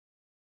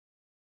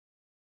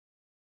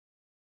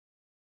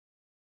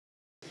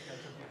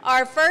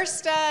Our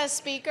first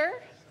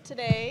speaker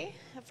today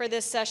for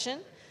this session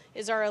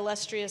is our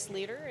illustrious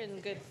leader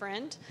and good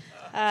friend,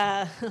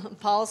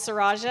 Paul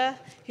Sorajja,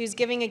 who's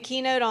giving a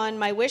keynote on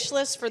my wish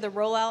list for the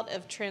rollout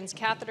of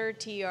transcatheter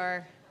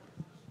TR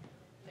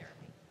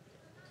therapy.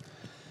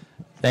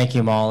 Thank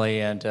you,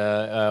 Molly, and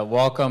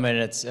welcome. And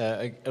it's,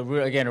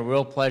 again, a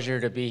real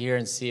pleasure to be here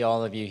and see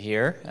all of you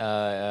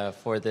here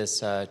for this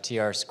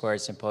TR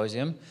Squared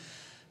Symposium.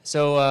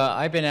 So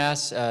I've been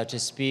asked to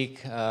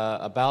speak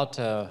about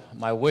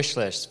my wish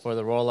list for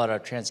the rollout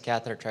of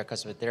transcatheter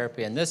tricuspid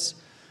therapy, and this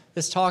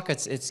talk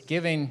it's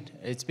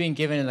being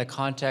given in the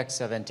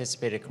context of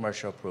anticipated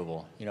commercial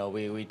approval. You know,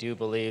 we do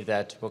believe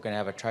that we're going to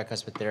have a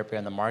tricuspid therapy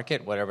on the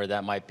market, whatever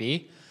that might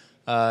be,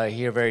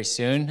 here very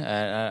soon,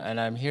 and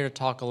I'm here to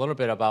talk a little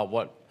bit about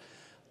what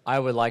I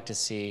would like to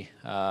see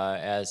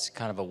as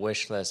kind of a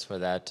wish list for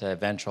that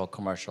eventual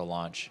commercial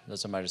launch.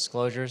 Those are my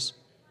disclosures.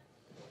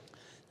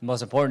 The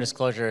most important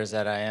disclosure is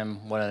that I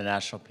am one of the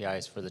national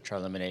PIs for the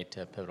TR-Illuminate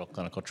pivotal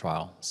clinical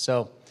trial.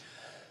 So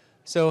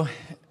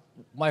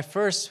my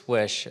first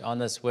wish on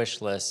this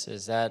wish list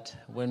is that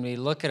when we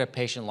look at a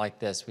patient like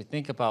this, we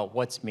think about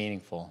what's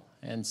meaningful.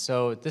 And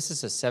so this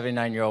is a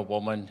 79-year-old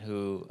woman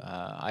who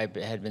I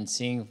had been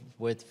seeing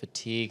with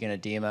fatigue and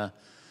edema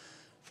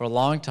for a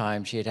long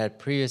time. She had had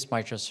previous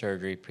mitral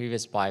surgery,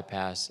 previous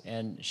bypass,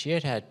 and she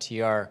had had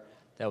TR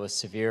that was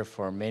severe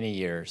for many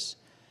years.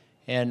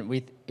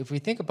 And if we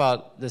think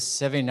about this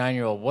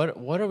 79-year-old,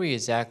 what are we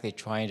exactly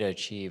trying to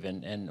achieve?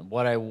 And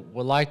what I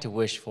would like to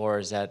wish for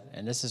is that,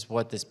 and this is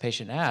what this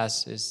patient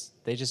asks, is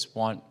they just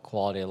want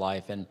quality of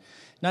life. And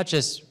not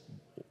just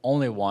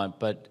only want,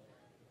 but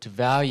to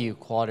value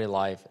quality of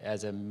life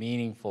as a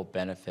meaningful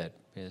benefit.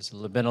 There's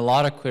been a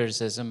lot of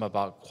criticism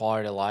about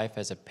quality of life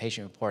as a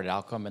patient-reported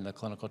outcome in the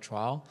clinical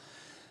trial.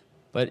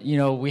 But, you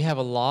know, we have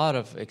a lot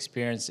of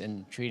experience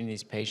in treating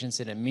these patients,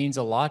 and it means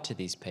a lot to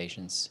these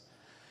patients.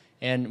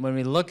 And when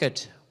we look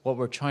at what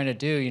we're trying to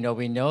do, you know,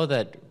 we know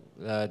that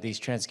these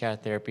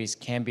transcatheter therapies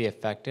can be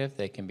effective,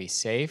 they can be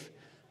safe.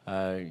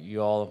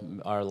 You all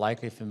are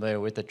likely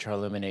familiar with the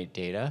TR-Illuminate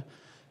data.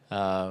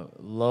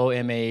 Low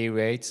MAE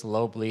rates,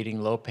 low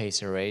bleeding, low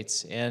pacer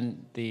rates,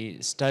 and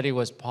the study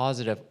was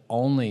positive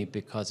only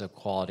because of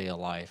quality of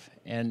life.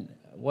 And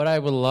what I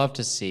would love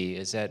to see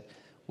is that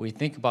we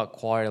think about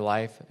quality of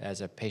life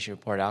as a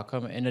patient-reported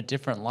outcome in a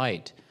different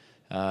light.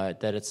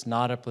 That it's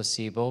not a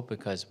placebo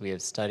because we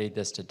have studied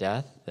this to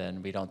death,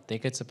 and we don't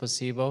think it's a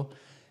placebo,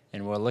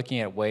 and we're looking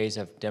at ways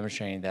of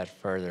demonstrating that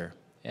further.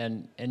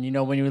 And you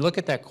know, when you look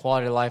at that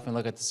quality of life and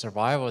look at the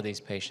survival of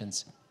these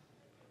patients,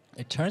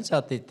 it turns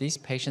out that these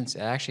patients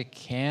actually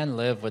can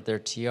live with their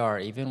TR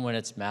even when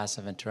it's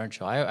massive and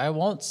torrential. I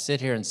won't sit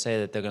here and say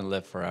that they're going to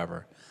live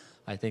forever.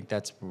 I think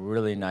that's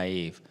really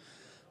naive.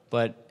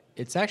 But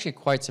it's actually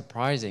quite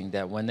surprising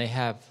that when they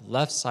have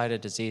left-sided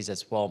disease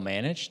that's well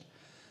managed,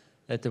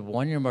 that the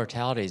one-year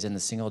mortality is in the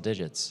single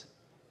digits,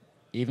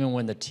 even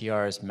when the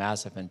TR is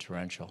massive and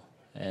torrential.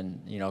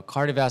 And, you know,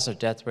 cardiovascular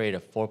death rate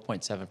of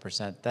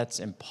 4.7%, that's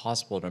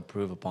impossible to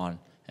improve upon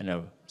in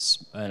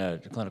a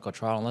clinical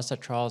trial, unless that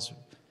trial's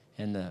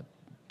in the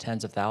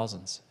tens of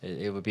thousands.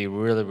 It would be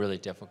really, really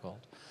difficult.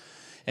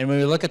 And when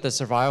we look at the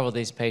survival of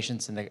these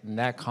patients in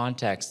that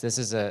context, this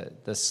is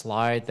the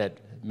slide that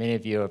many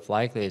of you have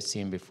likely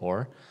seen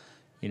before.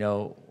 You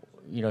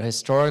know,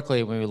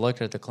 historically, when we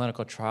looked at the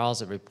clinical trials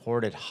that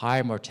reported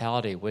high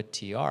mortality with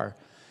TR,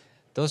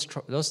 those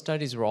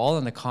studies were all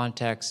in the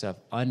context of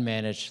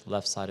unmanaged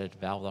left-sided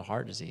valvular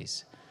heart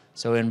disease.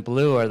 So in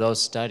blue are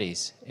those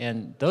studies.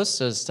 And those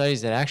are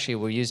studies that actually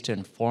were used to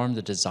inform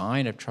the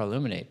design of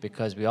TR-Illuminate,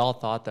 because we all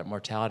thought that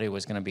mortality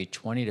was going to be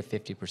 20 to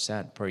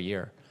 50% per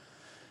year.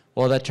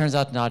 Well, that turns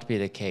out not to be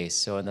the case.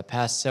 So in the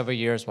past several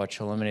years, while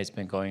TR-Illuminate's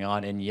been going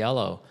on, in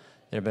yellow,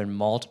 there have been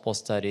multiple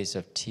studies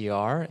of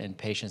TR in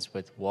patients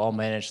with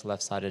well-managed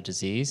left-sided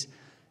disease,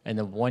 and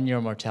the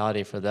one-year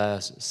mortality for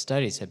those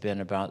studies have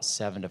been about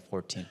 7 to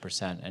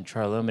 14%, and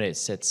TR-Illuminate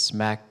sits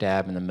smack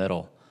dab in the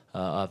middle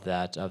of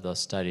those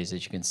studies,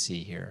 as you can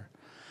see here.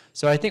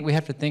 So I think we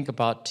have to think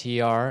about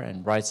TR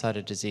and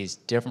right-sided disease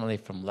differently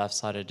from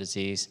left-sided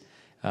disease,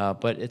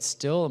 but it's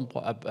still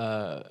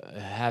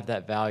have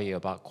that value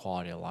about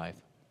quality of life.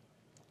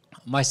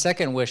 My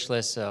second wish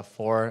list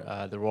for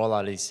the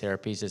rollout of these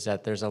therapies is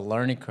that there's a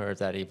learning curve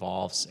that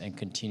evolves and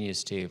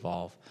continues to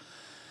evolve.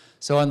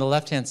 So on the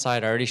left-hand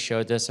side, I already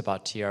showed this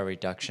about TR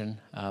reduction,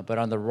 but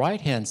on the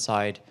right-hand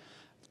side,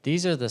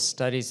 these are the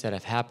studies that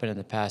have happened in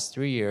the past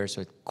 3 years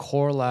with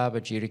core lab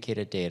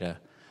adjudicated data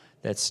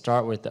that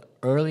start with the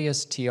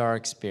earliest TR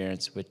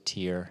experience with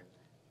TEER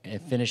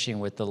and finishing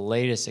with the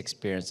latest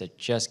experience that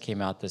just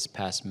came out this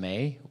past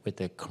May with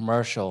the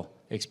commercial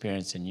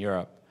experience in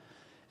Europe.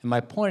 And my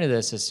point of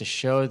this is to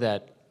show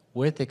that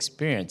with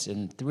experience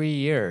in 3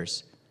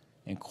 years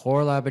in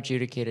core lab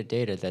adjudicated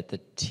data that the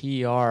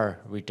TR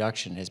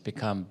reduction has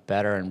become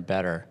better and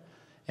better.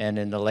 And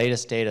in the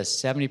latest data,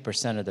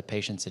 70% of the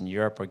patients in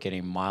Europe are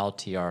getting mild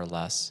TR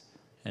less.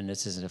 And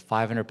this is a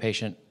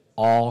 500-patient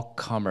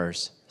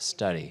all-comers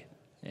study.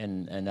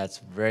 and that's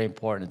very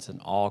important. It's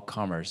an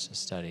all-comers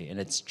study, and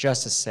it's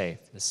just as safe,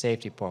 the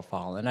safety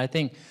profile. And I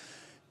think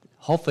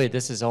hopefully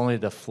this is only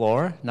the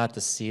floor, not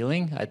the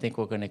ceiling. I think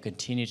we're going to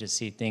continue to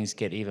see things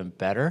get even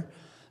better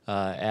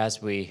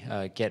as we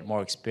get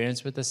more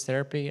experience with this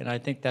therapy, and I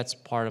think that's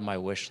part of my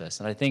wish list.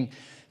 And I think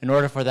in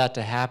order for that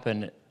to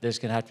happen, there's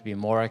going to have to be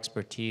more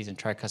expertise in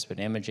tricuspid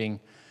imaging.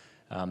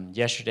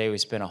 Yesterday we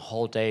spent a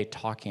whole day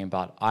talking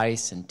about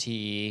ICE and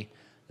TE.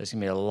 There's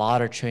going to be a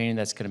lot of training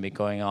that's going to be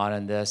going on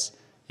in this,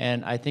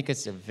 and I think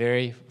it's a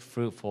very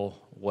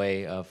fruitful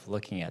way of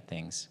looking at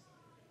things.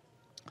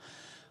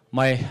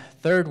 My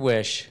third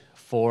wish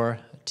for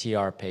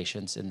TR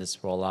patients in this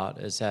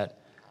rollout is that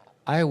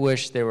I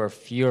wish there were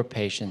fewer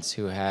patients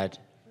who had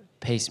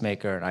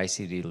pacemaker and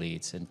ICD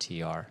leads in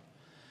TR.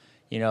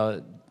 You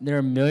know, there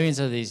are millions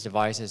of these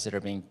devices that are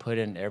being put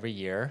in every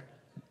year.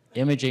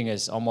 Imaging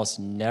is almost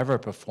never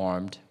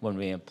performed when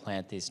we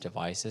implant these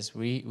devices.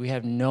 We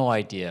have no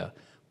idea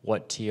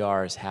what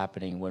TR is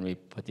happening when we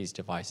put these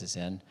devices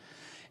in.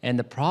 And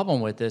the problem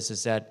with this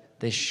is that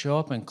they show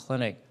up in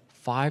clinic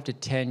 5 to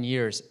 10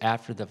 years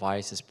after the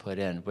device is put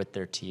in with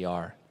their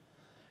TR.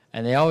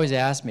 And they always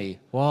ask me,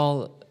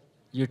 well,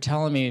 you're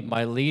telling me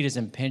my lead is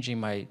impinging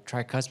my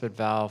tricuspid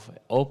valve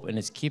open,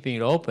 it's keeping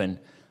it open.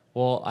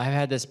 Well, I've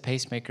had this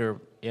pacemaker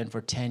in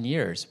for 10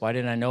 years. Why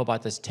didn't I know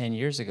about this 10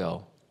 years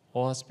ago?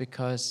 Well, it's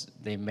because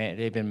they've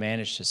been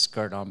managed to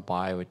skirt on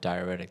by with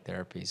diuretic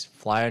therapies,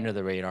 fly under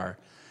the radar,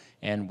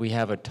 and we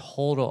have a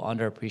total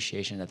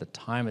underappreciation at the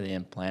time of the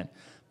implant,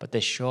 but they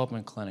show up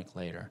in clinic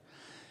later.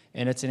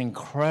 And it's an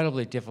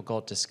incredibly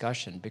difficult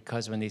discussion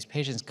because when these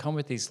patients come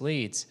with these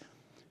leads,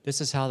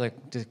 this is how the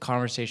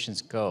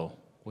conversations go.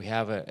 We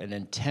have an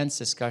intense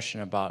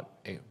discussion about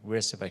a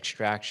risk of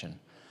extraction.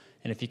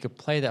 And if you could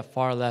play that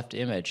far left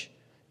image,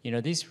 you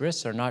know, these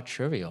risks are not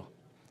trivial.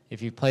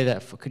 If you play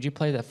that, could you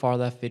play that far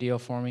left video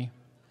for me?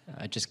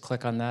 Just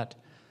click on that.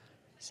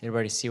 Does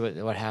everybody see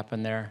what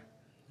happened there?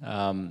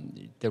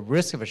 The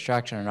risks of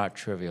extraction are not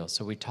trivial.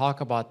 So we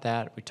talk about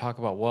that. We talk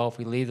about, well, if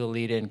we leave the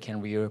lead in, can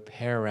we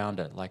repair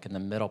around it, like in the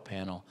middle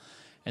panel?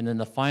 And then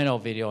the final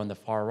video on the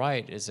far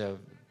right is a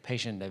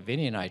patient that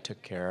Vinny and I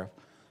took care of,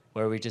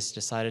 where we just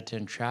decided to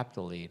entrap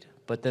the lead.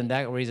 But then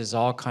that raises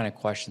all kind of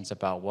questions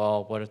about,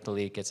 well, what if the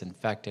lead gets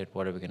infected?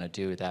 What are we going to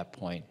do at that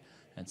point?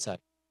 And such.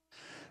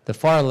 The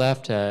far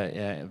left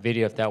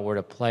video, if that were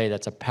to play,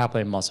 that's a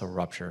papillary muscle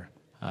rupture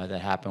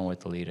that happened with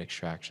the lead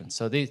extraction.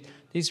 So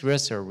these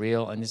risks are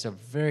real, and these are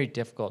very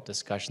difficult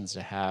discussions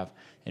to have.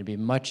 And it'd be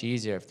much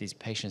easier if these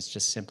patients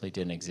just simply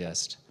didn't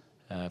exist,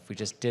 if we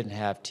just didn't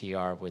have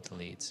TR with the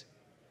leads.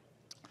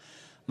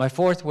 My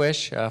fourth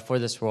wish for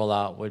this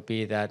rollout would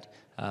be that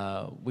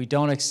we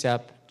don't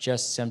accept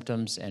just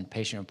symptoms and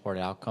patient-reported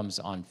outcomes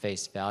on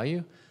face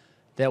value,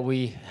 that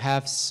we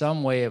have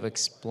some way of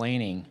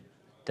explaining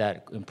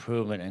that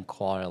improvement in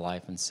quality of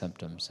life and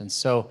symptoms. And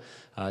so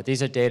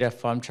these are data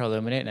from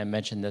Triluminate, and I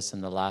mentioned this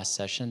in the last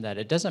session, that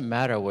it doesn't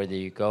matter whether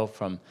you go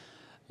from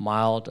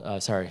mild,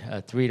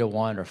 3 to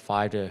 1 or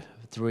 5 to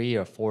 3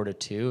 or 4 to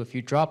 2. If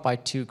you drop by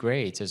 2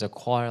 grades, there's a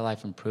quality of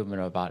life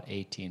improvement of about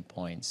 18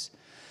 points.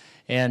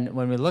 And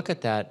when we look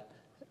at that,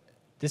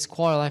 this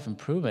quality of life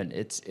improvement,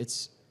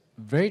 it's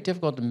very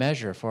difficult to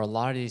measure for a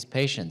lot of these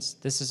patients.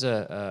 This is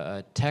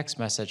a text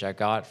message I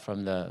got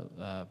from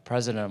the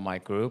president of my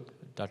group,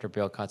 Dr.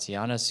 Bill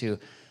Katsianis, who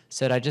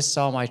said, I just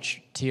saw my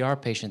TR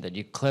patient that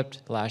you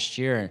clipped last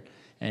year,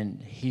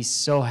 and he's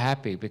so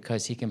happy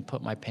because he can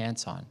put my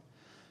pants on.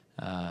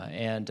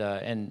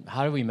 And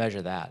how do we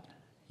measure that?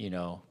 You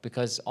know,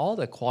 because all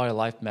the quality of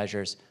life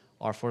measures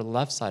are for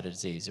left-sided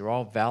disease. They're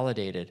all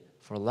validated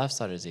for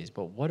left-sided disease.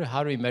 But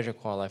how do we measure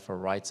quality of life for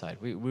right side?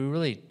 We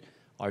really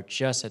are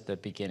just at the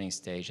beginning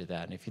stage of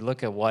that. And if you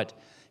look at what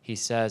he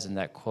says in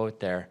that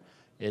quote there,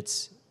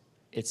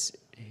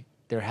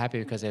 they're happy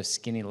because they have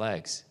skinny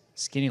legs.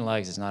 Skinny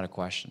legs is not a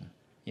question.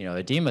 You know,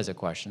 edema is a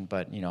question,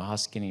 but you know how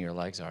skinny your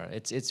legs are.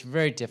 It's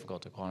very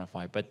difficult to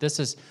quantify. But this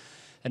is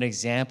an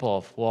example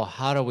of, well,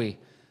 how do we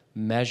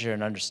measure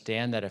and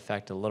understand that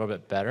effect a little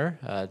bit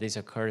better? These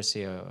are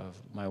courtesy of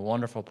my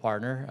wonderful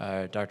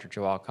partner, Dr.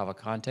 Joao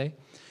Cavalcante.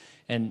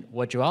 And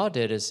what Joao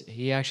did is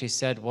he actually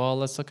said, well,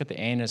 let's look at the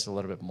anus a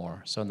little bit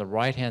more. So on the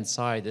right-hand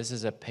side, this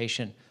is a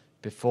patient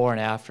before and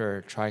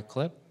after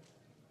TriClip.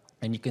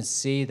 And you can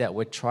see that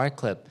with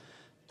TriClip,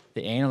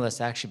 the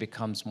annulus actually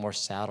becomes more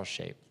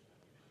saddle-shaped.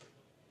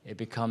 It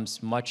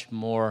becomes much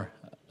more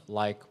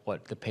like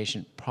what the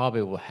patient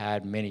probably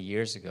had many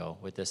years ago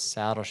with this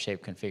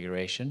saddle-shaped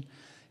configuration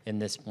in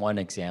this one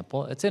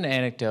example. It's an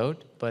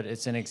anecdote, but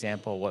it's an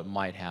example of what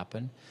might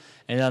happen.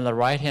 And on the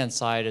right-hand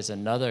side is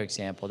another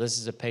example. This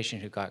is a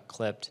patient who got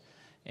clipped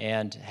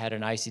and had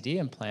an ICD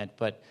implant,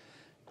 but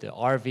the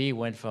RV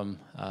went from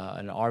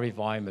an RV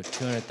volume of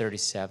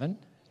 237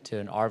 to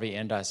an RV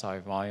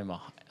end-diastolic volume of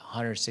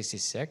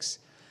 166.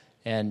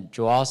 And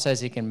Joao says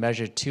he can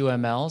measure 2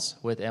 mLs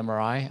with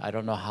MRI. I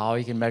don't know how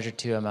he can measure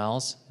 2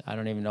 mLs. I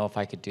don't even know if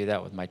I could do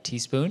that with my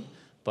teaspoon,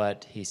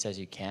 but he says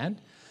you can.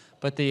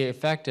 But the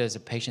effect is the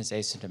patient's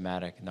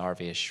asymptomatic and the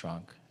RV is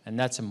shrunk. And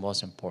that's the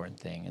most important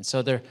thing. And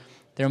so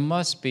there there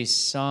must be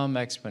some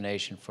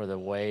explanation for the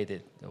way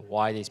that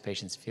why these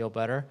patients feel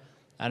better.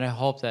 And I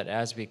hope that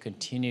as we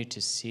continue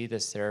to see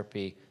this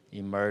therapy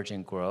emerge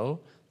and grow,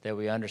 that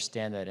we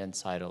understand that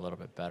insight a little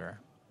bit better.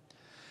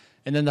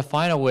 And then the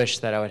final wish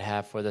that I would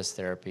have for this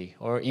therapy,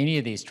 or any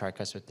of these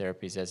tricuspid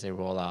therapies as they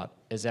roll out,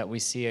 is that we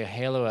see a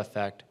halo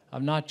effect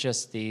of not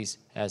just these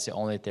as the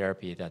only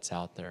therapy that's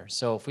out there.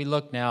 So if we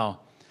look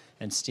now,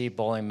 and Steve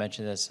Bolling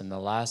mentioned this in the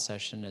last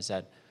session, is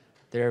that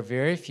there are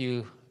very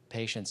few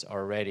patients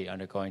already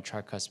undergoing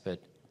tricuspid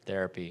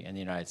therapy in the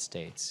United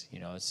States. You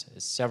know, it's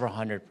several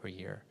hundred per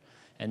year.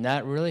 And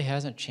that really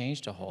hasn't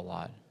changed a whole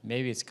lot.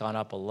 Maybe it's gone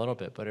up a little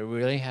bit, but it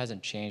really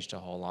hasn't changed a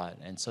whole lot.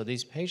 And so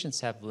these patients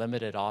have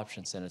limited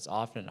options, and it's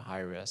often at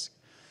high risk.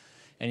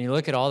 And you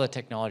look at all the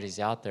technologies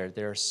out there,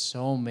 there are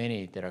so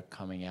many that are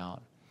coming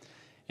out.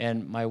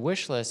 And my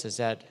wish list is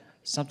that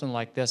something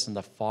like this on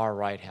the far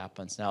right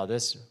happens. Now,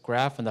 this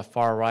graph on the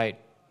far right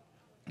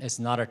is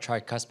not a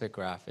tricuspid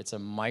graph. It's a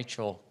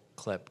mitral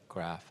clip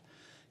graph.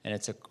 And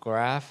it's a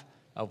graph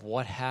of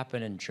what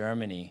happened in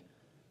Germany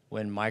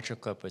when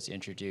MitraClip was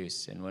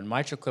introduced. And when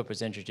MitraClip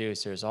was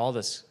introduced, there's all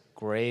this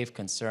grave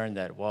concern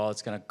that, well,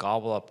 it's going to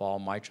gobble up all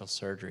mitral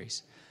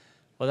surgeries.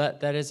 Well,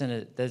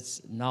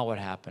 that's not what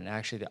happened.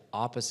 Actually, the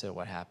opposite of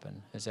what happened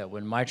is that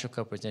when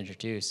MitraClip was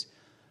introduced,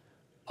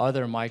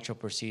 other mitral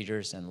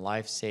procedures and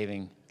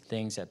life-saving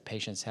things that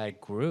patients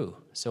had grew.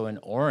 So in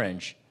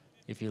orange,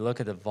 if you look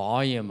at the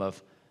volume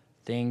of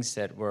things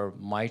that were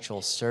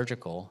mitral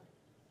surgical,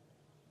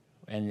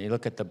 and you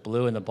look at the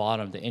blue in the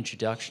bottom, the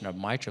introduction of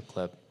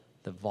MitraClip,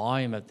 the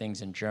volume of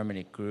things in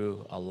Germany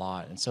grew a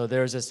lot. And so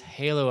there's this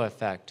halo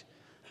effect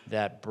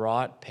that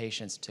brought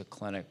patients to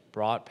clinic,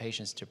 brought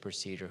patients to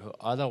procedure who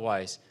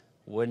otherwise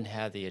wouldn't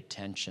have the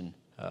attention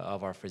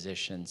of our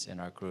physicians in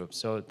our group.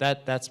 So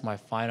that's my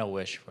final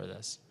wish for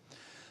this.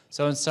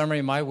 So in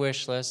summary, my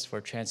wish list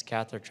for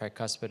transcatheter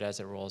tricuspid as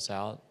it rolls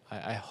out,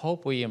 I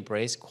hope we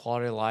embrace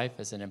quality of life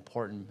as an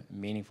important,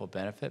 meaningful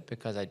benefit,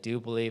 because I do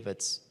believe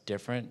it's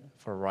different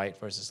for right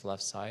versus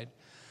left side.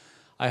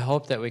 I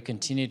hope that we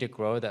continue to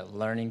grow that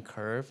learning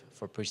curve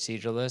for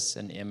proceduralists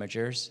and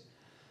imagers.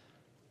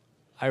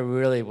 I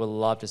really would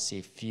love to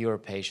see fewer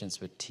patients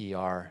with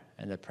TR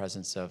in the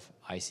presence of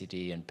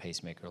ICD and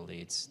pacemaker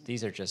leads.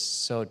 These are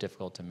just so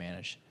difficult to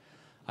manage.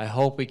 I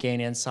hope we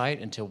gain insight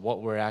into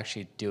what we're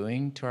actually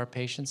doing to our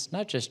patients,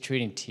 not just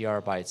treating TR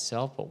by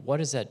itself, but what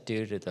does that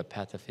do to the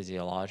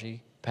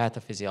pathophysiology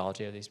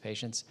of these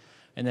patients?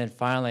 And then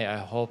finally, I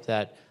hope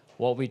that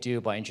what we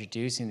do by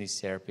introducing these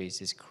therapies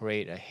is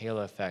create a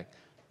halo effect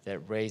that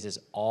raises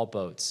all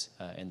boats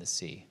in the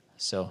sea.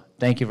 So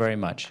thank you very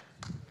much.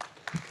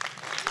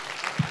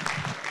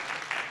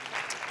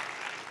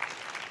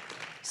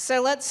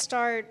 So let's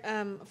start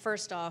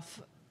first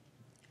off.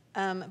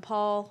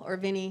 Paul or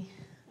Vinny,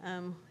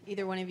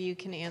 either one of you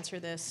can answer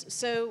this.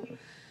 So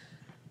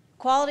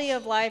quality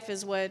of life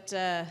is what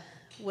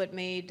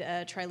made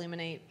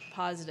Triluminate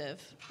positive.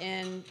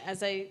 And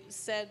as I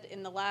said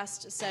in the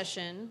last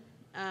session,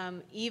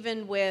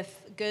 even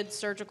with good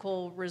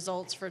surgical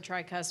results for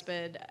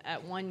tricuspid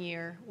at 1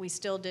 year, we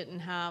still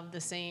didn't have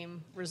the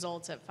same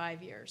results at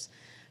 5 years.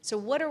 So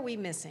what are we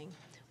missing?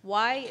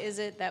 Why is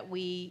it that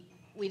we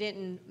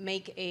didn't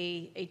make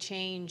a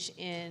change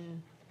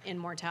in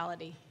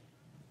mortality?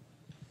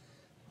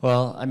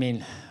 Well, I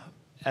mean,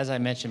 as I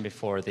mentioned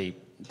before, the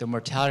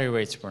mortality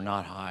rates were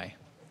not high.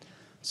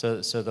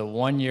 So the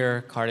 1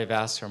 year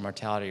cardiovascular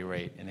mortality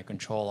rate in the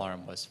control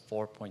arm was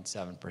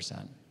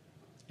 4.7%.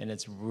 And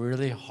it's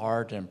really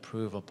hard to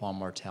improve upon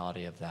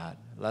mortality of that.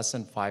 Less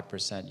than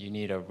 5%, you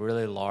need a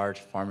really large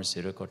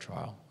pharmaceutical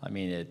trial. I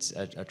mean, it's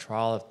a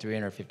trial of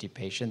 350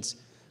 patients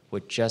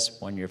with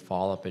just 1 year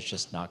follow-up is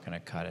just not going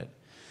to cut it.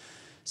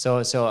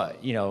 So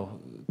you know,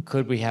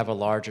 could we have a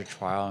larger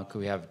trial and could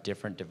we have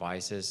different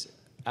devices?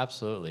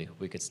 Absolutely,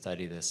 we could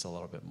study this a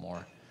little bit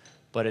more.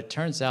 But it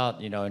turns out,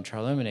 you know, in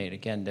Triluminate,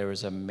 again, there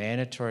was a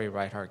mandatory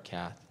right heart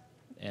cath,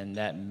 and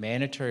that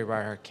mandatory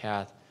right heart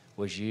cath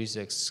was used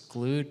to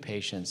exclude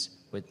patients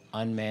with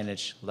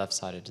unmanaged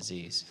left-sided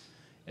disease.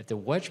 If the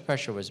wedge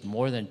pressure was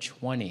more than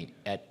 20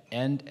 at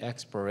end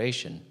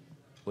expiration,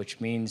 which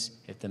means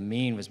if the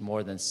mean was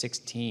more than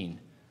 16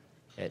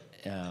 at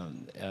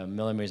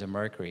millimeters of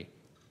mercury,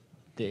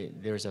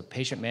 there was a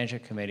patient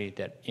management committee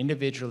that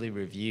individually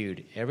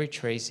reviewed every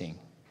tracing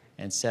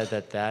and said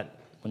that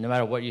no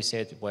matter what you say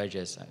at the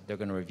wedges, they're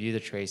going to review the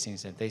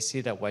tracings. If they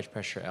see that wedge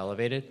pressure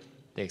elevated,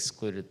 they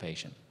excluded the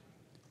patient.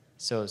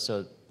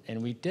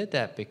 And we did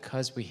that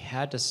because we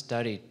had to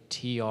study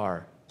TR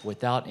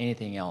without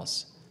anything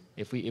else.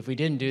 If we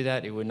didn't do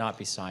that, it would not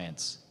be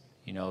science.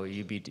 You know,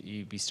 you'd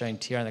be studying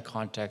TR in the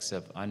context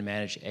of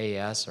unmanaged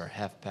AS or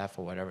HFpEF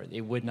or whatever.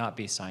 It would not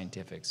be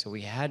scientific. So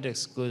we had to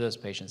exclude those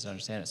patients to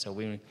understand it. So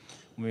when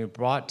we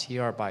brought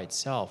TR by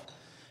itself,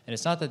 and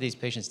it's not that these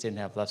patients didn't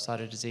have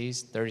left-sided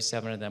disease.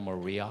 37 of them were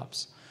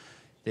re-ops.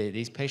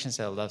 These patients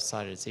had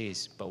left-sided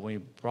disease, but when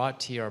we brought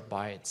TR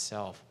by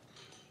itself,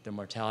 the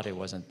mortality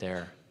wasn't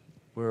there.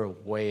 We were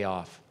way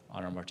off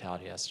on our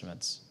mortality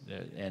estimates.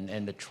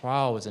 And the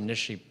trial was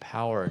initially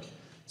powered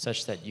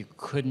such that you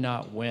could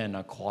not win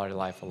on quality of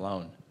life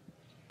alone.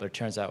 But it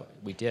turns out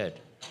we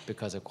did,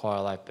 because the quality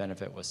of life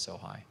benefit was so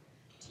high.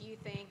 Do you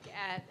think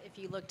if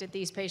you looked at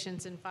these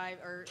patients in 5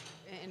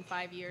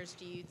 years,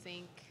 do you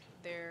think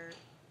they're,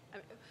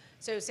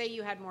 so say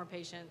you had more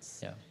patients,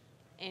 Yeah.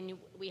 and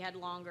we had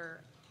longer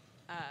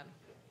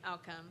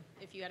outcome.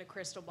 If you had a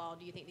crystal ball,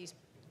 do you think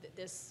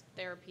this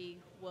therapy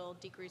will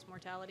decrease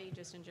mortality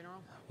just in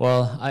general?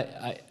 Well,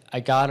 I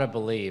gotta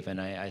believe, and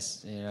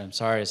I'm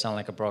sorry to sound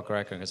like a broken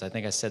record, because I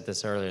think I said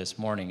this earlier this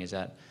morning, is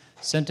that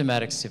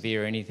symptomatic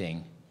severe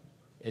anything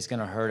is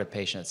gonna hurt a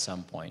patient at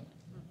some point.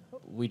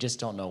 We just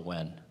don't know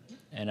when.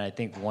 And I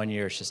think 1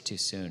 year is just too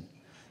soon.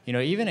 You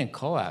know, even in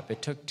COAP,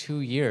 it took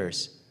 2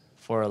 years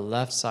for a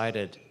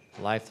left-sided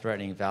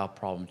life-threatening valve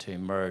problem to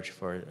emerge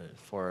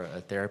for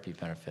a therapy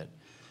benefit.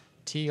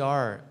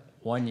 TR,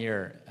 1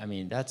 year, I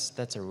mean,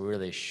 that's a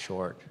really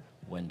short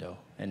window.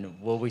 And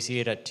will we see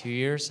it at 2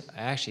 years?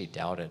 I actually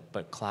doubt it.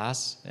 But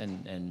CLASS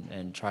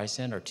and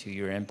TRISCEND are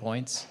 2-year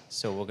endpoints,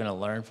 so we're gonna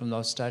learn from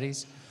those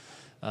studies.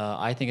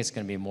 I think it's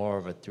gonna be more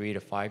of a 3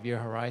 to 5 year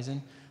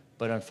horizon.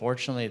 But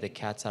unfortunately, the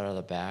cat's out of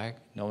the bag.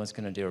 No one's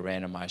going to do a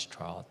randomized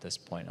trial at this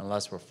point,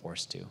 unless we're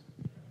forced to,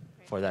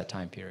 for that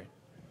time period.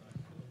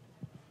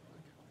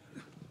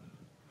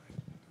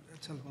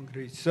 That's a long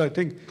reach. So I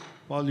think,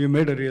 Paul, you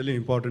made a really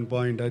important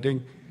point. I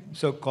think,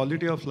 so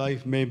quality of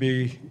life may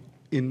be,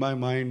 in my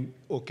mind,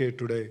 okay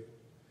today.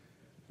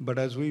 But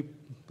as we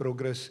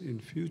progress in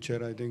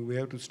future, I think we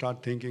have to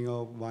start thinking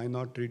of why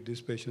not treat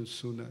these patients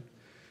sooner.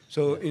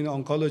 So in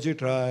oncology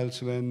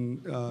trials,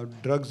 when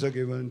drugs are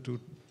given to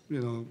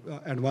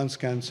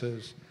advanced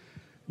cancers,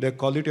 their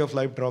quality of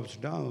life drops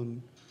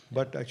down,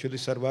 but actually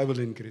survival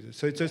increases.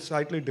 So it's a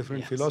slightly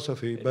different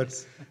philosophy, but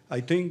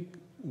I think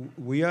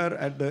we are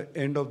at the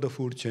end of the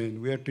food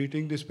chain. We are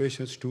treating these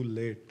patients too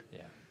late.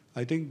 Yeah.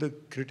 I think the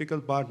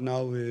critical part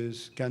now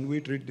is, can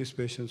we treat these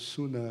patients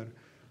sooner?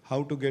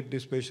 How to get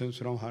these patients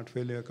from heart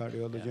failure,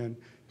 cardiology, and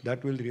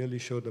that will really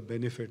show the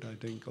benefit, I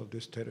think, of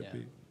this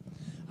therapy.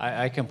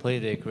 Yeah. I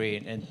completely agree,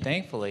 and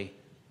thankfully,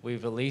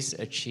 we've at least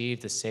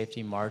achieved the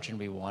safety margin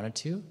we wanted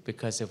to,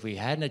 because if we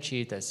hadn't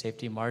achieved that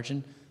safety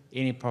margin,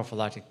 any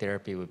prophylactic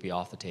therapy would be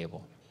off the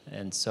table.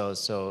 And so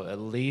at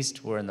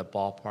least we're in the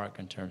ballpark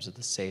in terms of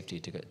the safety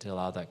to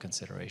allow that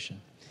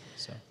consideration.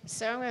 So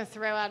I'm going to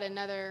throw out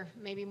another,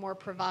 maybe more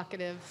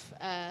provocative,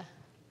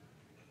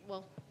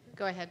 well,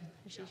 go ahead,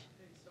 Ashish. Yeah.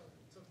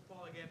 So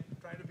Paul, again,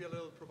 trying to be a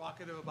little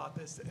provocative about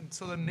this. And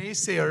so the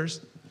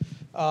naysayers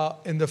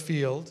in the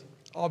field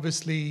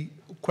obviously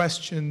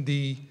question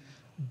the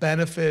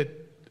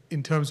benefit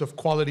in terms of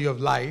quality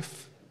of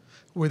life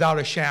without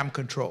a sham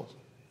control,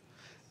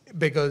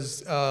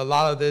 because a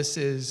lot of this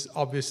is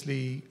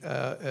obviously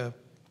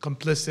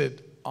complicit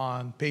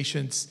on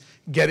patients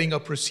getting a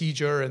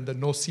procedure and the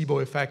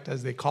nocebo effect,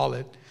 as they call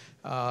it,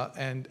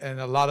 and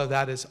a lot of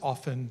that is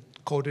often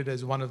quoted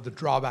as one of the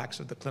drawbacks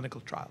of the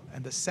clinical trial.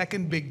 And the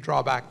second big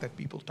drawback that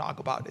people talk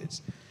about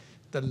is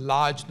the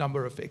large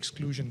number of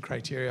exclusion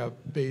criteria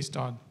based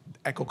on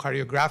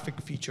echocardiographic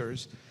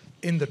features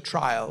in the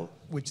trial,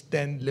 which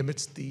then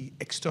limits the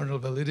external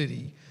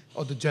validity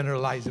or the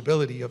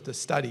generalizability of the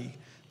study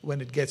when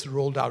it gets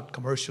rolled out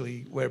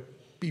commercially, where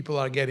people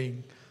are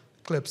getting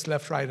clips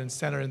left, right, and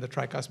center in the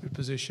tricuspid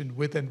position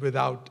with and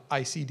without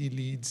ICD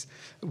leads,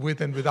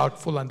 with and without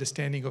full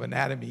understanding of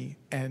anatomy,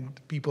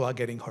 and people are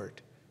getting hurt.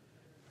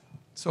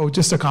 So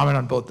just a comment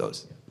on both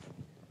those.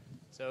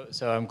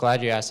 So I'm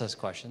glad you asked those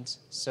questions.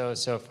 So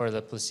for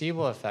the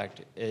placebo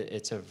effect,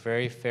 it's a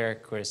very fair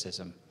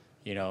criticism.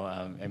 You know,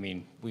 I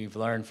mean, we've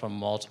learned from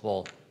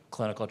multiple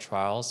clinical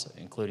trials,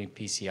 including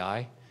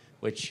PCI,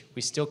 which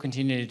we still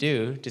continue to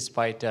do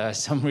despite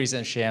some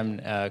recent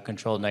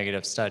sham-controlled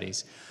negative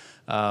studies.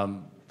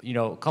 You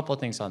know, a couple of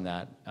things on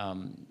that.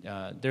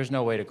 There's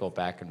no way to go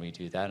back and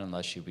redo that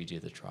unless you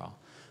redo the trial.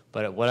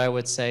 But what I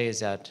would say is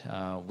that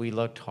we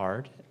looked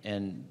hard,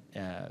 and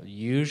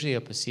usually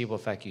a placebo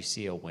effect, you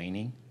see a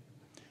waning.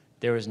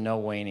 There was no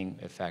waning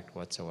effect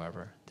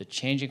whatsoever. The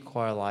change in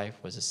quality of life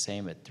was the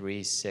same at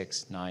 3,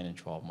 6, 9, and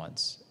 12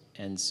 months.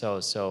 And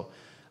so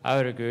I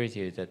would agree with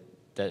you that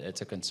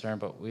it's a concern,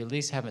 but we at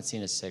least haven't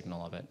seen a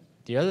signal of it.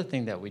 The other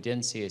thing that we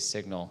didn't see a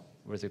signal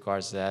with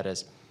regards to that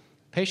is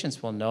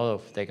patients will know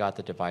if they got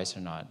the device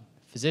or not.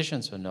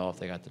 Physicians will know if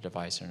they got the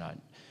device or not.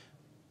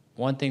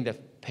 One thing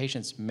that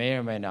patients may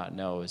or may not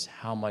know is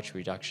how much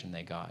reduction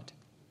they got.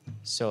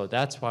 So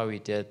that's why we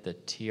did the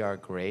TR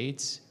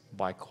grades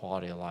by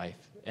quality of life.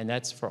 And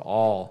that's for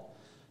all.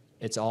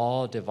 It's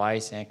all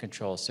device and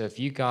control. So if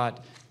you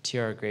got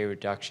TR grade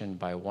reduction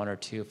by 1 or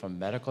 2 from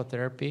medical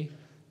therapy,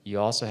 you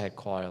also had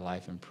quality of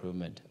life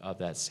improvement of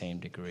that same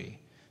degree.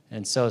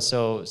 And so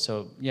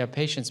yeah,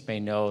 patients may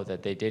know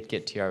that they did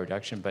get TR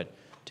reduction, but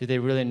do they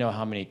really know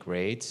how many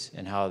grades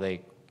and how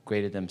they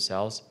graded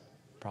themselves?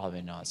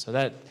 Probably not. So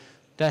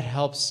that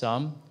helps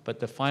some, but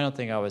the final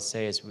thing I would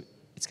say is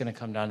it's going to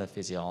come down to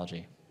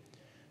physiology.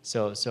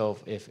 So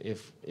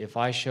if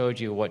I showed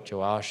you what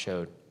Joao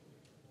showed,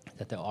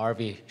 that the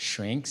RV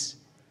shrinks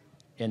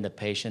in the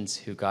patients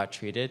who got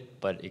treated,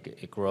 but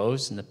it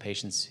grows in the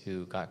patients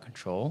who got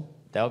control,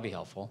 that would be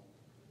helpful.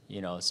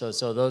 You know, so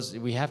those,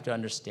 we have to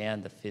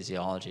understand the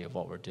physiology of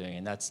what we're doing,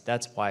 and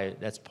that's why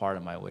that's part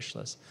of my wish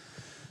list.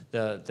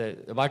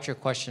 About your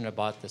question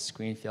about the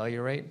screen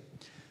failure rate,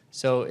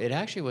 so it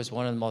actually was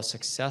one of the most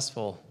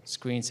successful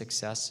screen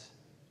success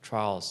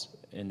trials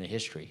in the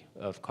history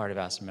of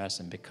cardiovascular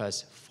medicine,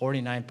 because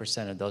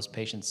 49% of those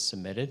patients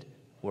submitted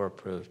were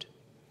approved.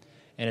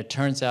 And it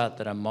turns out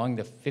that among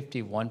the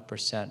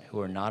 51% who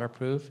were not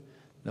approved,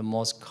 the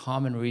most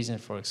common reason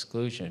for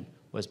exclusion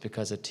was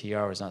because the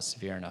TR was not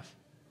severe enough.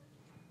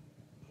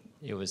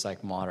 It was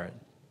like moderate.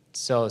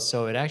 So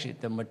it actually,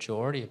 the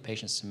majority of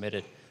patients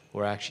submitted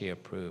were actually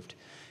approved.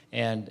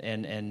 And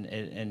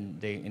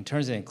in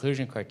terms of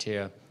inclusion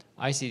criteria,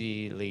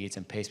 ICD leads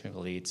and pacemaker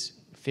leads,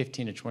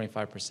 15 to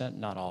 25%,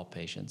 not all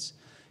patients.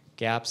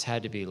 Gaps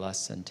had to be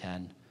less than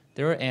 10.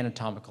 There are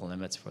anatomical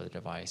limits for the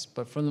device,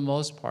 but for the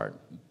most part,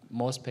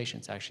 most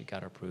patients actually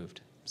got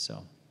approved.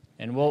 So,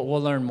 and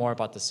we'll learn more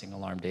about the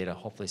single arm data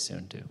hopefully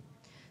soon too.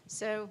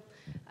 So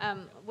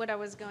what I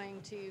was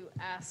going to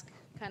ask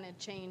kind of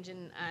change,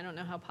 and I don't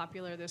know how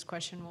popular this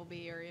question will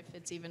be or if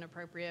it's even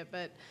appropriate,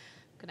 but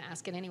I'm going to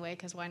ask it anyway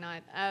because why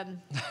not?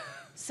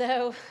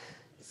 So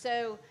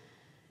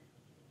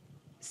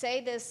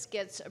say this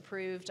gets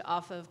approved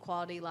off of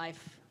quality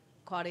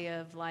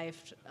of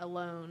life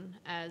alone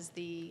as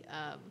the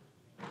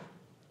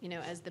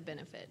as the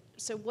benefit.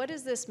 So what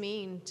does this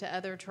mean to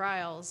other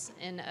trials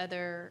and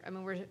other? I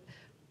mean,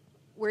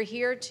 we're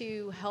here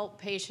to help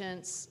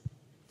patients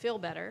feel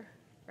better,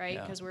 right?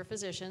 Because we're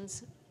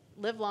physicians.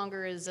 Live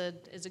longer is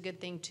a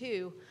good thing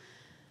too,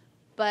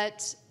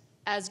 but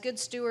as good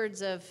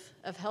stewards of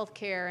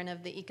healthcare and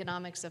of the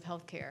economics of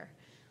healthcare,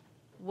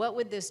 what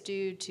would this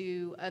do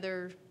to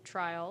other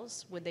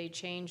trials? Would they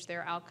change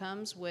their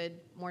outcomes? Would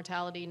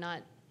mortality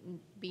not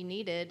be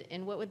needed?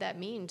 And what would that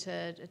mean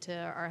to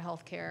our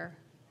healthcare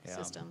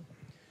system?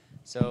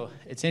 So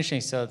it's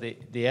interesting. So the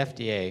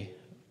FDA,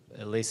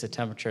 at least the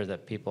temperature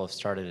that people have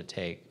started to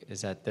take,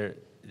 is that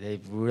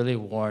they've really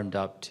warmed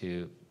up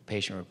to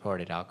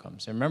patient-reported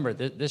outcomes. And remember,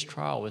 this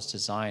trial was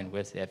designed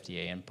with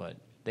FDA input.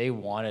 They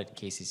wanted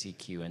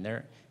KCCQ, and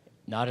they're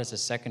not as a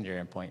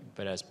secondary endpoint,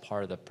 but as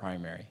part of the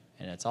primary.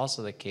 And it's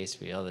also the case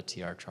for the other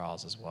TR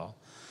trials as well.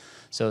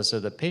 So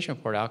the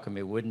patient-reported outcome,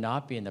 it would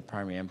not be in the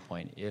primary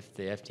endpoint if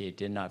the FDA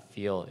did not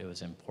feel it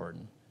was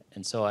important.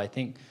 And so I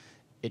think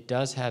it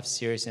does have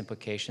serious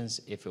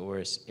implications if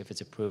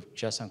it's approved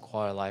just on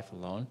quality of life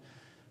alone.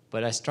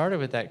 But I started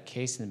with that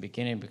case in the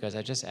beginning because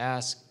I just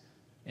asked,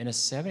 in a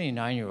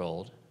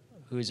 79-year-old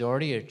who's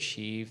already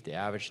achieved the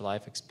average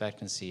life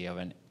expectancy of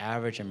an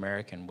average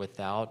American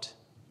without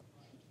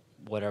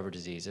whatever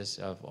diseases,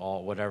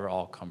 whatever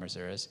all comers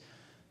there is,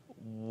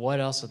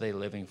 what else are they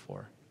living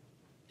for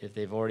if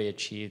they've already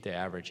achieved the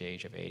average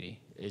age of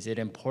 80? Is it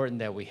important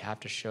that we have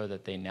to show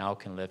that they now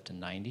can live to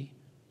 90?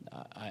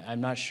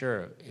 I'm not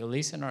sure. At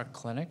least in our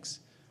clinics,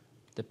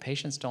 the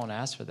patients don't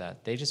ask for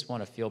that. They just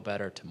want to feel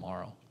better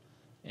tomorrow.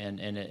 And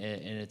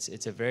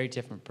it's a very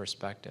different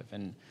perspective.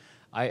 And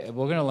we're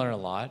going to learn a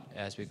lot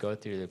as we go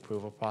through the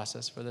approval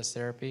process for this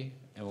therapy,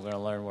 and we're going to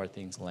learn where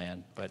things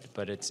land.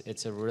 But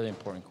it's a really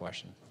important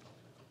question.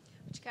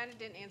 But you kind of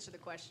didn't answer the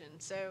question,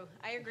 so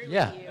I agree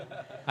with you.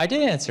 I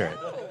did answer it.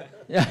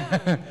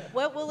 No.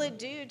 What will it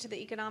do to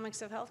the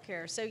economics of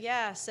healthcare?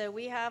 So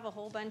we have a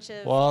whole bunch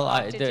of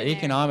the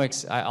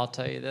economics, I'll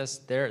tell you this,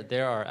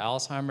 there are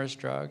Alzheimer's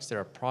drugs, there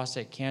are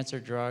prostate cancer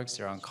drugs,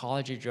 there are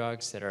oncology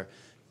drugs that are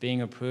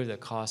being approved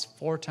that cost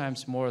 4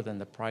 times more than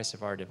the price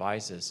of our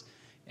devices,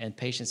 and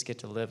patients get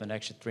to live an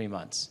extra 3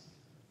 months.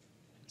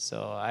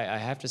 So I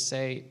have to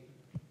say,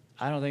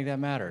 I don't think that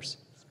matters.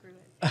 Screw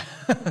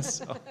it.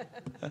 So,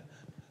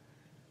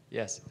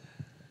 yes.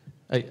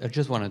 I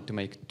just wanted to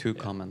make 2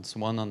 comments.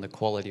 One on the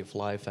quality of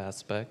life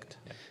aspect,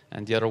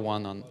 and the other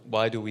one on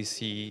why do we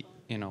see,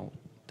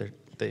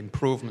 the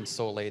improvements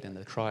so late in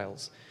the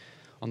trials.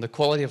 On the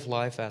quality of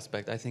life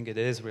aspect, I think it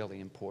is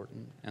really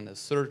important. And as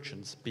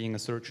surgeons, being a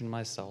surgeon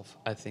myself,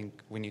 I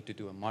think we need to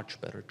do a much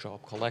better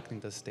job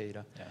collecting this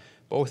data,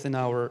 both in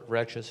our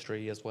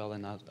registry as well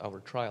in our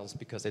trials,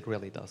 because it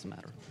really does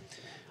matter.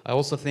 I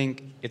also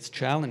think it's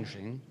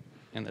challenging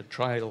in a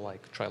trial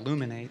like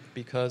Triluminate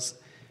because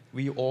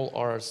we all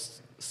are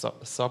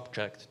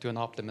subject to an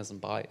optimism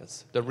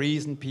bias. The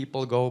reason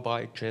people go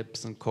buy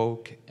chips and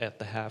Coke at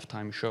the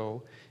halftime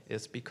show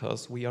is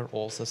because we are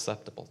all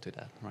susceptible to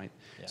that, right?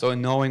 Yeah. So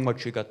knowing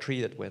what you got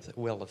treated with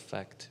will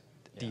affect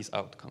these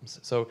outcomes.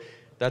 So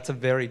that's a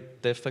very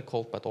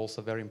difficult but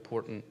also very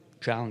important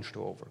challenge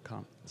to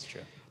overcome. That's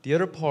true. The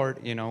other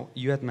part,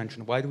 you had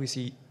mentioned, why do we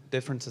see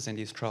differences in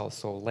these trials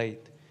so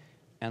late?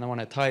 And I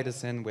want to tie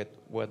this in with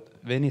what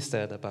Vinny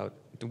said about,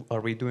 are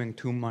we doing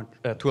too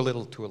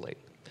little too late?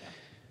 Yeah.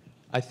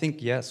 I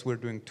think, yes, we're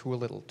doing too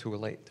little too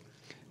late.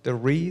 The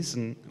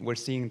reason we're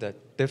seeing that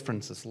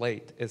differences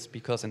late is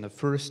because in the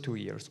first 2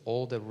 years,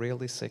 all the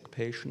really sick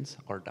patients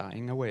are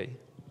dying away.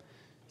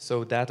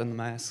 So that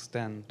unmasks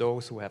then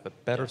those who have a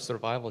better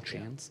survival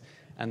chance.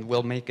 and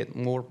will make it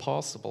more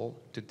possible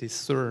to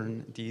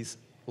discern these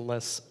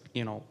less,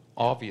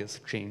 obvious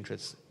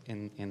changes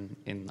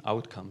in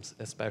outcomes,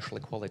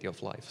 especially quality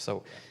of life.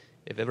 So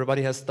if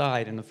everybody has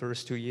died in the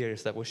first 2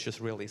 years that was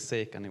just really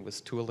sick and it was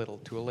too little,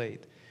 too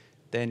late,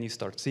 then you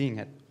start seeing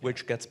it,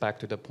 which gets back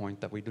to the point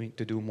that we need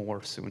to do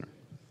more sooner.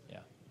 Yeah.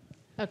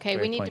 Okay,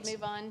 Great we need points. to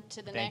move on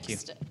to the Thank you.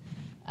 next.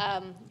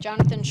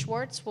 Jonathan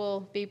Schwartz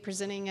will be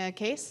presenting a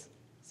case.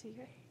 See you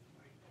here.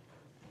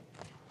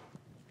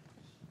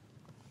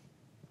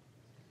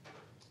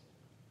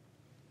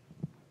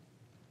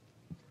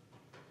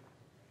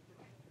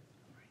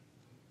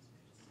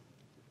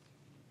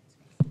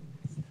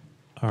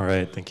 All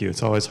right, thank you.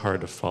 It's always hard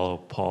to follow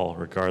Paul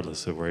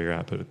regardless of where you're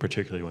at, but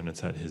particularly when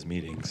it's at his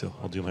meeting, so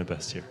I'll do my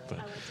best here.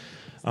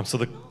 But so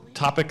the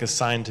topic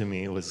assigned to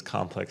me was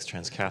complex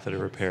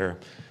transcatheter repair.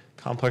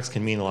 Complex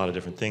can mean a lot of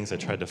different things. I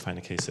tried to find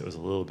a case that was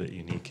a little bit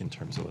unique in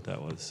terms of what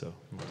that was, so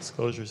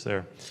disclosures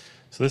there.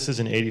 So this is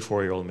an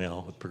 84-year-old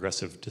male with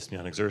progressive dyspnea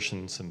on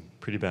exertion, some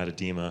pretty bad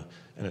edema,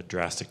 and a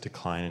drastic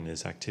decline in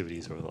his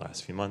activities over the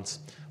last few months.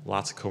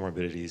 Lots of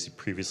comorbidities. He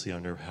previously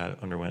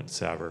underwent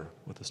Zahr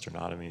with a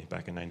sternotomy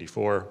back in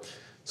 '94,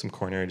 some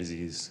coronary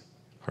disease,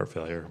 heart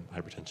failure,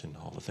 hypertension,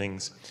 all the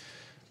things.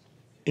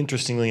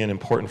 Interestingly and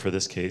important for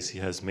this case, he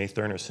has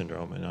May-Thurner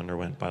syndrome and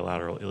underwent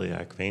bilateral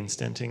iliac vein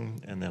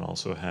stenting, and then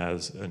also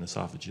has an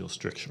esophageal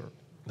stricture.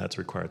 That's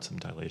required some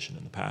dilation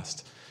in the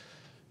past.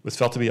 Was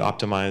felt to be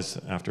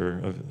optimized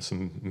after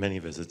many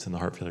visits in the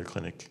heart failure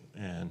clinic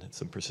and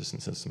some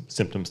persistent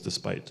symptoms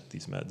despite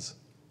these meds.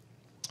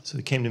 So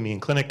he came to me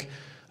in clinic.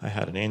 I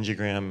had an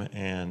angiogram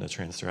and a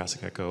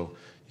transthoracic echo.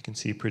 You can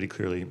see pretty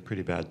clearly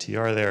pretty bad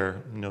TR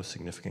there, no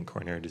significant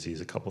coronary disease,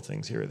 a couple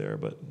things here or there,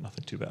 but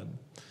nothing too bad.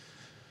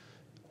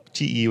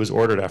 TE was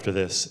ordered after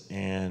this,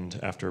 and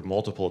after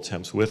multiple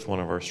attempts with one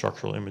of our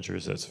structural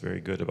imagers that's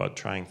very good about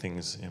trying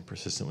things and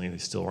persistently, they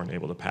still weren't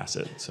able to pass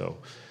it. So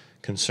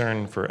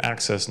concern for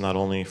access not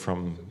only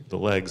from the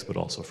legs, but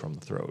also from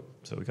the throat.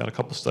 So we got a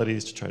couple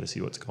studies to try to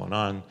see what's going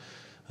on.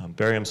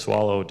 Barium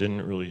swallow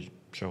didn't really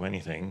show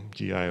anything.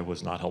 GI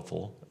was not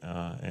helpful,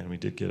 and we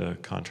did get a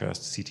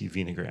contrast CT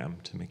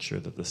venogram to make sure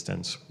that the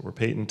stents were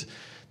patent.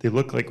 They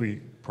look like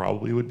we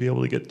probably would be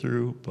able to get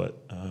through,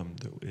 but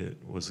it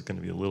was going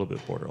to be a little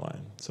bit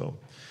borderline. So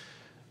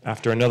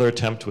after another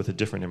attempt with a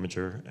different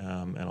imager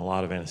and a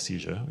lot of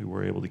anesthesia, we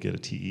were able to get a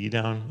TE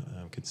down.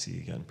 Could see,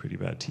 again, pretty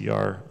bad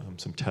TR,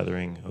 some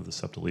tethering of the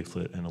septal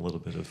leaflet, and a little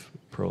bit of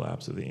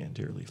prolapse of the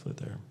anterior leaflet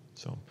there.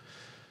 So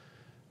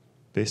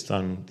based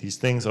on these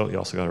things, you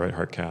also got a right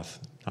heart cath.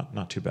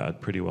 Not too bad,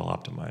 pretty well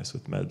optimized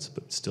with meds,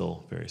 but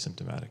still very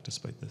symptomatic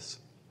despite this.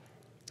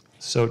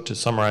 So to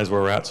summarize where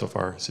we're at so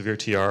far, severe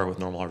TR with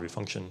normal RV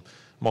function,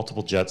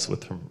 multiple jets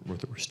with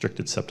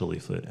restricted septal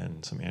leaflet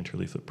and some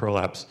anterior leaflet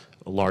prolapse,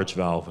 a large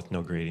valve with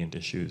no gradient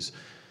issues,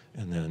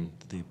 and then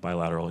the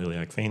bilateral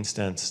iliac vein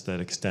stents that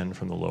extend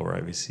from the lower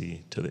IVC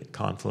to the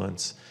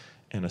confluence,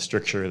 and a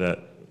stricture that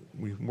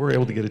we were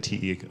able to get a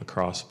TE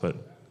across, but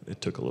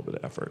it took a little bit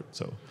of effort.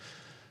 So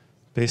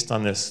based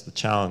on this, the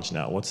challenge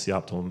now, what's the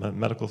optimal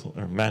medical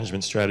or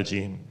management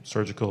strategy?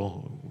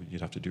 Surgical,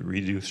 you'd have to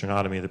redo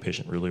sternotomy. The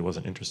patient really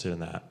wasn't interested in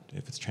that.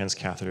 If it's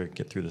transcatheter,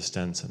 get through the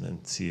stents and then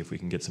see if we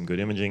can get some good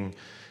imaging.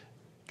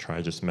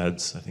 Try just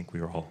meds. I think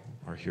we all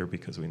are here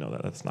because we know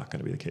that that's not going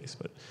to be the case.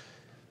 But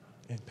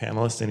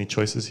panelists, any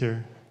choices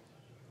here?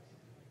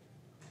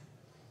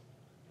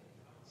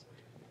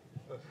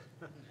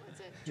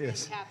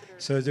 Yes,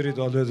 surgery is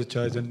always a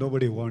choice, and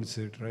nobody wants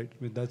it, right?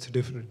 I mean, that's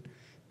different.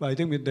 But I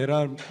think there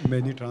are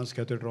many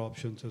transcatheter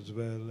options as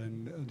well,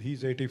 and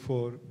he's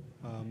 84.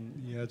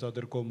 He has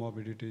other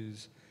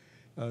comorbidities.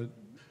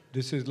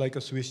 This is like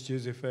a Swiss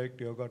cheese effect.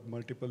 You've got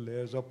multiple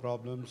layers of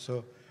problems,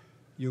 so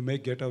you may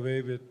get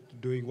away with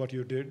doing what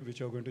you did,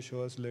 which you're going to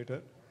show us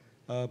later.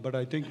 But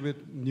I think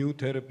with new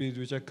therapies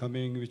which are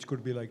coming, which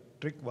could be like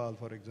trick valve,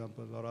 for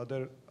example, or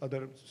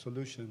other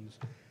solutions,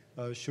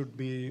 should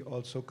be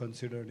also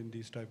considered in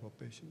these type of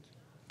patients.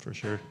 For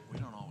sure. We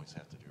don't always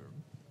have to do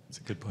That's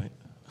a good point.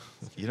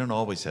 You don't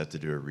always have to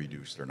do a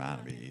redo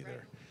sternotomy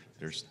either.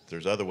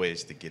 There's other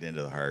ways to get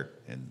into the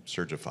heart and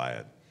surgify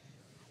it.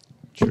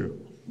 True.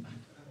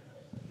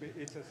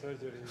 It's a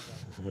surgery.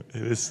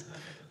 It is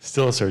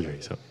still a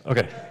surgery, so,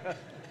 okay.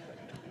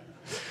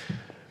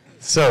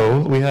 So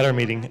we had our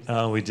meeting.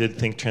 We did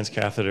think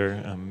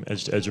transcatheter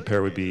edge-to-edge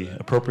repair would be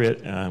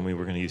appropriate. We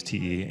were going to use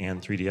TE and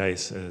 3D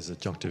ICE as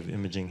adjunctive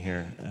imaging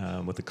here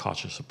with a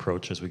cautious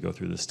approach as we go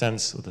through the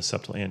stents with a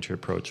septal anterior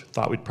approach.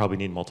 Thought we'd probably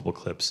need multiple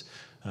clips.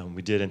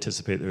 We did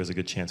anticipate there was a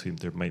good chance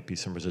there might be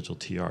some residual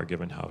TR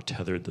given how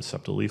tethered the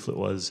septal leaflet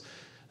was.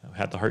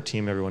 Had the heart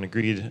team, everyone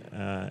agreed,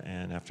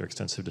 and after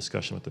extensive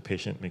discussion with the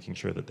patient, making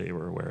sure that they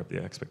were aware of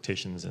the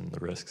expectations and the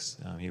risks,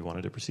 he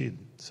wanted to proceed.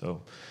 So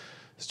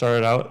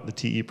started out, the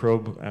TE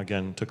probe,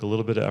 again, took a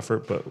little bit of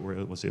effort, but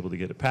was able to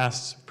get it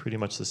passed. Pretty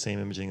much the same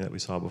imaging that we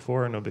saw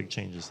before, no big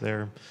changes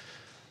there.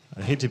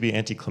 I hate to be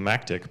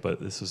anticlimactic,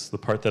 but this was the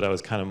part that I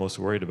was kind of most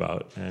worried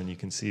about, and you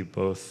can see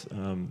both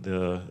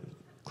the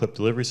clip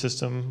delivery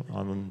system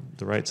on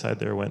the right side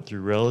there went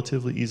through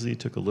relatively easily.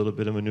 Took a little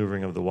bit of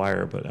maneuvering of the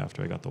wire, but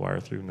after I got the wire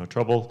through, no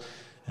trouble.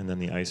 And then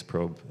the ice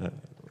probe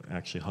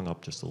actually hung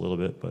up just a little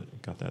bit,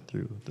 but got that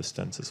through the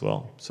stents as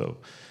well. So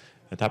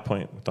at that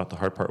point, we thought the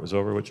hard part was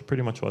over, which it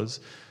pretty much was.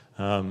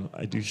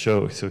 I do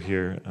show, so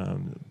here,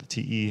 the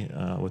TE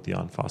with the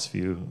on-phos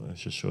view, it's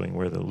just showing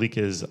where the leak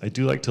is. I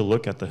do like to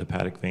look at the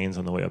hepatic veins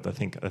on the way up. I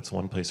think that's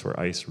one place where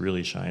ice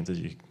really shines, as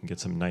you can get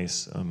some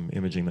nice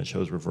imaging that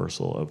shows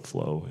reversal of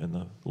flow in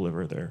the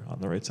liver there on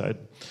the right side.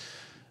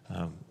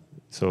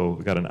 So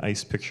we got an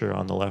ice picture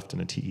on the left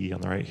and a TE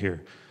on the right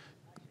here.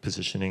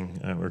 Positioning,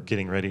 we're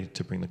getting ready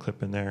to bring the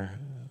clip in there,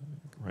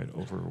 right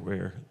over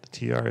where the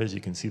TR is.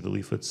 You can see the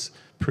leaflets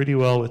pretty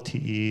well with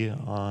TE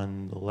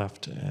on the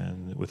left,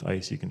 and with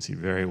ice you can see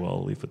very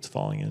well leaflets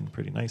falling in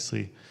pretty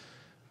nicely.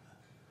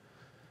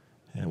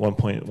 And at one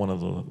point, one of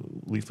the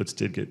leaflets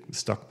did get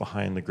stuck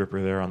behind the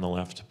gripper there on the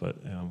left, but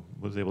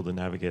was able to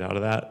navigate out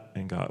of that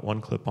and got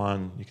one clip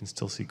on. You can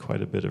still see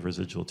quite a bit of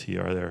residual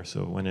TR there,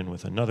 so went in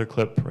with another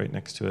clip right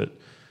next to it,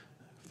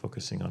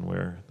 focusing on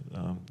where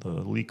the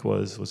leak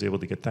was able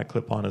to get that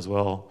clip on as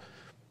well.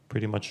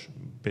 Pretty much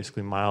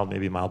basically mild,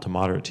 maybe mild to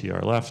moderate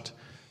TR left,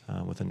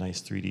 with a nice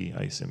 3D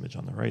ice image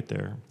on the right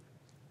there.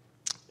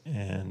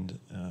 And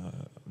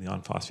the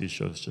on-phos view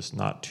shows just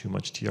not too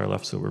much TR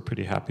left, so we're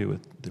pretty happy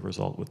with the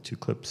result with 2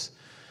 clips.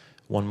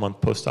 1 month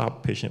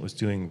post-op, patient was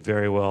doing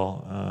very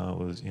well.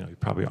 You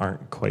probably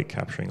aren't quite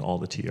capturing all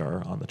the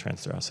TR on the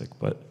transthoracic,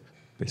 but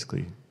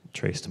basically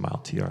trace to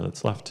mild TR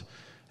that's left,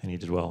 and he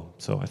did well.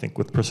 So I think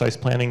with precise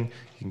planning,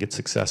 you can get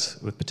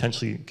success with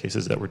potentially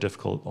cases that were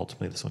difficult.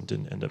 Ultimately, this one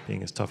didn't end up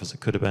being as tough as it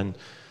could have been.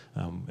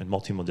 And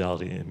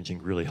multimodality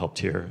imaging really helped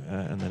here.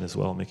 And then as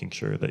well, making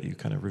sure that you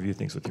kind of review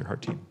things with your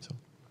heart team. So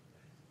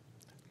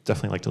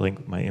definitely like to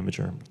link my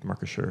imager.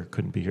 Marcus Sure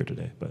couldn't be here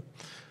today, but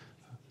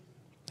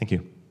thank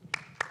you.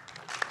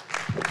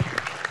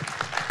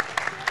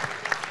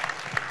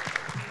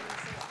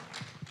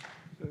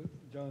 So,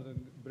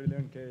 Jonathan,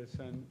 brilliant case.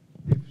 And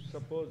if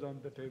suppose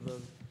on the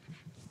table,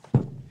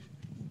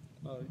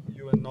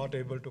 you were not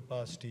able to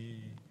pass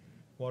TE,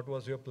 what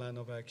was your plan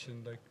of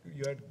action? Like,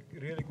 you had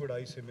really good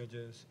ice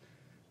images.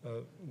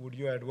 Would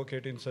you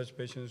advocate in such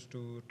patients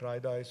to try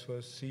the ice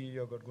first, see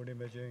you got good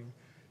imaging,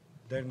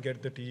 then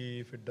get the TE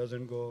if it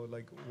doesn't go?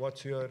 Like,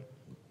 what's your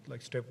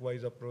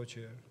stepwise approach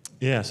here?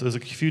 Yeah, so there's a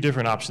few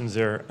different options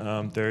there.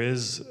 There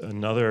is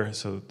another,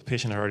 so the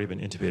patient had already been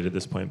intubated at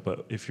this point,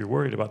 but if you're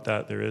worried about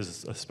that, there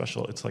is a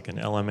special, it's like an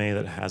LMA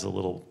that has a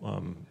little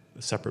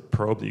separate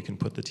probe that you can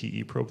put the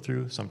TE probe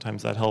through.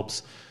 Sometimes that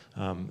helps.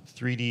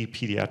 3D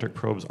pediatric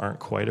probes aren't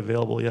quite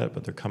available yet,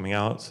 but they're coming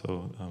out,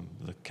 so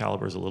the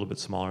caliber is a little bit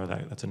smaller.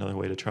 That's another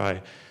way to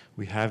try.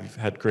 We have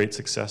had great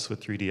success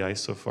with 3D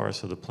ice so far,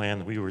 so the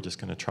plan, we were just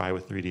going to try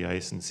with 3D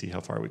ice and see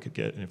how far we could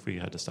get, and if we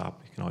had to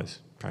stop, you can always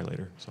try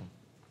later. So.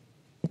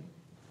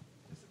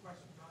 Just a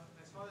question, Jonathan.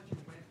 I saw that you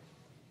went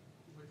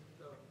with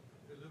the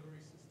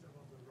delivery system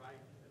on the right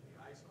and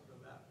the ice on the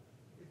left.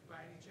 If by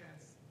any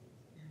chance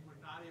you were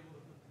not able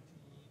to put the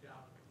TE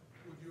down,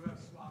 would you have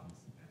swapped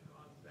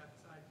on that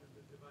side with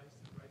the device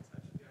and right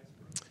side with the ice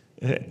probe?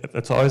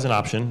 That's always an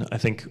option. I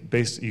think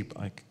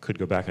I could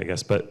go back, I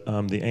guess, but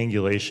the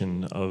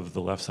angulation of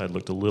the left side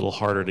looked a little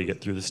harder to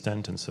get through the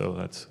stent, and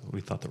so we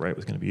thought the right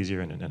was going to be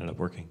easier, and it ended up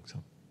working.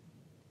 So.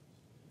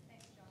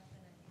 Thanks, Jonathan.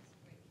 I think it's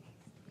a great case.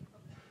 I think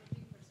from an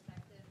imaging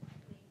perspective, I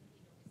think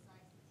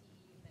besides the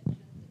TE, you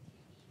mentioned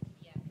the TE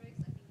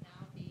pediatrics. I think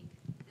now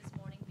this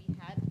morning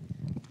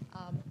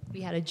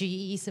we had a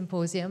GE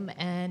symposium,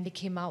 and they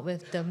came out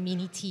with the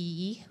mini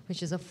TE,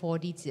 which is a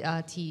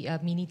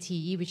 4D mini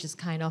TE, which is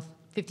kind of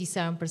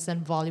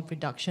 57% volume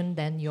reduction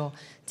than your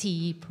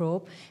TE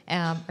probe.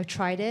 I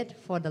tried it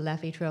for the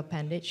left atrial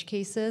appendage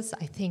cases.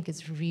 I think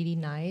it's really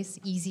nice,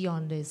 easy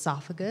on the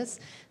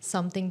esophagus,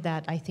 something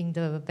that I think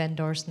the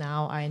vendors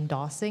now are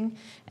endorsing,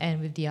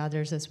 and with the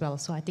others as well.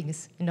 So I think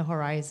it's in the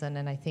horizon,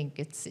 and I think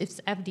it's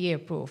FDA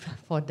approved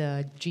for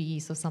the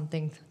GE, so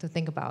something to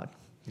think about.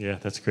 Yeah,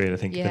 that's great. I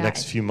think the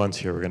next few months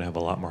here, we're going to have a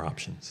lot more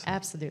options.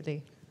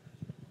 Absolutely.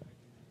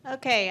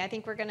 Okay, I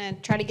think we're going to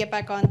try to get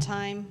back on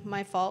time.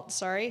 My fault,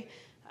 sorry.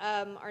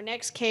 Our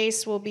next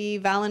case will be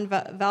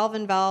Valve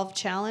and Valve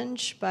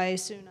Challenge by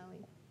Seun.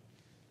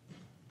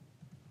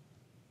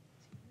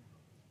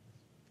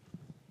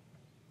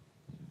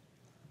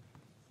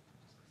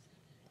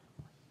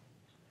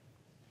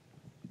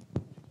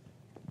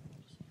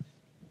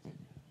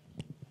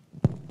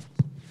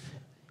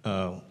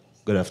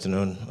 Good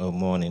afternoon or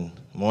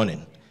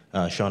morning.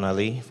 Sean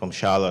Alli from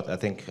Charlotte. I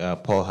think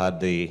Paul had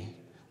the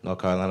North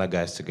Carolina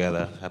guys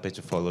together. Happy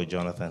to follow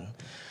Jonathan.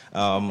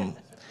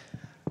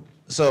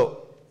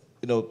 So,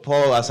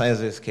 Paul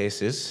assigns these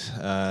cases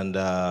and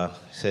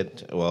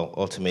said, well,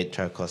 ultimate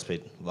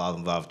tricuspid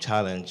valve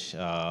challenge.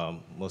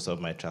 Most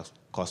of my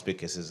tricuspid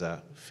cases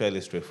are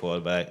fairly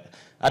straightforward, but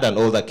I had an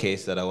older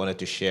case that I wanted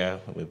to share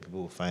with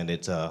people who find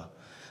it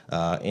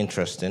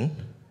interesting.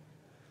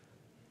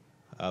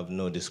 I have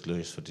no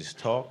disclosures for this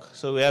talk.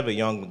 So we have a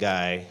young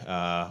guy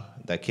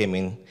that came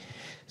in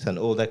It's an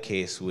older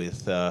case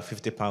with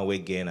 50-pound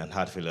weight gain and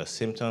heart failure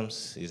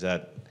symptoms. He's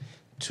had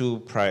 2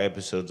 prior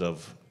episodes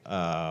of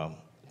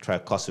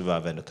tricuspid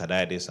valve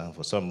endocarditis, and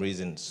for some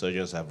reason,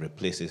 surgeons have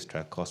replaced his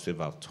tricuspid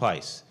valve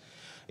twice,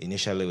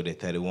 initially with a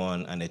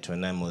 31 and a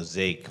 29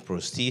 mosaic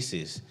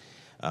prosthesis.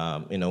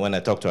 When I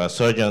talk to our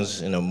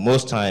surgeons,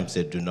 most times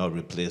they do not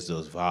replace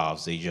those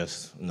valves. They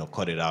just,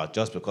 cut it out.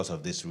 Just because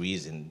of this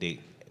reason,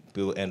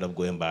 people end up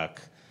going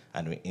back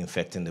and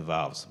infecting the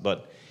valves.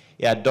 But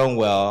he had done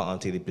well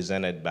until he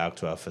presented back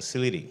to our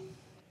facility.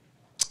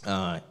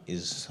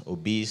 He's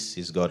obese,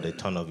 he's got a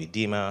ton of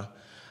edema,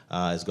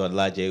 he's got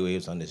large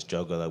airwaves on his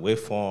jugular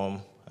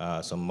waveform,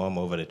 some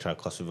murmur over the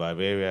tricuspid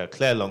valve area,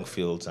 clear lung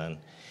fields, and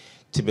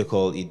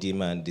typical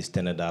edema and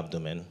distended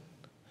abdomen.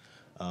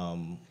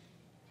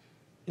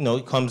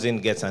 He comes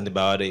in, gets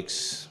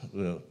antibiotics.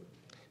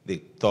 The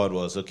thought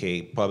was,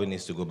 okay, probably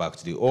needs to go back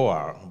to the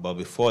OR, but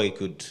before we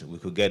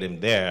could get him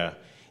there,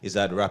 he's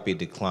had rapid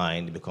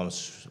decline. He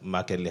becomes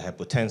markedly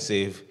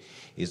hypotensive.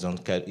 He's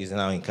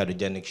now in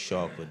cardiogenic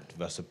shock with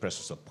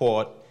vasopressor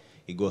support.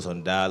 He goes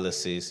on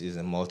dialysis. He's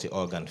in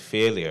multi-organ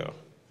failure.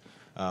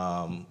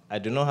 I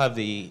do not have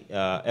the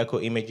echo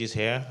images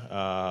here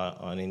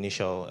on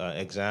initial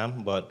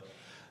exam, but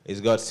he's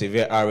got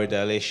severe airway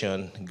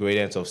dilation,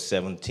 gradient of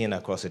 17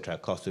 across the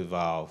tricuspid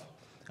valve,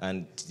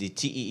 and the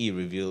TEE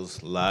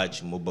reveals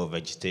large mobile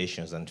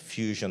vegetations and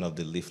fusion of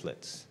the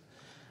leaflets.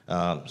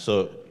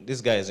 So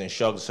this guy is in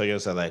shock. The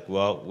surgeons are like,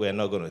 well, we're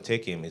not going to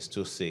take him. He's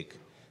too sick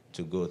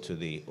to go to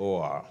the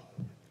OR.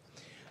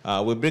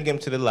 We bring him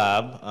to the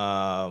lab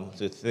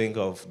to think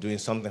of doing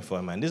something for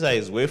him. And these are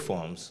his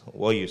waveforms.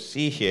 What you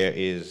see here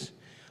is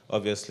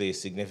obviously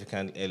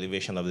significant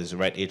elevation of this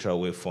right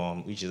atrial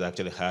waveform, which is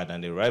actually higher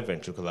than the right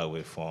ventricular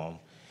waveform.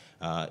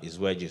 His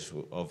wedge is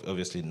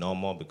obviously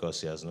normal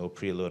because he has no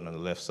preload on the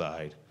left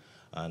side,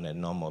 and a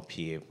normal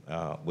PA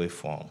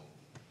waveform.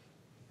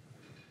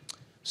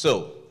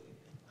 So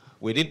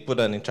we did put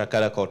an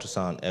intracardiac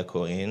ultrasound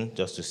echo in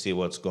just to see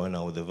what's going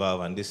on with the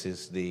valve, and this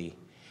is the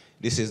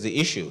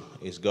issue.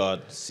 It's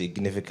got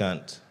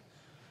significant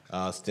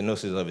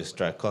stenosis of his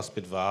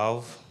tricuspid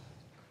valve.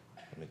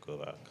 Let me go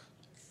back.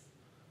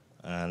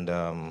 And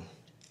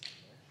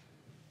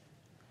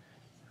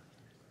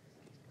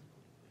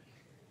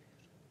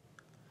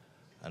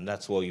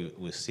that's what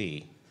we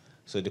see.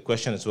 So the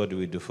question is, what do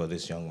we do for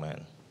this young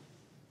man?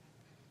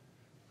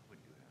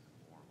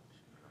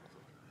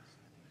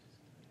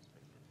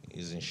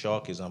 He's in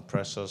shock, he's on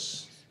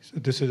pressors. So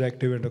this is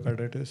active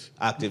endocarditis?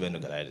 Active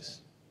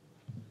endocarditis.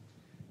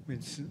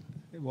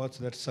 What's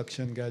that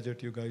suction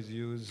gadget you guys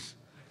use?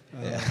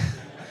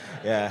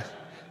 Yeah.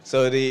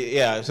 So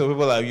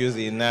people have used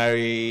the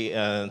inari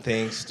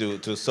things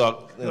to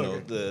suck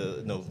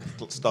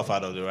stuff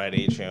out of the right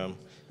atrium.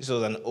 This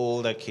was an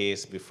older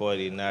case before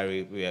the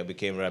inari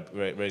became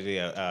readily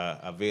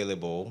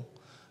available.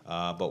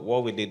 But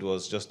what we did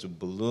was just to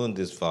balloon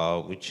this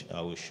valve, which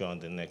I will show on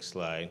the next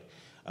slide.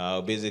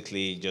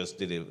 Basically just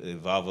did a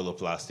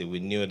valvuloplasty. We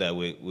knew that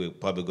we're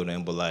probably going to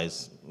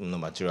embolize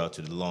material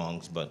to the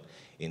lungs, but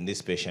in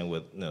this patient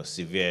with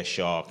severe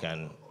shock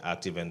and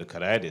active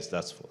endocarditis,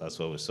 that's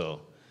what we saw.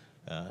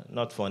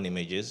 Not fun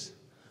images,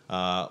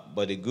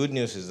 but the good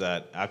news is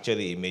that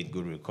actually he made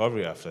good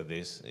recovery after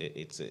this.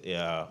 It's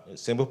a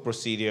simple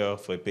procedure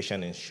for a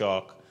patient in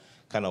shock,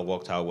 kind of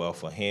worked out well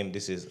for him.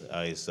 This is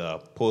his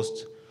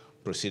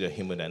post-procedure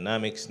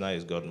hemodynamics. Now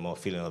he's got more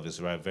feeling of his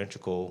right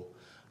ventricle.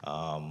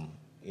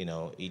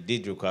 He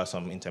did require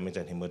some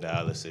intermittent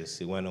hemodialysis.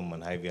 He went home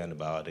on IV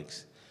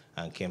antibiotics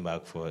and came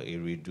back for a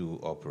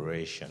redo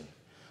operation.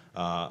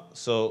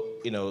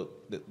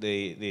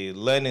 The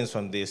learnings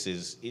from this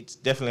is it's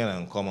definitely an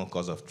uncommon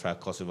cause of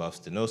tricuspid valve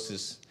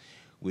stenosis.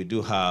 We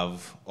do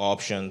have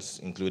options,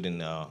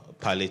 including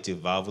palliative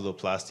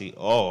valvuloplasty,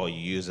 or you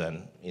use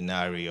an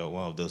inari or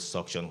one of those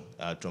suction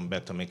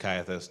thrombectomy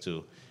catheters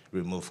to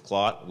remove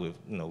clot. We've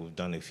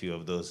done a few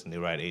of those in the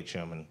right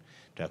atrium and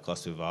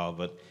tricuspid valve,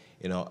 but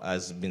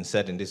as been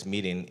said in this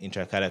meeting,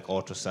 intracardiac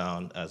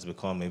ultrasound has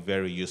become a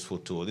very useful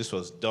tool. This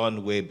was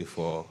done way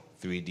before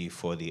 3D,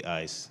 4D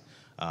ICE,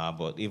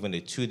 but even the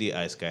 2D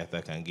ICE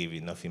catheter can give you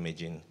enough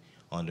imaging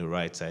on the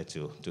right side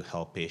to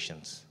help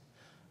patients.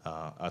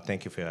 I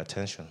thank you for your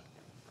attention.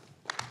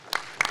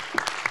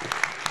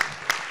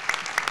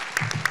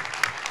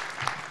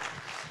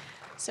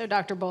 So,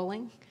 Dr.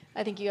 Bolling,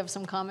 I think you have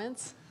some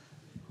comments.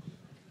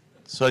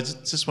 So I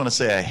just want to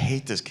say I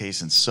hate this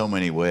case in so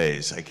many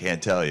ways. I can't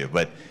tell you,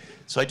 but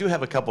so I do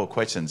have a couple of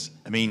questions.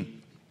 I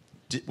mean,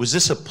 was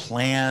this a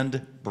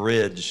planned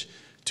bridge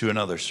to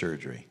another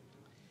surgery?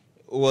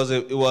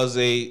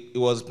 It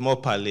was more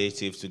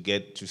palliative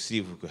to see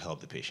if we could help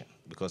the patient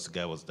because the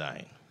guy was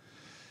dying.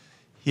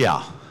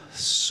 Yeah.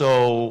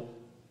 So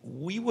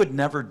we would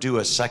never do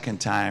a second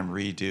time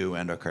redo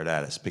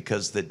endocarditis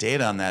because the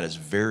data on that is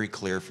very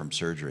clear from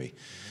surgery.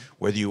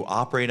 Whether you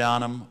operate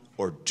on them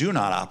or do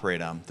not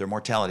operate on them, their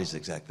mortality is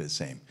exactly the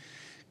same.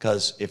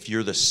 Because if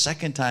you're the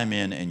second time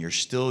in and you're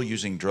still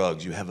using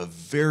drugs, you have a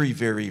very,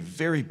 very,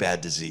 very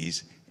bad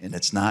disease, And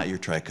it's not your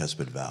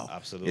tricuspid valve.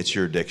 Absolutely. It's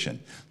your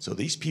addiction. So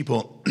these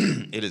people,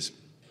 it is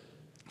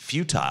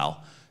futile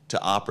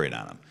to operate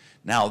on them.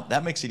 Now,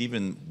 that makes it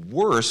even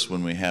worse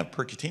when we have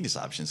percutaneous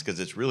options because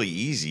it's really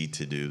easy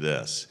to do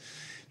this.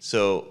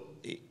 So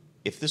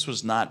if this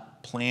was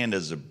not planned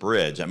as a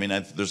bridge, I mean,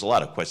 there's a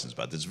lot of questions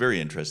about this. It's a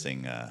very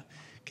interesting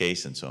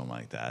case and so on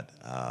like that.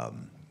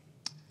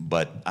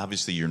 But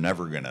obviously, you're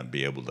never going to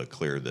be able to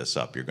clear this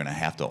up. You're going to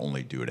have to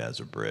only do it as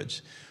a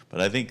bridge.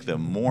 But I think the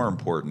more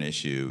important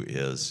issue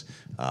is,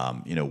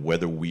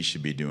 whether we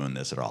should be doing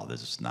this at all.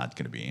 This is not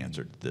going to be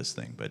answered to this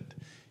thing. But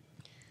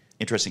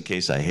interesting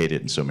case. I hate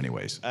it in so many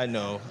ways. I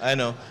know.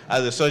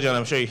 As a surgeon,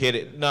 I'm sure you hate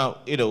it. Now,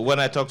 when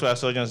I talk to our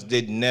surgeons,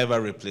 they never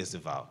replace the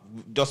valve,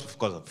 just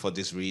for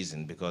this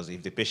reason, because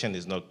if the patient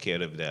is not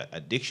cared of their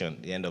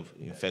addiction, they end up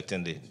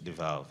infecting the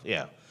valve.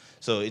 Yeah.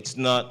 So it's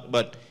not,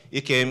 but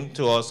it came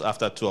to us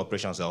after 2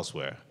 operations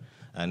elsewhere,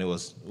 and it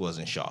was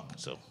in shock.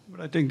 So.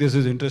 But I think this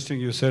is interesting.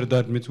 You said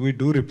that means we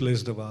do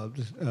replace the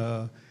valves.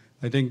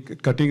 I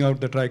think cutting out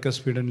the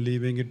tricuspid and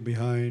leaving it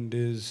behind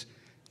is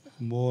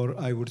more,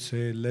 I would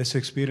say, less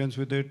experience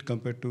with it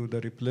compared to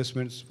the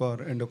replacements for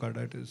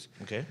endocarditis.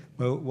 Okay.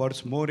 But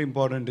what's more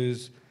important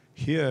is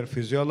here,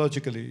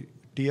 physiologically,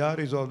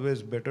 TR is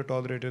always better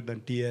tolerated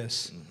than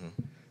TS.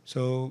 Mm-hmm.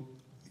 So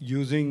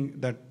using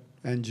that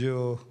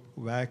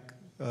angio-VAC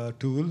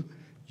tool,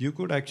 you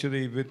could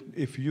actually,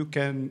 if you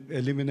can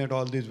eliminate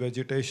all these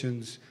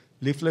vegetations,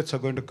 leaflets are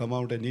going to come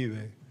out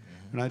anyway.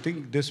 Mm-hmm. And I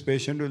think this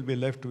patient will be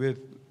left with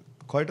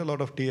quite a lot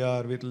of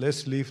TR with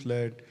less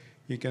leaflet.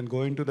 He can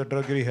go into the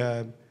drug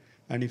rehab,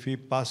 and if he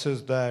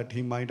passes that,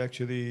 he might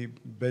actually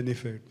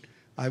benefit.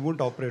 I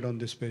wouldn't operate on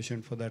this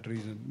patient for that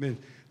reason.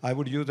 I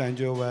would use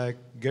angio-VAC,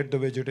 get the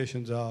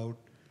vegetations out,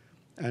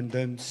 and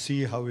then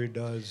see how it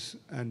does,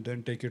 and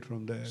then take it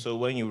from there. So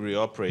when you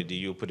reoperate, do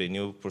you put a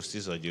new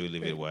prosthesis or do you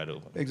leave it wide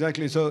open?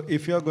 Exactly. So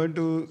if you're going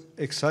to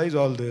excise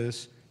all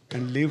this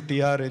and leave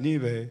TR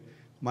anyway,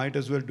 might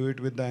as well do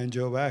it with the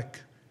angio-VAC.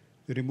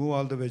 Remove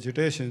all the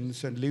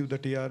vegetations and leave the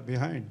TR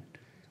behind.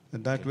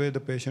 And that way the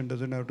patient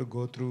doesn't have to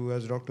go through,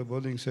 as Dr.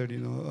 Bolling said,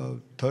 a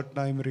third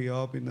time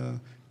re-op in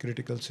a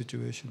critical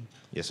situation.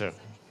 Yes, sir.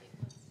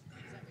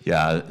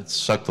 Yeah, it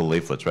sucked the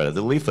leaflets, right?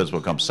 The leaflets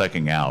will come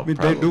sucking out. I mean,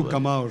 they do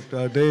come out.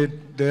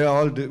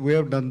 We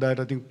have done that.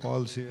 I think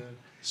Paul's here.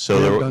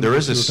 So there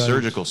is a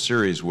surgical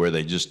series where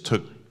they just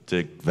took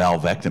the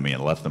valvectomy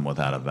and left them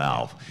without a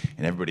valve.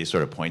 And everybody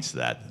sort of points to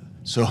that.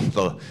 So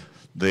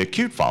the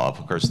acute follow-up,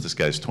 of course, this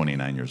guy's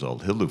 29 years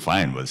old. He'll do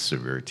fine with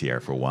severe TR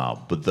for a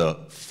while. But the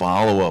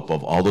follow-up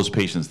of all those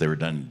patients that were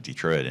done in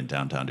Detroit, in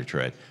downtown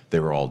Detroit, they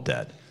were all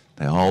dead.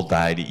 They all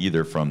died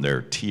either from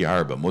their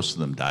TR, but most of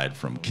them died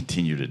from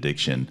continued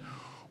addiction,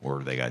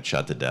 or they got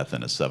shot to death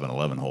in a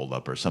 7-Eleven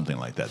holdup or something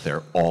like that.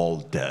 They're all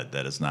dead.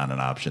 That is not an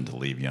option to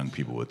leave young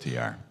people with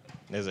TR.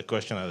 There's a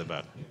question at the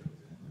back.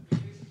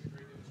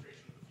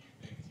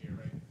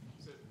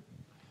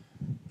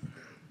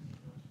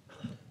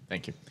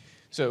 Thank you.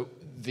 So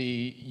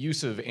the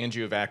use of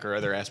angiovac or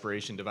other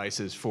aspiration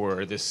devices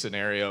for this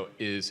scenario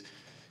is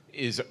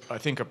I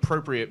think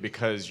appropriate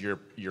because your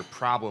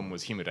problem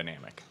was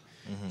hemodynamic.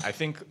 Mm-hmm. I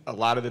think a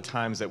lot of the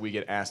times that we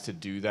get asked to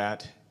do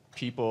that,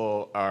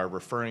 people are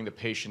referring the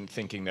patient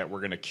thinking that we're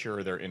going to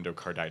cure their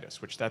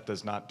endocarditis, which that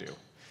does not do.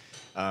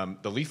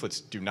 The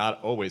leaflets do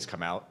not always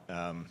come out.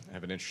 I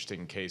have an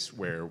interesting case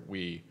where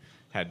we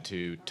had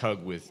to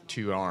tug with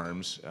 2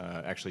 arms,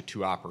 actually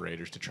 2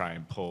 operators, to try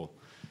and pull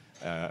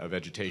a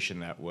vegetation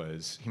that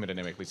was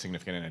hemodynamically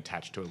significant and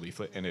attached to a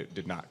leaflet, and it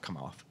did not come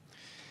off.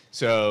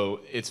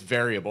 So it's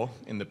variable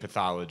in the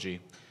pathology.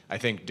 I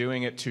think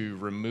doing it to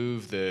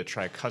remove the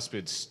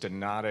tricuspid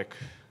stenotic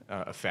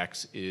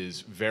effects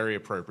is very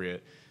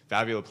appropriate.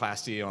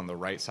 Valvuloplasty on the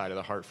right side of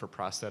the heart for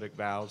prosthetic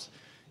valves,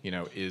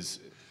 is,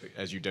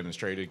 as you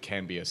demonstrated,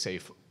 can be a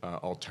safe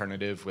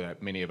alternative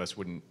that many of us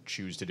wouldn't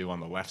choose to do on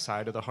the left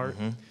side of the heart.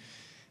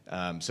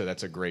 Mm-hmm. So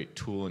that's a great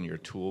tool in your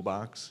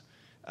toolbox.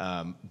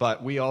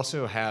 But we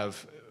also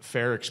have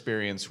fair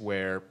experience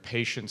where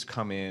patients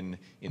come in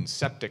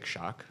septic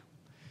shock,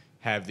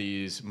 have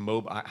these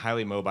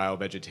highly mobile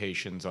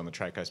vegetations on the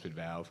tricuspid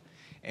valve,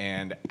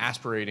 and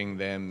aspirating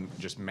them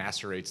just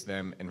macerates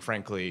them and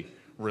frankly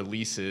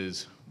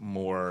releases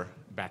more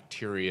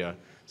bacteria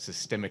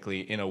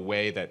systemically in a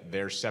way that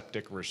their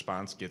septic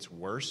response gets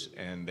worse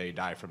and they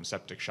die from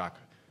septic shock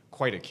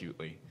quite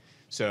acutely.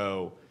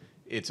 So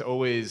it's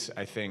always,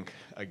 I think,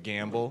 a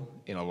gamble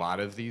in a lot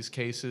of these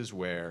cases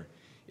where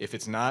if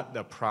it's not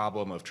the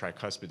problem of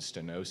tricuspid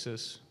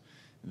stenosis,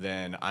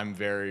 then I'm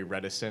very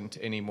reticent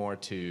anymore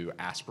to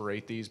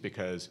aspirate these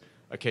because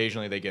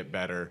occasionally they get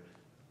better,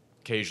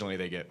 occasionally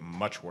they get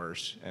much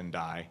worse and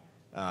die,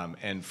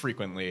 and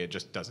frequently it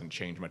just doesn't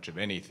change much of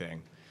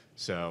anything.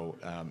 So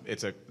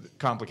it's a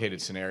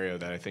complicated scenario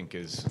that I think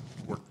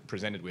we're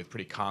presented with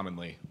pretty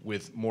commonly.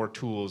 With more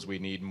tools, we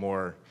need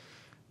more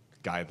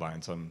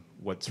guidelines on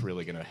what's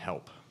really going to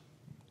help.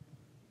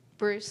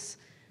 Bruce,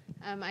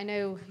 I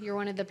know you're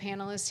one of the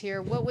panelists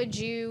here. What would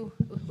you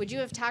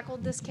have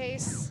tackled this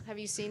case? Have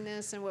you seen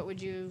this, and what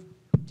would you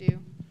do?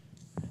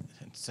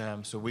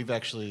 So we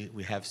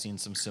have seen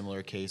some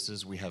similar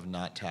cases. We have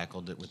not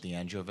tackled it with the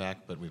AngioVac,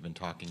 but we've been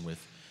talking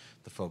with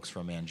the folks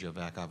from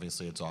AngioVac.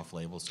 Obviously, it's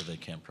off-label, so they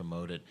can't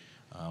promote it.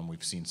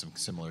 We've seen some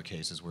similar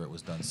cases where it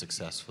was done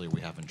successfully.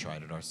 We haven't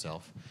tried it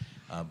ourselves.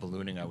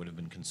 Ballooning, I would have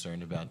been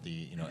concerned about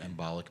the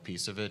embolic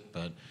piece of it,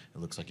 but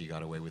it looks like you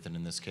got away with it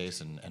in this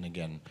case. And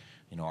again,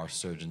 our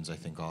surgeons, I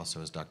think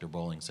also, as Dr.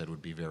 Bolling said,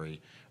 would be very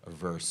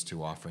averse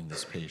to offering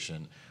this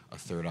patient a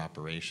third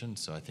operation.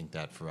 So I think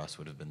that for us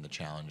would have been the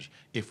challenge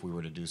if we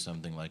were to do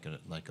something like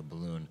a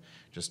balloon,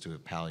 just to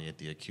palliate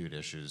the acute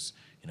issues.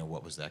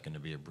 What was that going to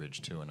be a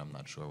bridge to? And I'm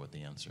not sure what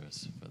the answer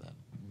is for that.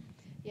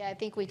 Yeah, I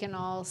think we can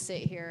all sit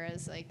here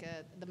as like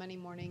the Monday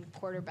morning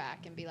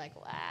quarterback and be like,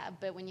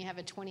 but when you have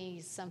a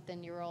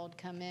 20-something-year-old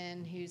come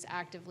in who's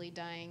actively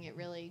dying, it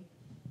really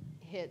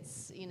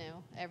hits,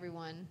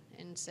 everyone.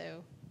 And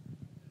so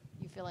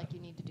you feel like you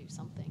need to do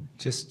something.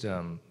 Just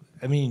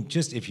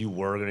if you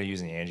were going to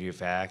use an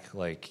AngioVac,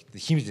 like the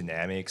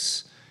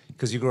hemodynamics,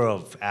 because you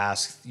Gorav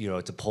asked,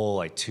 to pull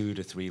like 2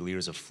 to 3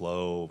 liters of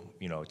flow,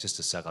 just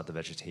to suck out the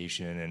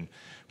vegetation and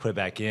put it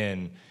back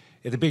in.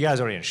 If the big guy's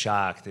already in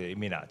shock, they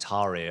may not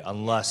tolerate it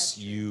unless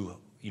you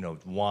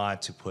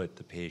want to put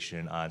the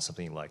patient on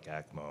something like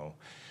ECMO.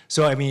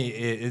 So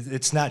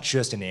it's not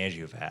just an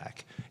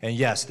AngioVac. And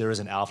yes, there is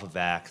an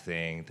AlphaVac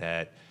thing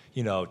that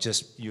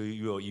just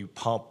you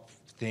pump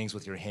things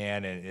with your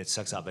hand and it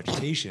sucks out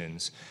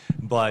vegetations,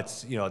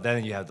 but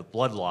then you have the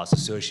blood loss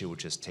associated with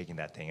just taking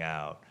that thing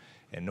out,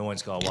 and no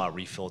one's going to want to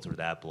refilter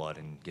that blood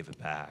and give it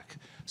back.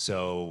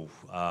 So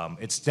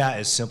it's not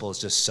as simple as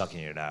just sucking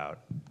it out.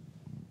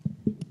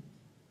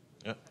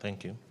 Yeah,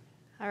 thank you.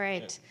 All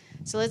right,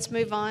 so let's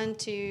move on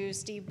to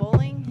Steve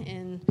Bolling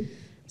and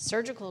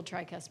surgical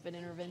tricuspid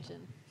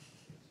intervention.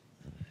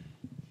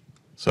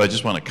 So I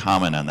just want to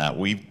comment on that.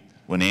 When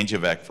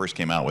AngioVac first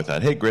came out with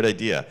that, hey, great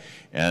idea.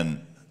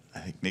 And I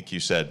think, Nick, you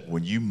said,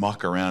 when you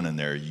muck around in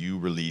there, you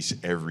release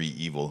every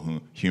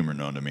evil humor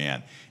known to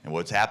man. And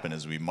what's happened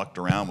is we mucked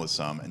around with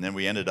some, and then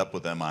we ended up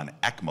with them on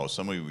ECMO,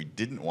 somebody we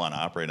didn't want to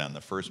operate on in the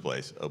first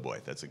place. Oh,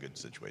 boy, that's a good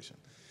situation.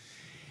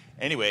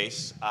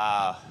 Anyways,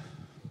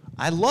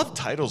 I love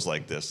titles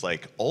like this,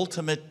 like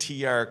Ultimate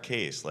TR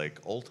Case,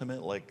 like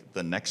Ultimate, like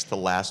the next to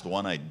last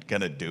one I'm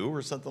going to do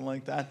or something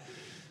like that.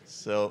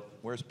 So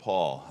where's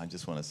Paul? I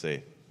just want to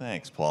say,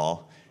 thanks,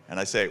 Paul. And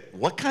I say,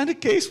 what kind of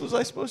case was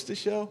I supposed to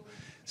show?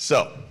 So,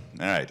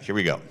 all right, here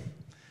we go. I'm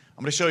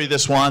going to show you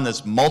this one,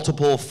 this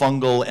multiple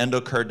fungal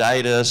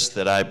endocarditis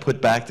that I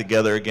put back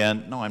together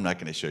again. No, I'm not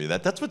going to show you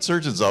that. That's what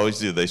surgeons always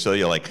do. They show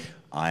you like,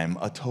 I'm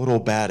a total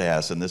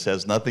badass, and this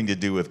has nothing to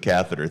do with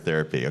catheter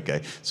therapy,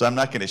 okay? So I'm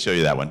not going to show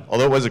you that one,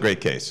 although it was a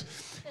great case.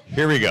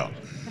 Here we go.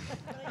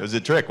 It was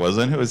a trick,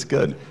 wasn't it? It was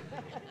good.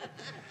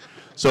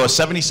 So a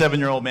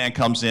 77-year-old man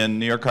comes in,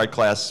 New York Heart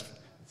Class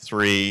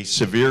 3,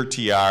 severe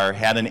TR,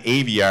 had an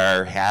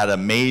AVR, had a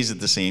maze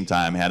at the same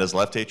time, had his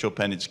left atrial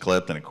appendage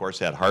clipped, and of course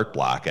had heart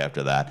block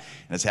after that,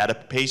 and has had a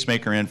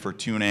pacemaker in for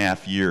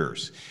 2.5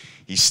 years.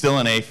 He's still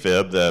an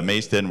AFib, the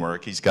maze didn't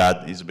work, he's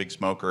a big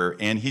smoker,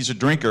 and he's a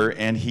drinker,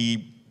 and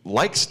he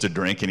likes to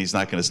drink, and he's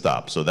not gonna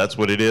stop. So that's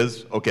what it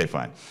is? Okay,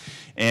 fine.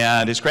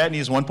 And his creatinine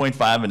is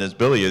 1.5, and his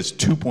bilia is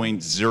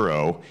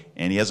 2.0,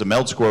 and he has a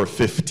MELD score of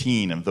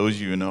 15. And those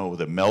of you who know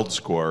with a MELD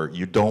score,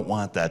 you don't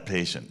want that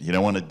patient. You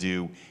don't want to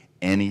do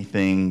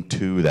anything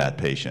to that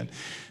patient.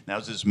 Now,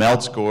 is his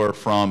MELD score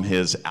from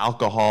his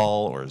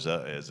alcohol, or is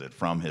it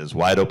from his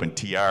wide open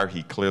TR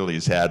he clearly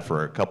has had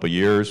for a couple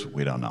years?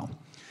 We don't know.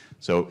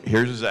 So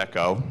here's his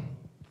echo.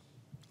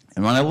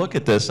 And when I look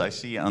at this, I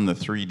see on the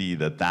 3D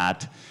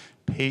that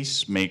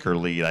pacemaker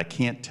lead, I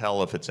can't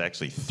tell if it's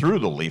actually through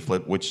the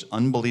leaflet, which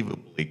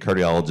unbelievably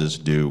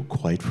cardiologists do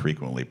quite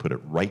frequently, put it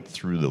right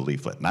through the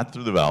leaflet, not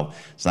through the valve.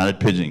 It's not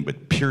impinging,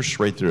 but pierce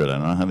right through it. I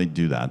don't know how they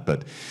do that,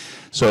 but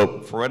so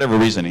for whatever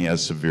reason, he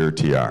has severe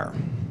TR.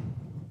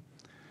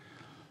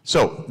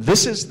 So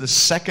this is the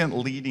second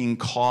leading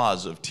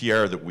cause of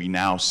TR that we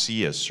now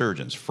see as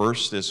surgeons.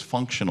 First is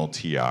functional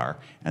TR,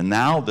 and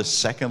now the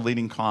second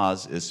leading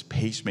cause is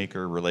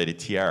pacemaker-related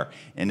TR,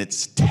 and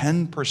it's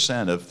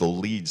 10% of the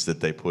leads that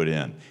they put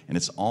in, and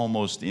it's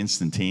almost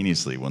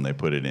instantaneously when they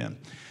put it in.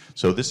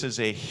 So this is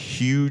a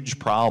huge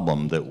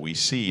problem that we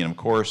see, and of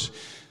course,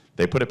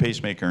 they put a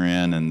pacemaker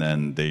in and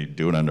then they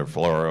do it under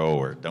fluoro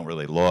or don't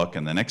really look,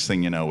 and the next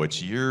thing you know,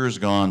 it's years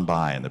gone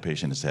by and the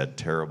patient has had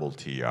terrible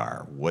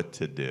TR. What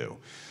to do?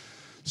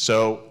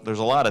 So there's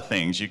a lot of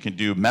things. You can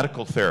do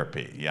medical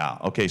therapy. Yeah,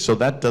 okay, so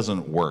that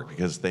doesn't work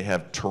because they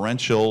have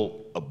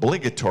torrential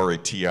obligatory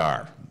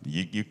TR.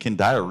 You can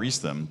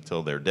diurese them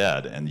till they're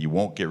dead and you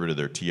won't get rid of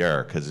their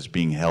TR because it's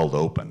being held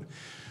open.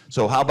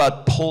 So how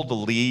about pull the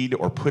lead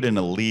or put in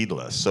a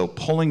leadless? So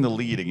pulling the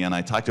lead, again,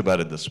 I talked about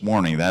it this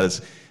morning.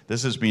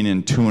 This has been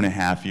in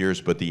 2.5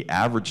 years, but the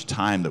average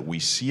time that we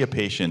see a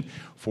patient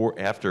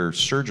after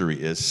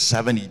surgery is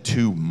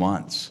 72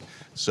 months.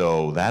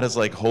 So that is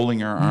like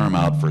holding your arm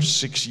out for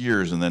 6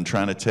 years and then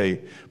trying to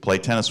play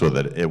tennis with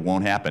it. It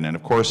won't happen. And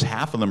of course,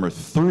 half of them are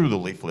through the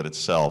leaflet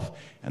itself,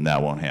 and that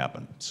won't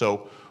happen.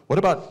 So what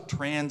about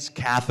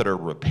transcatheter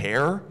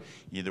repair?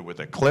 either with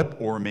a clip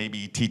or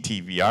maybe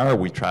TTVR.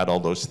 We tried all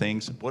those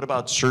things. What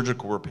about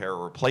surgical repair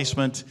or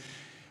replacement?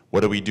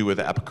 What do we do with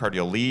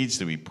epicardial leads?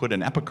 Do we put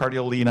an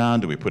epicardial lead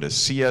on? Do we put a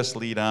CS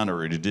lead on?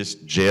 Or do we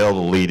just jail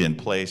the lead in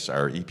place?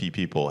 Our EP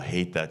people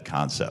hate that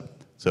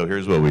concept. So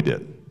here's what we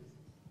did.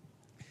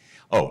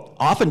 Oh,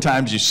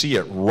 oftentimes you see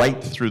it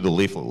right through the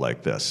leaflet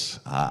like this.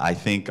 I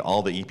think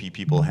all the EP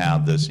people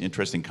have this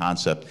interesting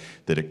concept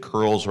that it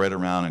curls right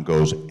around and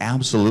goes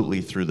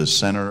absolutely through the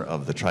center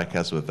of the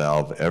tricuspid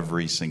valve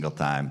every single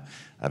time.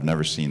 I've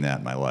never seen that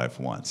in my life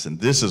once. And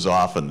this is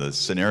often the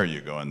scenario.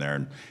 You go in there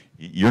and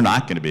you're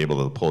not going to be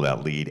able to pull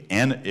that lead.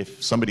 And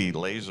if somebody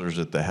lasers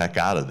it the heck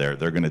out of there,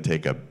 they're going to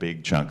take a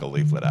big chunk of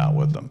leaflet out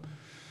with them.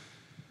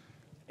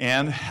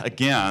 And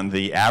again,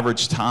 the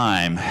average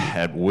time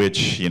at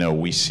which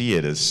we see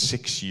it is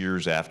 6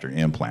 years after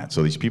implant.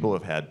 So these people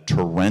have had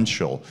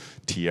torrential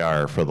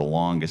TR for the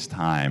longest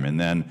time. And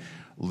then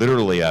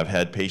literally I've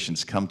had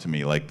patients come to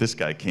me, like this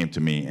guy came to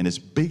me, and his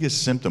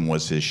biggest symptom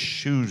was his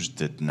shoes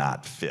did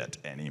not fit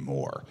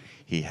anymore.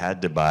 He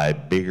had to buy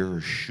bigger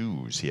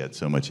shoes. He had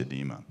so much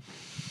edema.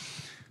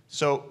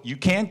 So you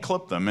can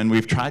clip them, and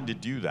we've tried to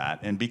do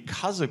that. And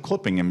because of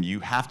clipping them, you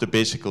have to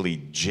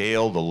basically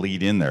jail the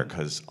lead in there,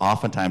 because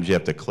oftentimes you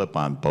have to clip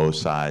on both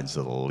sides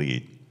of the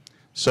lead.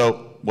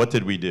 So what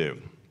did we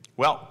do?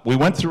 Well, we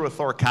went through a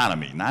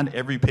thoracotomy. Not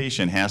every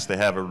patient has to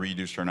have a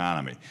reduced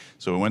sternotomy.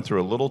 So we went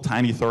through a little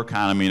tiny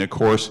thoracotomy, and of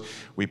course,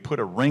 we put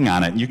a ring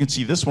on it. And you can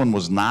see this one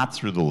was not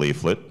through the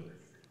leaflet.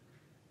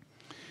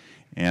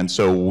 And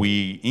so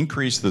we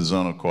increased the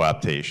zonal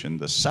coaptation.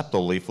 The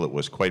septal leaflet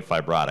was quite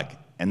fibrotic.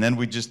 And then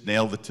we just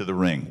nailed it to the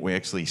ring. We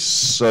actually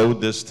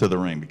sewed this to the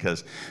ring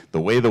because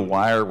the way the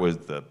wire was,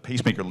 the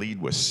pacemaker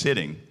lead was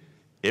sitting,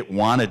 it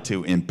wanted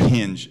to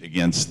impinge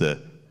against the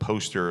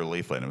posterior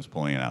leaflet and it was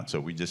pulling it out. So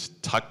we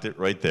just tucked it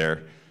right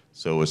there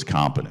so it was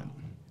competent.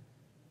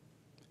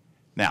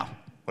 Now,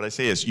 what I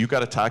say is you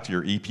got to talk to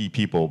your EP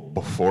people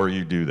before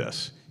you do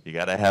this. You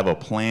got to have a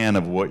plan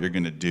of what you're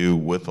going to do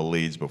with the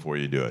leads before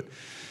you do it.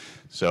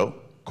 So,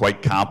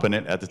 quite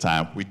competent at the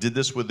time. We did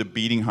this with the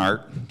beating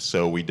heart,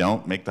 so we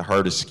don't make the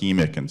heart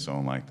ischemic and so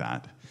on like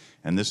that.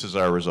 And this is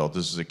our result.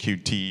 This is a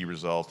QT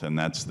result, and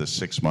that's the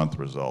 6-month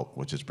result,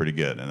 which is pretty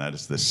good. And that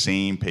is the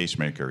same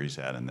pacemaker he's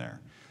had in there.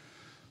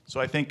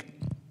 So I think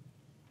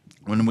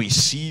when we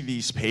see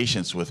these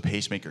patients with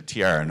pacemaker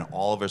TR, and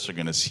all of us are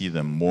going to see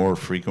them more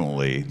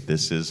frequently,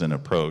 this is an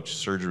approach.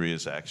 Surgery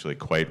is actually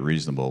quite a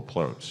reasonable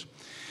approach.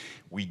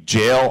 We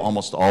jail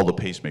almost all the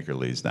pacemaker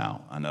leads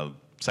now. On a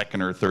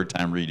second or third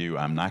time redo,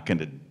 I'm not going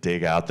to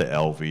dig out the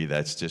LV.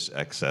 That's just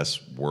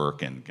excess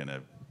work and going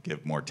to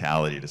give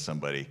mortality to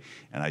somebody.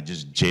 And I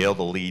just jail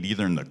the lead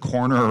either in the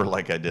corner or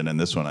like I did in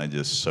this one, I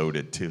just sewed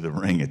it to the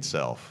ring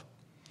itself.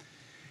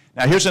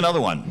 Now here's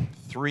another one.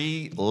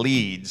 3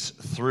 leads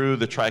through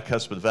the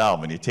tricuspid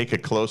valve. And you take a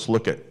close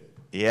look at,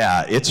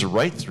 yeah, it's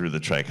right through the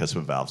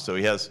tricuspid valve. So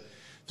he has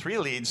 3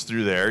 leads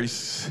through there.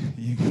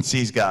 You can see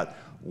he's got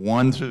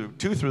 2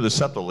 through the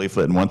septal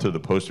leaflet and 1 through the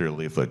posterior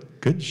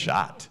leaflet. Good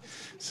shot.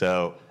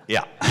 So,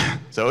 yeah,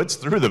 so it's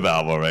through the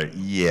valve, all right,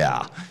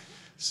 yeah.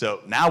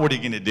 So now what are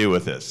you going to do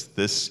with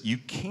this? You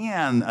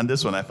can, on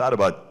this one, I thought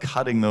about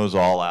cutting those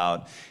all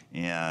out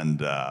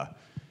and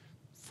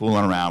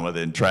fooling around with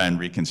it and try and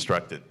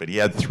reconstruct it. But he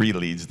had 3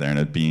 leads there and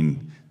it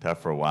being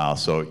tough for a while.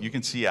 So you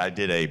can see I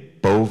did a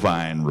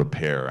bovine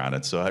repair on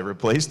it. So I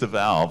replaced the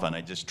valve and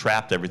I just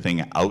trapped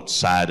everything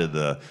outside of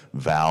the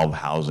valve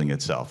housing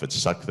itself. It's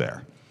stuck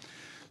there.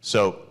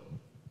 So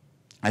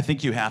I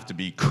think you have to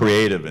be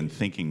creative in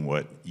thinking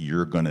what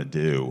you're going to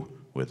do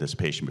with this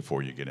patient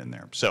before you get in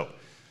there. So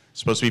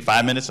it's supposed to be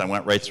 5 minutes. I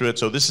went right through it.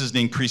 So this is an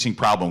increasing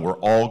problem. We're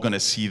all going to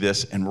see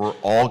this, and we're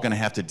all going to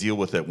have to deal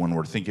with it when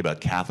we're thinking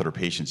about catheter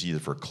patients, either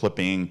for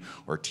clipping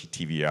or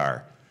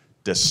TTVR.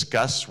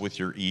 Discuss with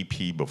your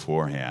EP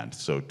beforehand.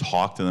 So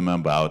talk to them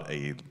about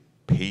a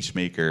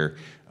pacemaker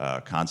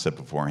concept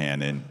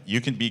beforehand, and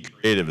you can be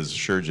creative as a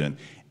surgeon.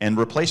 And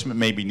replacement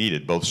may be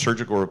needed, both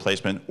surgical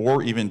replacement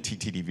or even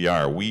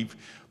TTVR. We've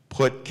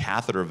put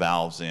catheter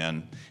valves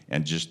in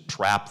and just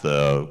trap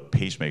the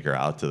pacemaker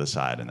out to the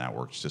side, and that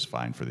works just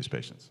fine for these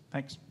patients.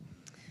 Thanks.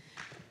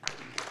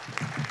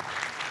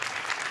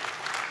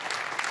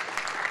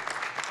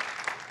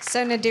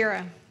 So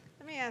Nadira,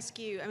 let me ask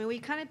you, I mean, we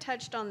kind of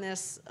touched on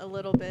this a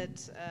little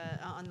bit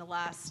on the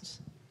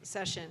last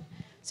session.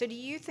 So do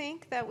you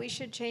think that we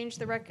should change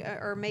the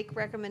or make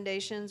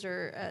recommendations,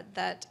 or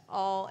that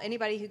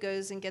anybody who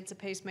goes and gets a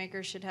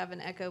pacemaker should have an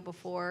echo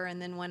before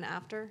and then one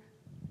after?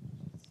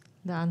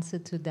 The answer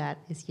to that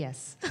is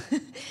yes.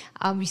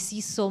 We see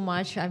so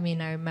much. I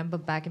mean, I remember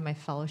back in my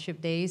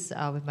fellowship days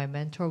with my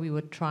mentor, we were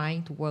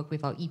trying to work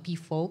with our EP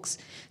folks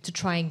to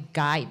try and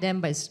guide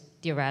them, but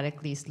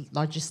theoretically,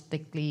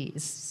 logistically,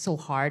 it's so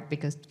hard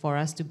because for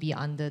us to be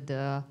under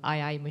the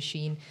II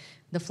machine,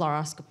 the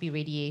fluoroscopy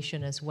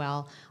radiation as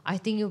well, I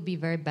think it would be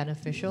very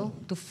beneficial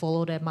to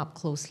follow them up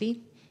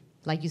closely.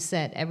 Like you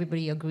said,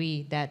 everybody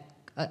agree that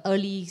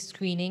early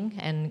screening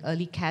and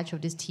early catch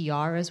of this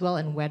TR as well,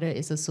 and whether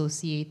it's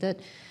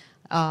associated,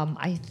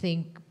 I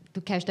think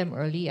to catch them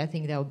early, I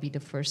think that would be the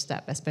first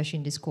step, especially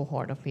in this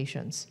cohort of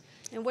patients.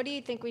 And what do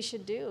you think we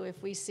should do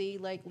if we see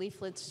like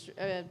leads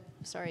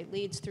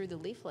through the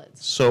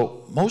leaflets?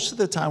 So most of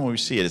the time when we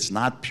see it, it's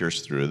not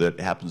pierced through. That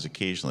happens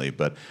occasionally,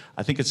 but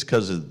I think it's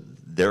because of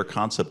their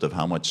concept of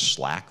how much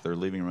slack they're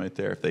leaving right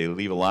there. If they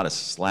leave a lot of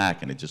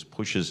slack and it just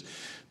pushes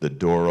the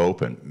door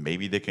open,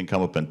 maybe they can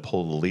come up and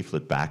pull the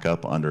leaflet back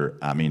up under,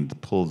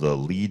 pull the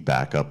lead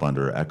back up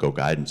under echo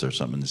guidance or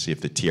something to see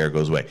if the TR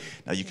goes away.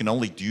 Now you can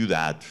only do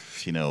that,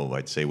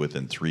 I'd say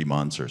within 3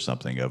 months or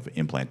something of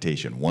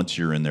implantation. Once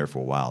you're in there for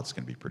a while, it's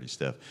going to be pretty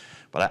stiff.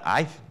 But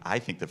I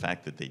think the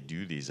fact that they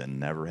do these and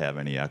never have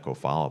any echo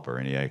follow-up or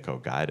any echo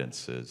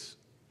guidance is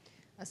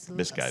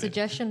misguided. A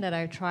suggestion that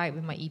I tried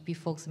with my EP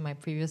folks in my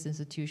previous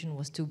institution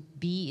was to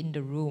be in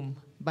the room,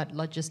 but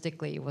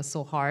logistically it was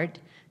so hard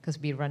because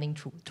we're running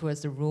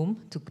towards the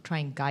room to try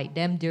and guide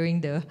them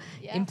during the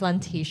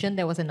implantation.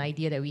 That was an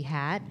idea that we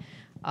had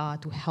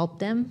to help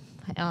them.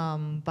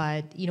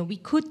 But we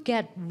could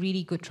get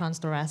really good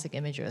transthoracic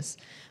images,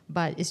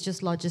 but it's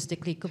just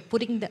logistically.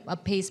 Putting a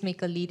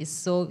pacemaker lead is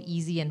so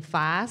easy and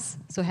fast.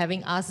 So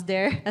having us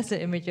there as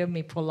an imager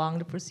may prolong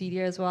the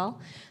procedure as well.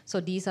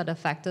 So these are the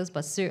factors,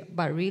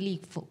 but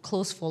really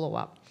close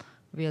follow-up,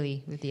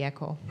 really, with the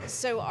echo.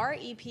 So our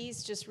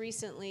EPs just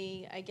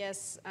recently, I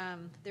guess,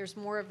 there's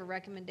more of a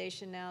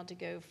recommendation now to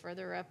go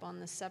further up on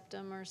the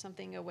septum or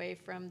something away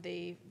from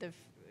the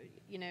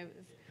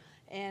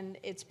and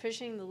it's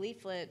pushing the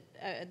leaflet,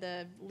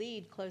 the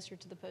lead closer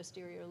to the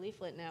posterior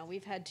leaflet now.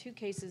 We've had 2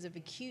 cases of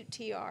acute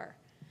TR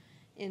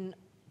in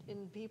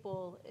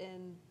people,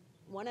 and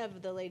one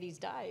of the ladies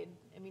died.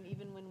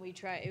 Even when we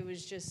tried, it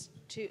was just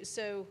too,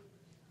 so.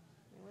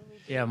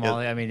 Yeah,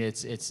 Molly,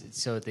 it's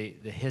so the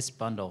His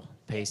bundle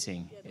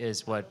pacing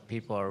is what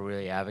people are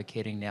really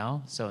advocating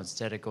now. So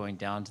instead of going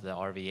down to the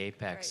RV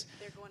apex,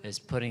 is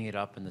putting it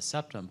up in the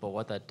septum. But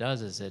what that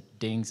does is it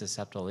dings the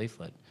septal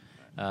leaflet.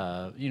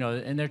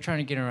 And they're trying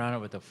to get around it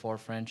with a 4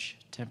 French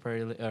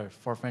or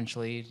 4 French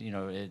lead.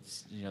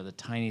 It's the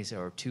tinies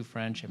or 2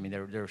 French.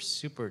 They're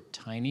super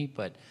tiny,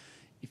 but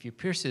if you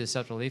pierce through the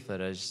septal leaflet,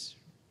 as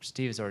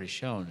Steve has already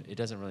shown, it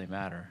doesn't really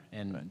matter.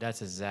 And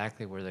that's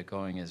exactly where they're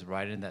going, is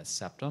right in that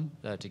septum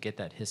to get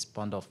that His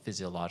bundle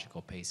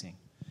physiological pacing.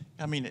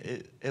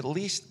 At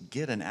least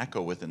get an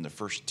echo within the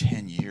first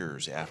 10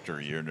 years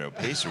after your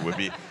pacer would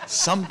be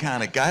some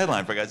kind of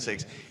guideline, for God's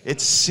sakes.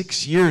 It's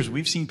 6 years.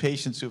 We've seen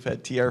patients who've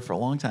had TR for a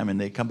long time, and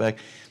they come back,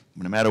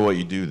 no matter what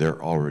you do,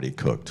 they're already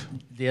cooked.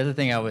 The other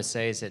thing I would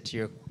say is that to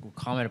your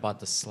comment about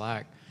the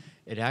slack,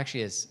 it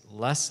actually is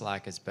less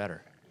slack is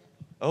better.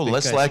 Oh,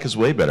 less slack is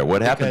way better.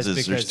 What happens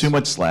is there's too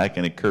much slack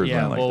and it curves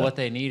around like that. Well, what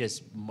they need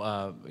is,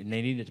 they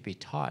need it to be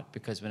taut,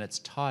 because when it's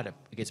taut, it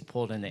gets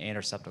pulled in the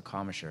anterior septal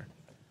commissure.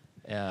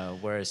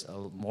 Whereas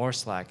more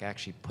slack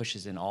actually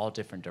pushes in all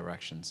different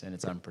directions, and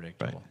it's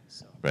unpredictable.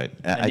 Right.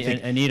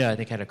 Anita, I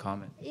think, had a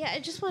comment. Yeah, I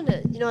just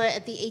wanted to,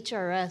 at the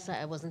HRS,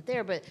 I wasn't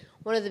there, but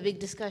one of the big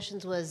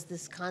discussions was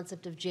this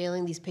concept of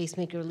jailing these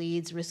pacemaker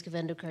leads, risk of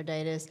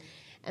endocarditis,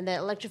 and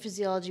that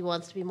electrophysiology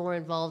wants to be more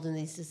involved in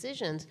these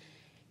decisions.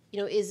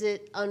 Is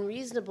it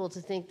unreasonable to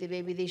think that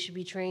maybe they should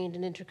be trained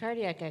in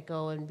intracardiac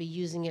echo and be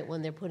using it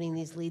when they're putting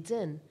these leads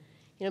in?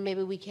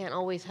 Maybe we can't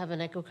always have an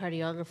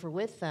echocardiographer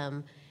with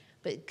them.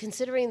 But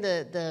considering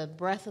the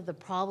breadth of the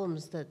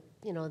problems that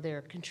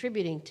they're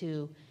contributing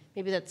to,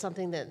 maybe that's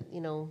something that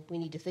we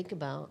need to think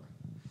about.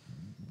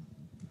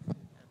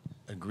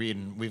 Agreed,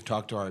 and we've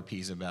talked to our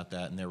RPs about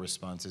that, and their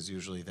response is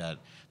usually that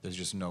there's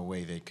just no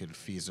way they could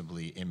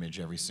feasibly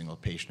image every single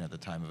patient at the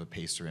time of a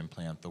pacer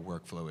implant, the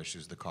workflow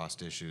issues, the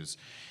cost issues.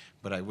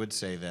 But I would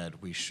say that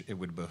it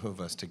would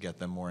behoove us to get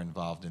them more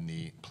involved in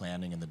the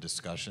planning and the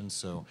discussion.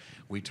 So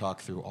we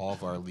talk through all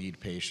of our lead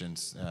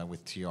patients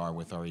with TR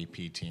with our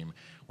EP team.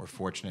 We're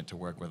fortunate to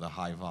work with a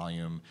high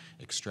volume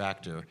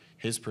extractor.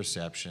 His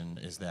perception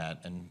is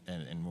that, and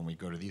when we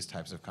go to these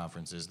types of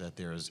conferences, that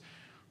there's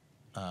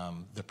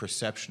the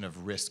perception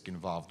of risk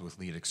involved with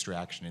lead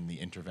extraction in the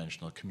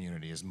interventional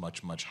community is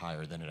much, much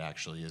higher than it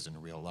actually is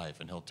in real life.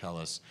 And he'll tell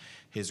us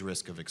his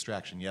risk of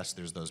extraction. Yes,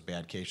 there's those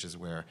bad cases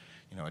where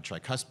a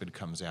tricuspid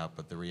comes out,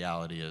 but the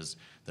reality is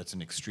that's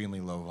an extremely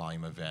low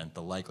volume event.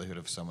 The likelihood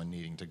of someone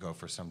needing to go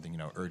for something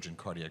urgent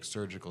cardiac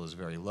surgical is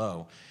very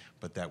low,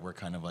 but that we're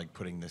kind of like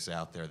putting this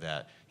out there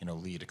that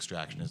lead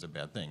extraction is a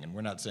bad thing. And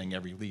we're not saying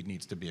every lead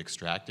needs to be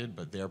extracted,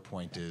 but their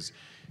point is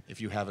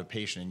if you have a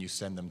patient and you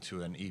send them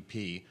to an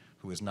EP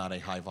who is not a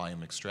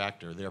high-volume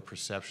extractor, their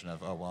perception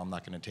of, oh, well, I'm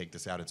not going to take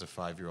this out, it's a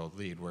 5-year-old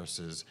lead,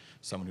 versus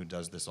someone who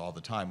does this all the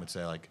time would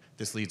say, like,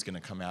 this lead's going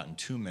to come out in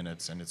 2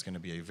 minutes, and it's going to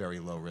be a very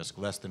low risk,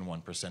 less than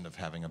 1% of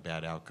having a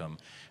bad outcome,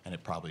 and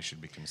it probably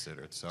should be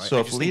considered. So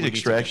if lead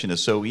extraction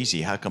is so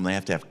easy, how come they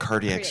have to have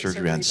cardiac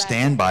surgery on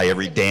standby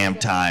every damn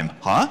time,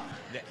 huh?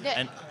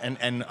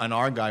 And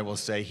our guy will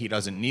say he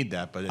doesn't need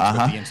that, but it's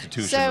what the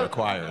institution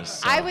requires.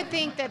 So. I would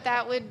think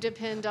that would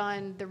depend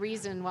on the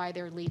reason why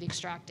they're lead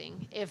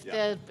extracting.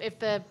 If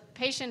the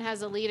patient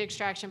has a lead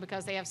extraction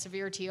because they have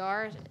severe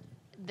TR,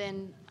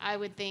 then I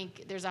would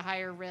think there's a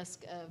higher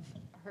risk of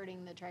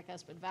hurting the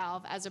tricuspid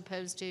valve, as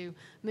opposed to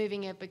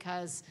moving it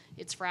because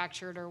it's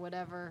fractured or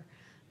whatever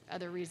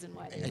other reason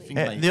why they leave.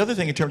 And the other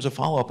thing in terms of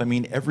follow-up, I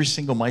mean, every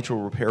single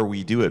mitral repair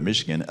we do at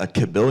Michigan, a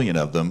kabillion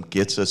of them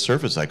gets a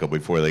surface cycle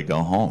before they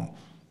go home.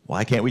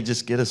 Why can't we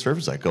just get a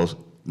surface cycle,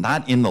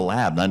 not in the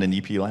lab, not in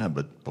EP lab,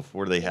 but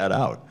before they head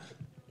out?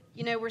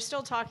 You know, we're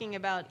still talking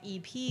about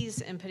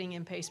EPs and putting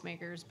in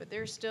pacemakers, but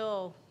there's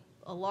still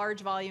a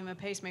large volume of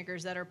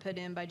pacemakers that are put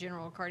in by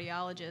general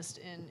cardiologists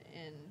in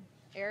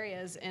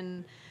areas,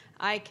 and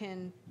I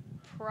can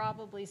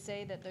probably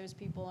say that those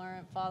people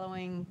aren't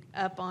following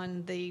up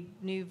on the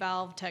new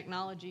valve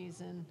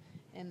technologies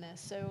in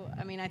this. So,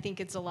 I mean, I think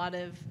it's a lot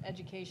of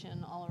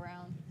education all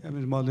around. I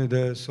mean, Molly,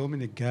 there are so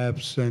many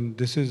gaps, and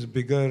this is a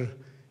bigger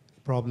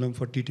problem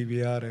for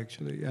TTVR,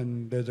 actually.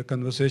 And there's a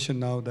conversation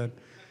now that,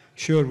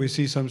 sure, we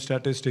see some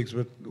statistics,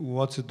 but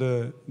what's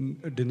the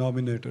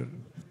denominator,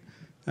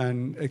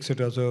 and et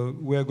cetera. So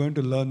we are going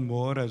to learn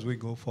more as we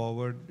go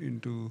forward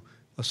into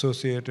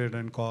associated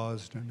and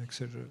caused and et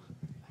cetera.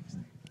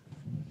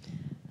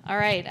 All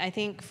right, I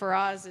think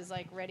Firas is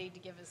like ready to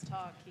give his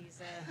talk.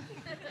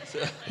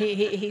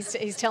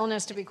 He's telling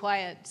us to be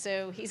quiet,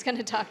 so he's going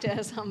to talk to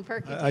us on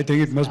percutaneous. I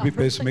think it must be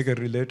pacemaker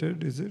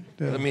related, is it?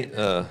 Let me.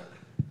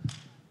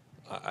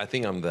 I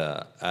think I'm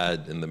the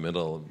ad in the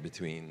middle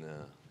between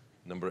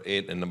number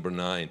 8 and number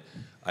 9.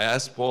 I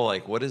asked Paul,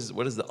 like, what is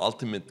the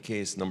ultimate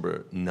case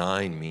number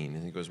 9 mean?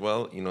 And he goes,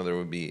 well, you know, there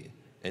would be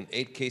an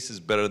 8 cases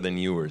better than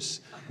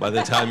yours by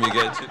the time you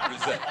get to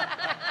present.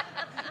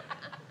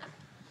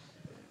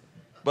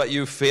 But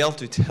you failed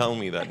to tell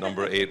me that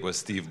number 8 was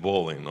Steve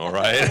Bolling, all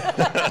right?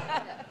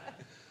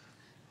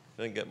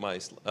 Didn't get my,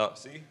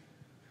 see?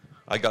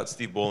 I got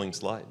Steve Bolling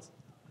slides.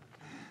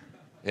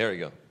 Here we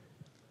go.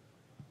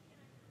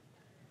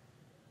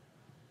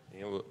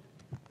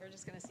 We're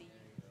just going to see.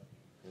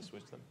 Can you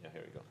switch them? Yeah,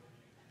 here we go.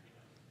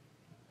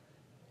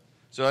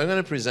 So I'm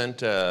going to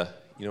present,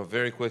 you know,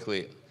 very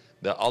quickly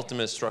the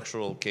ultimate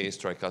structural case,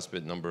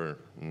 tricuspid number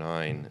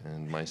 9,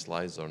 and my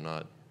slides are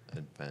not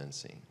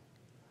advancing.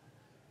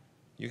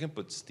 You can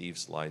put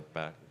Steve's slide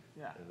back.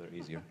 Yeah. They're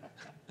easier.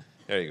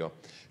 There you go.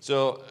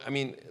 So, I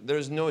mean,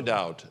 there's no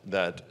doubt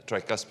that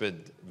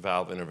tricuspid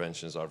valve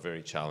interventions are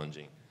very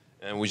challenging.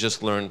 And we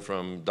just learned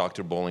from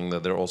Dr. Bolling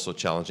that they're also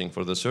challenging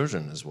for the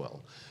surgeon as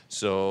well.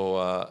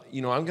 So,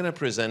 you know, I'm going to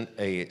present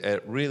a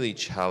really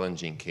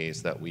challenging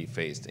case that we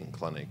faced in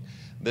clinic.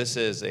 This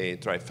is a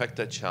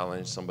trifecta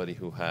challenge, somebody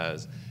who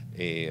has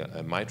a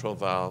mitral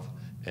valve,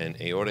 an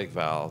aortic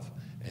valve,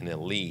 and a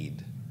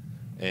lead.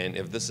 And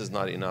if this is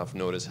not enough,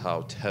 notice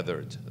how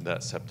tethered that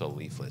septal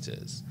leaflet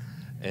is.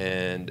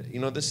 And, you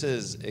know, this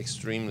is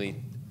extremely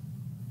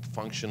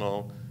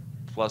functional,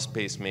 plus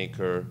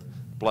pacemaker,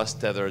 plus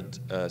tethered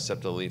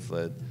septal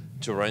leaflet,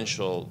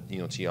 torrential, you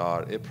know,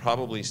 TR. It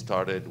probably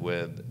started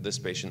with this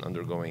patient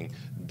undergoing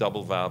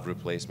double valve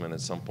replacement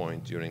at some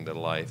point during their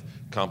life,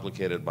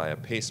 complicated by a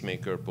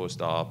pacemaker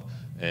post-op,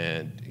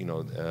 and, you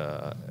know,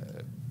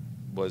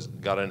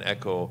 got an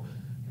echo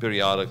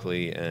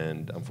periodically,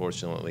 and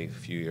unfortunately, a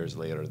few years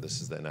later,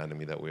 this is the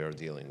anatomy that we are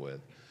dealing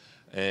with.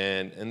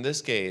 And in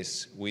this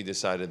case, we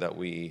decided that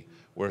we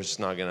were just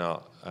not going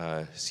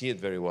to see it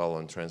very well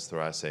on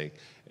transthoracic,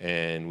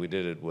 and we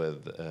did it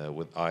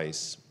with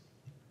ICE.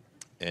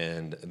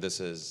 And this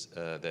is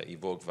the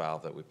evoke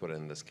valve that we put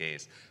in this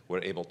case.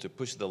 We're able to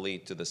push the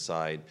lead to the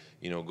side,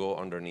 you know, go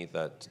underneath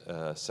that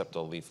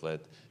septal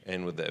leaflet,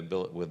 and with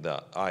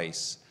the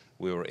ICE,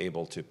 we were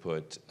able to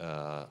put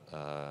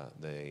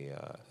the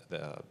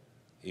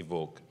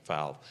evoke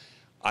valve.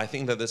 I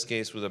think that this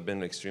case would have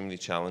been extremely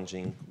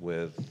challenging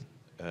with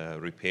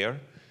repair.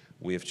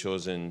 We have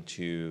chosen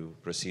to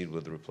proceed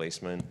with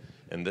replacement,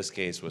 and this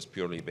case was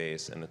purely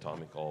based on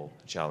anatomical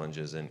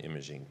challenges and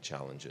imaging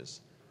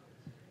challenges.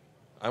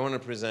 I want to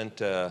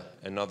present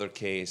another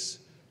case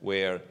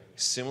where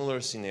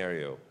similar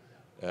scenario.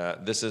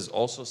 This is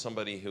also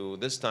somebody who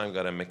this time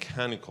got a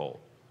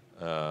mechanical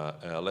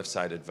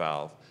left-sided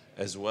valve,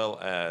 as well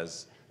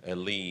as a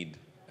lead.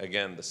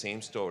 Again, the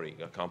same story,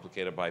 got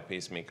complicated by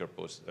pacemaker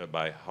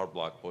by heart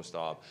block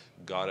post-op,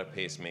 got a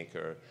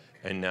pacemaker,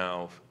 and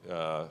now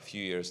a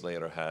few years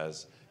later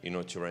has, you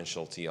know,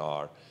 torrential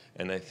TR.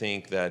 And I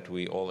think that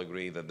we all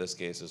agree that this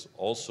case is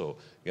also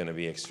going to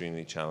be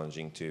extremely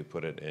challenging to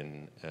put it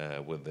in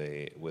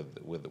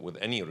with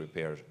any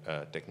repair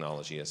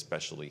technology,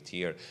 especially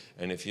TR.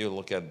 And if you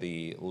look at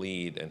the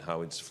lead and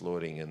how it's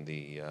floating in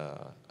the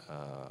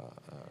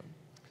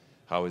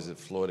how is it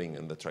floating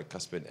in the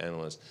tricuspid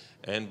annulus?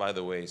 And by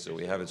the way, so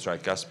we have a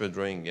tricuspid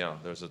ring. Yeah,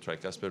 there's a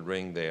tricuspid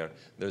ring there.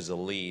 There's a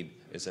lead.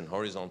 It's in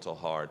horizontal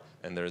heart,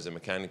 and there's a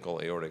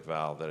mechanical aortic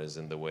valve that is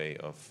in the way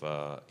of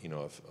you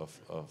know,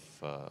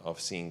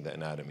 of seeing the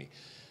anatomy.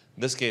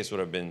 This case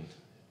would have been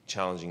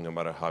challenging no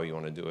matter how you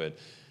want to do it.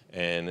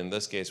 And in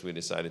this case, we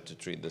decided to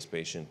treat this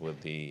patient with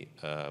the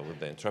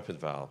Intrepid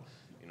valve.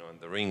 And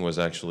the ring was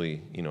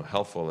actually, you know,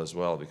 helpful as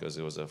well, because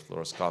it was a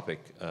fluoroscopic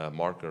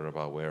marker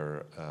about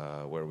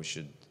where we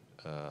should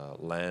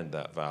land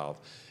that valve.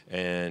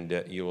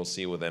 And you will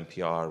see with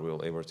NPR, we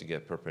were able to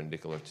get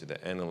perpendicular to the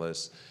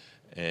annulus.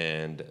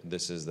 and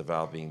this is the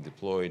valve being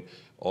deployed.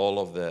 All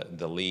of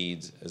the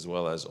leads, as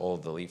well as all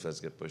of the leaflets,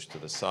 get pushed to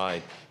the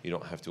side. You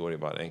don't have to worry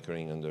about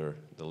anchoring under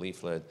the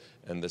leaflet,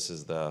 and this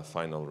is the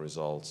final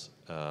results.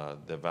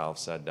 The valve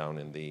sat down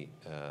in the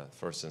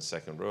first and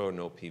second row,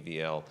 no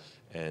PVL,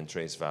 and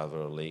trace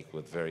valvular leak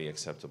with very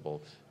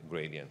acceptable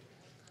gradient.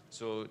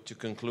 So to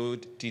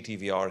conclude,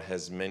 TTVR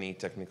has many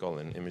technical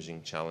and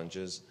imaging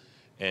challenges,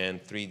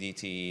 and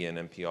 3D-TE and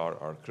NPR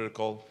are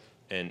critical,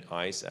 and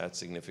ICE adds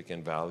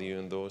significant value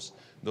in those.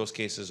 Those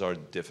cases are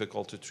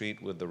difficult to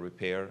treat with the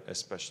repair,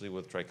 especially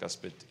with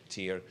tricuspid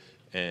tear,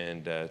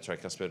 and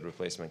tricuspid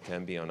replacement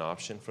can be an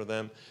option for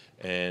them.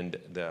 And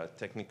the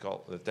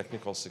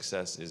technical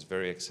success is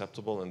very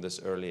acceptable in this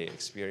early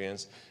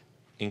experience,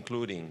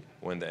 including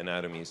when the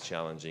anatomy is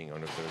challenging or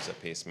if there's a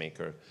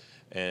pacemaker.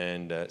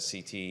 And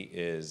CT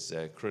is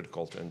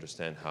critical to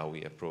understand how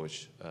we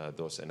approach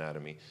those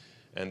anatomy.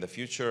 And the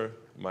future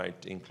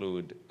might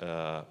include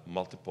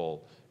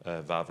multiple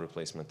valve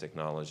replacement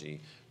technology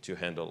to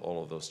handle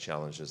all of those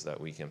challenges that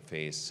we can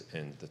face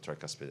in the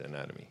tricuspid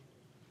anatomy.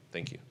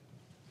 Thank you.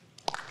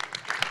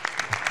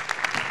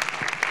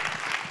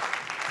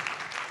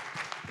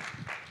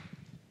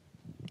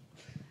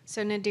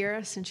 So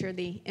Nadira, since you're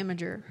the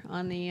imager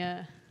on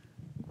the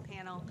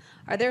panel,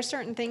 are there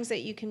certain things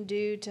that you can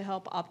do to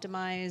help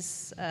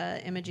optimize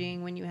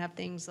imaging when you have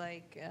things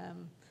like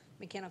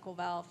mechanical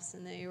valves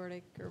in the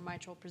aortic or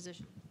mitral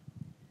position?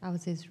 I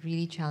would say it's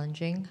really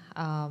challenging.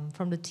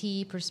 From the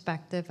TE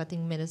perspective, I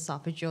think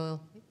mid-esophageal,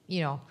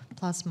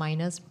 plus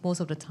minus, most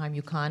of the time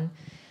you can't.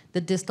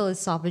 The distal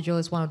esophageal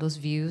is one of those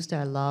views that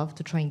I love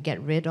to try and get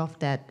rid of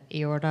that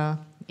aorta,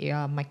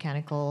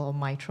 mechanical or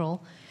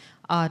mitral.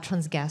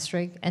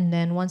 Transgastric, and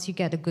then once you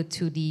get a good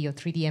 2D or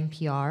 3D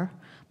NPR,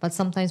 but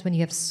sometimes when you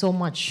have so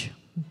much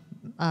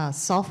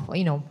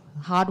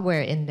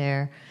hardware in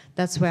there,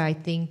 that's where I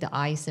think the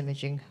ICE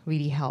imaging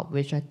really helped,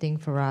 which I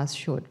think Firas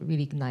showed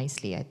really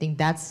nicely. I think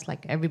that's,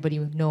 like everybody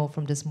would know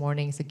from this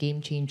morning, it's a game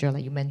changer,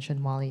 like you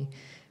mentioned, Molly.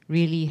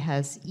 Really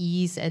has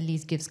ease, at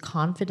least gives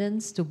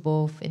confidence to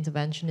both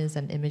interventionists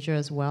and imager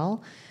as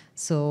well.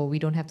 So we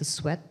don't have to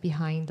sweat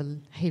behind the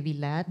heavy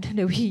lead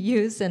that we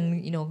use,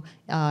 and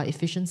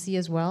efficiency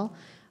as well.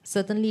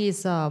 Certainly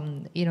is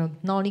not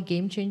only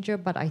game changer,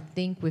 but I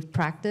think with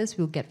practice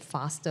we'll get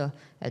faster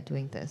at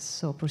doing this.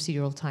 So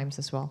procedural times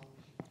as well.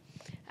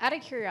 Out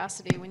of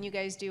curiosity, when you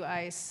guys do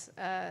ICE,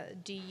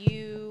 do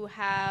you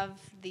have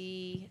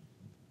the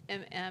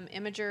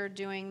imager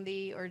doing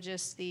the, or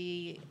just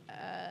the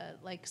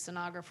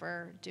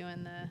sonographer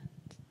doing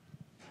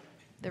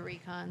the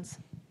recons?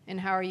 And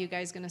how are you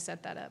guys going to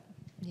set that up?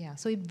 Yeah,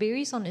 so it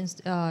varies on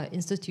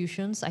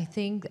institutions. I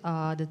think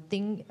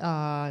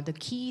the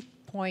key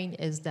point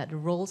is that the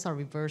roles are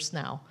reversed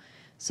now.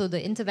 So the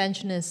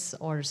interventionists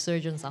or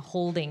surgeons are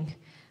holding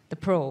the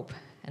probe.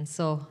 And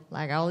so,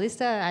 like I always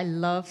said, I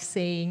love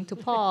saying to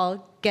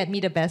Paul, get me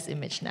the best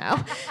image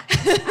now.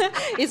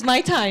 It's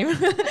my time.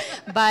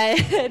 But,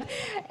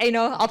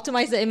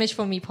 optimize the image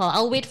for me, Paul.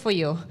 I'll wait for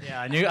you.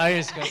 Yeah, I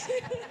just got...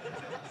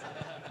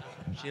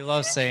 She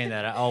loves saying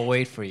that. I'll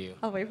wait for you.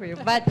 I'll wait for you.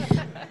 But,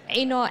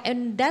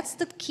 and that's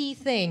the key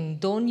thing.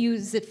 Don't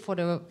use it for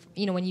the,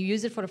 when you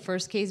use it for the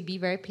first case, be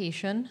very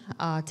patient.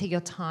 Take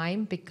your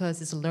time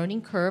because it's a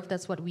learning curve.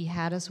 That's what we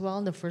had as well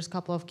in the first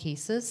couple of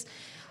cases.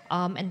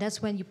 And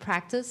that's when you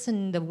practice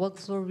and the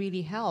workflow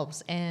really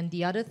helps. And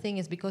the other thing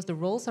is because the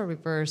roles are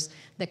reversed,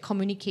 the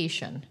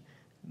communication,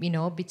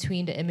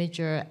 between the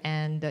imager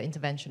and the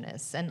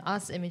interventionist. And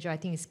us imager, I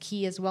think, is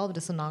key as well with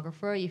the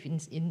sonographer if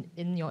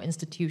in your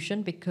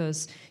institution,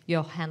 because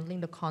you're handling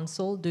the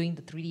console, doing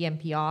the 3D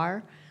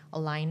NPR,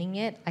 aligning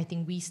it. I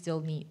think we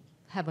still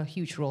have a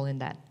huge role in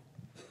that.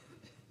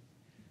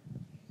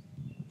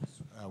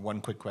 One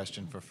quick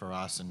question for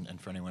Firas and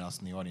for anyone else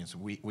in the audience.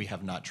 We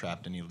have not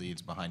trapped any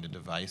leads behind a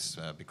device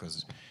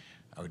because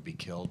I would be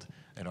killed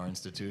at our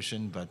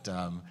institution. But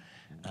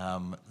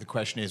the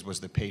question is,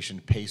 was the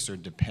patient pacer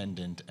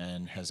dependent,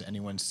 and has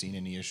anyone seen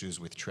any issues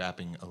with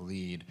trapping a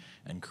lead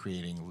and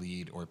creating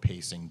lead or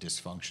pacing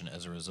dysfunction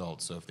as a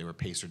result? So if they were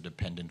pacer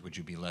dependent, would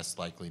you be less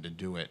likely to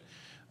do it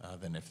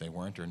than if they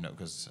weren't, or no?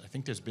 Because I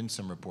think there's been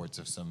some reports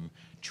of some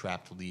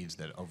trapped leads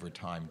that over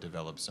time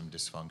develop some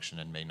dysfunction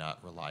and may not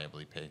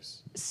reliably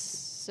pace.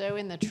 So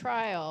in the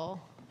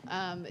trial,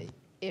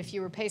 if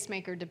you were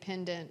pacemaker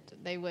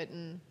dependent, they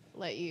wouldn't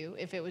let you.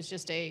 If it was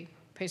just a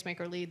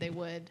pacemaker lead, they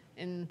would.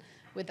 And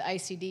with the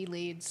ICD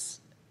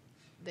leads,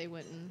 they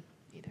wouldn't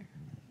either.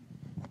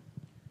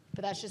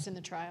 But that's just in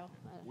the trial.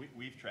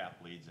 We've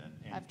trapped leads, and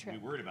we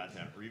worried about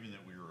that, or even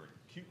that we were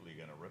acutely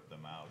going to rip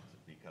them out,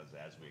 because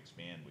as we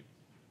expand, we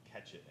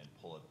catch it and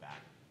pull it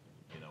back,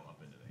 up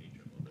into the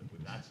atrium a little bit.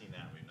 We've not seen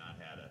that. We've not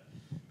had a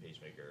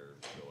pacemaker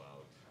go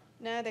out.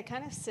 No, they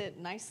kind of sit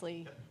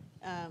nicely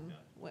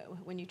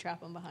when you trap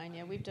them behind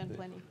you. We've done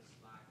plenty.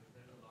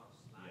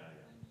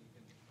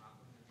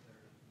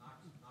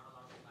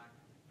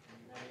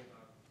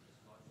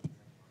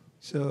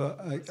 So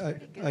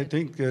I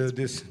think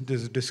this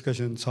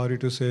discussion, sorry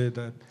to say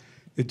that,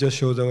 it just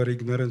shows our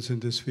ignorance in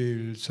this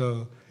field.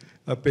 So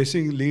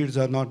Pacing leads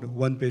are not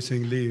one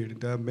pacing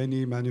lead. There are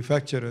many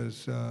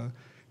manufacturers,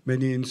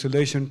 many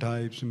insulation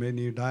types,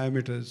 many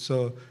diameters.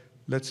 So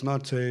let's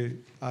not say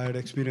I had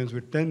experience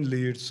with 10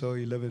 leads, so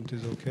 11th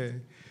is okay.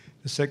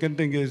 The second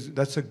thing is,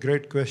 that's a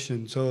great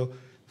question. So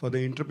for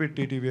the Intrepid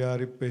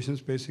TTVR, if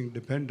patient's pacing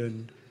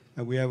dependent,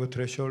 and we have a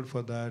threshold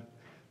for that,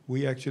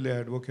 we actually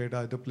advocate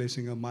either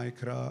placing a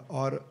micra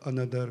or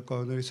another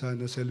coronary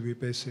sinus LV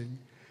pacing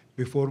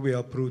before we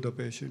approve the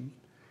patient.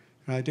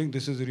 And I think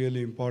this is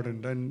really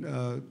important.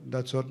 And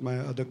that's what my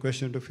other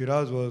question to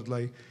Firas was,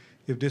 like,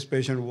 if this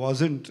patient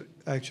wasn't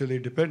actually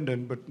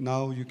dependent, but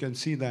now you can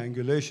see the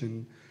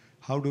angulation,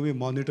 how do we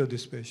monitor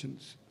these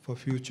patients for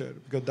future?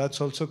 Because that's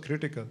also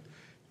critical.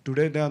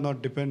 Today they are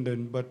not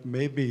dependent, but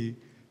maybe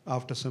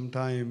after some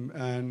time,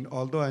 and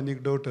although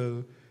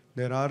anecdotal,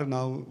 there are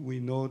now, we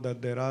know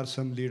that there are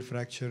some lead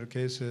fracture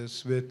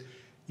cases with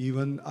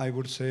even, I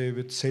would say,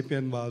 with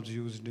sapien valves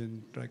used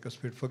in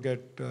tricuspid,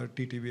 forget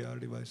TTVR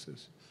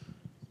devices.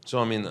 So,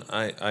 I mean,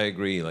 I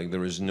agree. Like,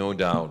 there is no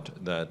doubt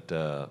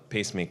that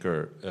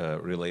pacemaker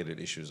related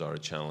issues are a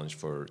challenge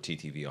for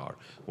TTVR.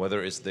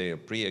 Whether it's they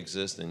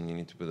pre-exist and you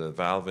need to put a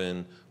valve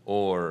in,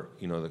 or,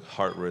 you know, the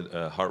heart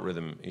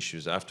rhythm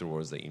issues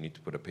afterwards that you need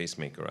to put a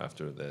pacemaker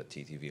after the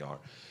TTVR.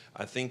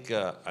 I think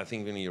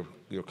Vinny,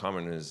 your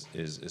comment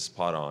is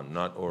spot on.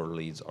 Not all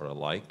leads are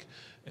alike.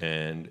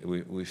 And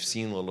we've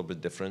seen a little bit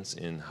difference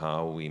in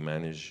how we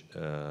manage,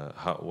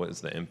 what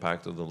is the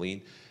impact of the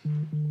lead.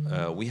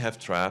 We have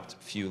trapped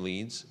few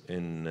leads,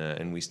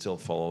 and we still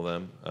follow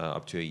them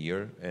up to a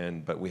year.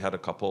 But we had a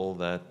couple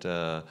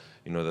that,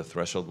 you know, the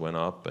threshold went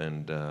up,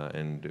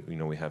 and you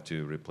know, we have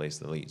to replace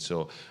the lead.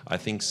 So I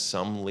think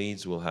some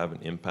leads will have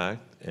an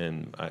impact,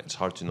 and it's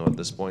hard to know at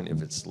this point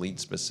if it's lead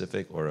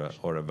specific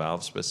or a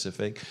valve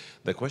specific.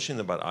 The question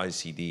about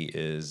ICD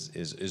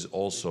is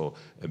also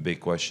a big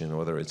question,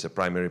 whether it's a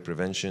primary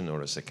prevention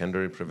or a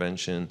secondary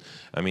prevention.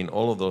 I mean,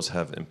 all of those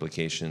have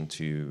implication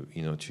to,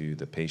 you know, to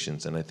the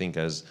patients. And I think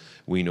as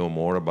we know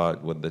more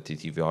about what the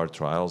TTVR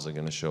trials are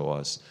going to show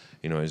us,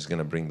 you know, is going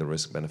to bring the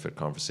risk-benefit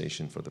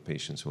conversation for the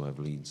patients who have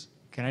leads.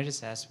 Can I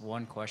just ask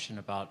one question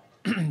about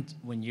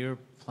when you're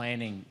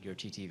planning your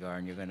TTVR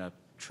and you're going to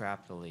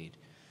trap the lead,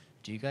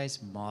 do you guys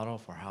model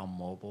for how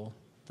mobile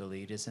the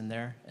lead is in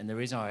there? And the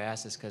reason why I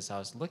asked is because I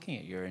was looking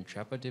at your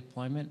Intrepid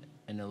deployment,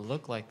 and it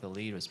looked like the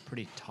lead was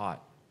pretty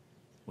taut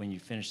when you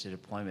finished the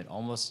deployment,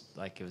 almost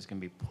like it was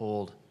going to be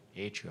pulled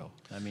atrial.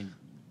 I mean,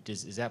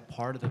 is that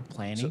part of the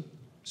planning?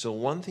 So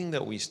one thing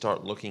that we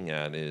start looking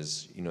at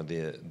is, you know,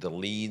 the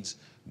leads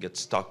get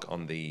stuck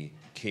on the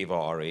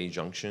cava-RA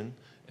junction,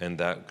 and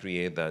that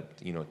create that,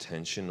 you know,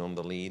 tension on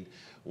the lead.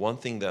 One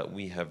thing that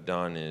we have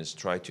done is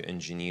try to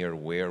engineer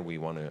where we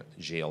want to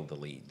jail the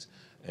leads.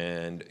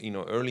 And, you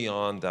know, early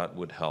on that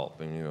would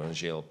help. And you want to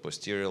jail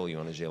posterior, you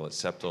want to jail it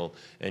septal,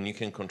 and you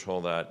can control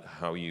that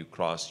how you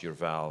cross your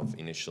valve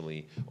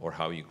initially, or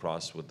how you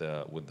cross with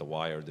the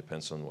wire,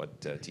 depends on what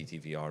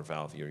TTVR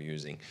valve you're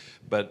using.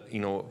 But, you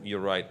know,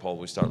 you're right, Paul,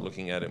 we start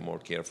looking at it more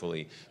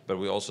carefully, but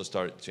we also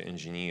start to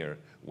engineer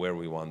where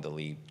we want the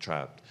lead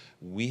trapped.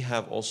 We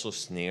have also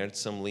snared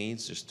some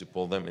leads just to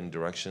pull them in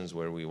directions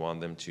where we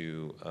want them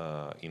to,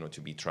 you know, to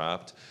be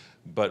trapped.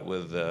 But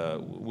with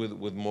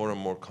more and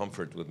more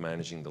comfort with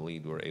managing the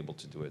lead, we're able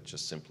to do it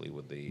just simply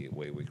with the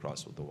way we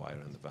cross with the wire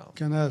and the valve.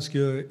 Can I ask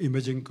you an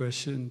imaging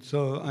question?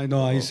 So I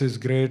know ICE is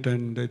great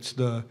and it's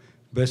the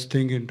best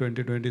thing in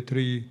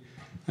 2023,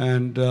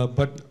 and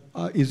but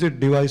is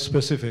it device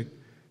specific?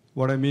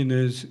 What I mean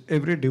is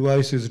every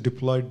device is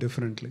deployed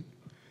differently.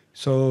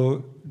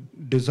 So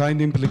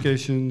design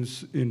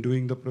implications in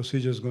doing the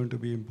procedure is going to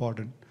be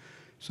important.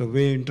 So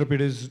way Intrepid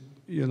is,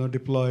 you know,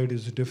 deployed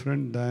is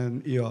different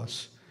than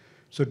EOS.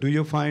 So do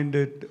you find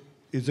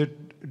is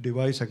it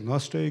device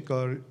agnostic,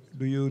 or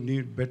do you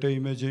need better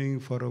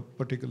imaging for a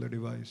particular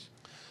device?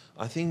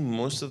 I think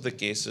most of the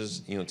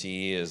cases, you know,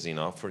 TE is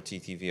enough for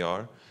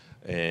TTVR.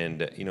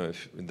 And, you know,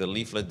 if the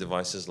leaflet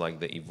devices like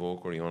the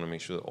Evoke, where you want to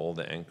make sure that all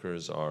the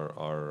anchors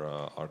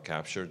are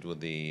captured with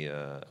the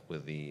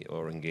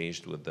or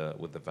engaged with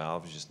the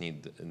valve, you just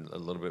need a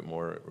little bit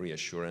more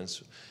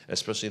reassurance,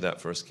 especially that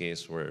first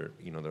case where,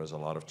 you know, there was a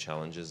lot of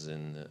challenges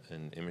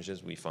in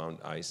images. We found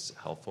ICE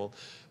helpful.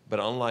 But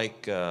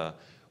unlike,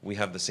 we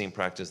have the same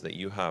practice that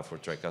you have for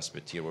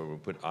tricuspid TEER, where we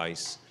put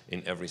ICE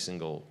in every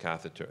single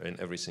catheter, in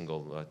every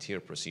single TEER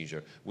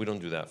procedure. We don't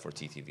do that for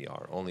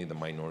TTVR. Only the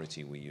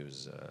minority we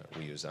use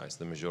ICE.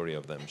 The majority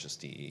of them just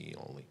TE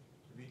only.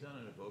 Have you done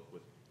an Evoke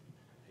with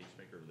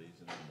pacemaker leads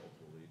and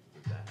multiple leads?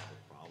 Does that have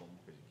a problem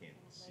because you can't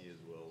see as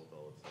well with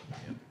all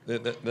the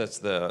stuff? That's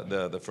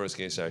the first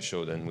case I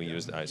showed, and we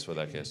used ICE for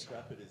that case.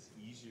 Intrepid is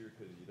easier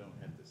because you don't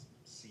have to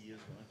see as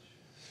much.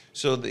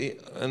 So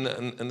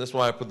and that's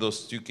why I put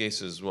those two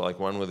cases, well, like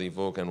one with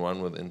Evoke and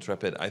one with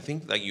Intrepid. I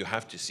think that you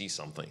have to see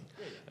something,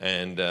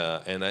 and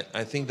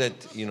I think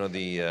that, you know,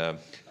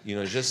 You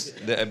know,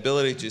 just the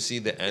ability to see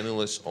the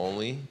annulus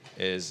only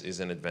is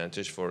an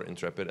advantage for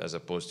Intrepid as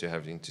opposed to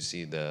having to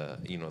see the,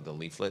 you know, the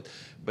leaflet.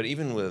 But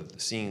even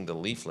with seeing the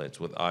leaflets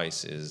with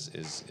ICE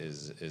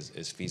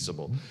is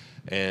feasible.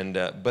 And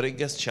but it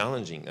gets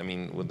challenging. I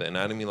mean, with the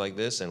anatomy like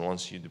this, and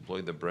once you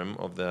deploy the brim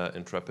of the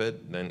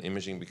Intrepid, then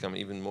imaging become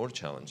even more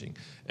challenging.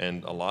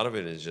 And a lot of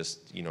it is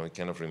just, you know,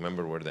 kind of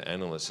remember where the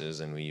annulus is,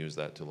 and we use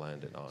that to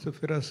land it on. So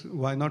Firas,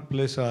 why not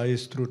place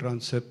ICE through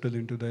transeptal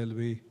into the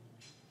LV?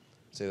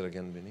 Say that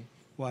again, Vinny.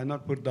 Why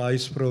not put the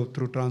ICE probe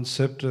through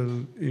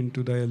transeptal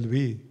into the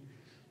LV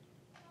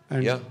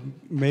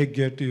and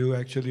get you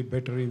actually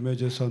better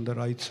images on the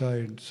right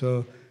side?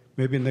 So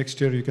maybe next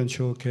year you can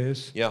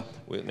showcase. Yeah,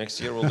 next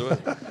year we'll do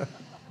it.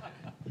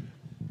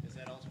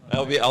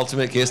 That'll be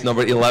ultimate case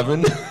number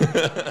 11.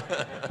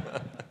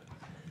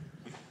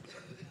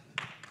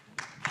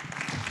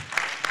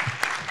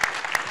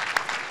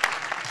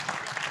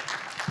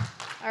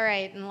 All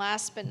right, and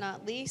last but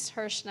not least,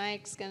 Hursh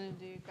Naik's going to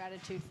do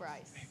gratitude for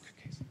ICE.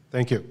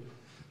 Thank you.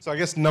 So I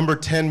guess number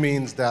 10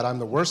 means that I'm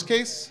the worst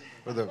case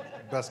or the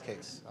best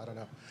case. I don't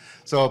know.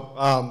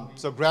 So,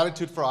 so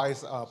gratitude for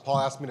ICE. Paul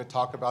asked me to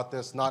talk about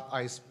this, not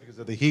ICE because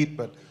of the heat,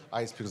 but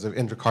ICE because of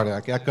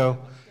intracardiac echo.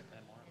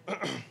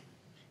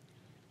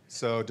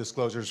 So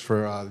disclosures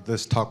for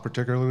this talk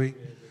particularly.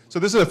 So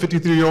this is a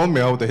 53-year-old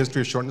male with a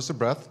history of shortness of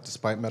breath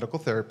despite medical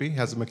therapy,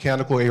 has a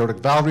mechanical aortic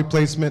valve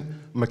replacement,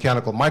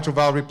 mechanical mitral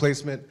valve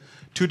replacement,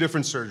 2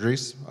 different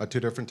surgeries, 2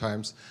 different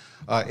times,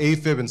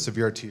 AFib and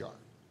severe TR.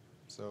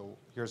 So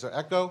here's our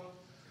echo.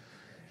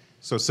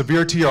 So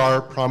severe TR,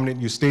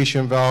 prominent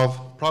eustachian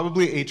valve,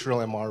 probably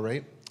atrial MR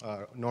rate,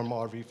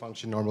 normal RV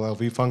function, normal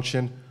LV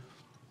function.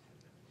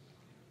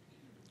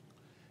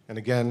 And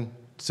again,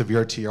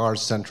 severe TR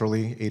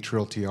centrally,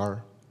 atrial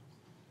TR.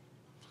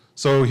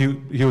 So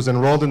he was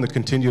enrolled in the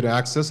continued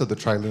access of the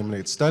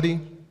TriLuminate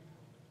study.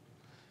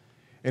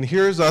 And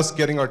here's us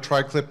getting our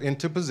TriClip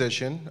into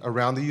position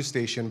around the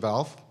eustachian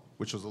valve,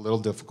 which was a little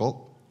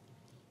difficult.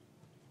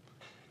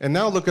 And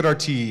now look at our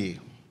TE.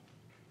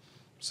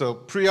 So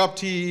pre-op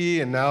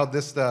TE and now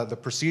this, the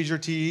procedure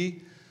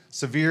TE.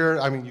 Severe,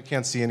 I mean, you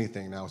can't see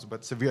anything now,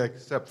 but severe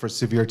except for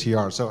severe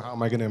TR. So how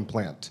am I going to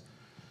implant?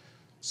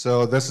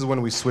 So this is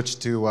when we switch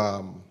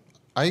to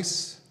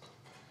ICE.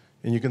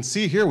 And you can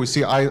see here, we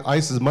see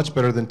ICE is much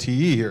better than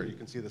TE here. You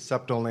can see the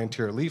septal and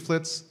anterior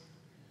leaflets.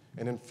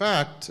 And in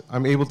fact,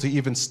 I'm able to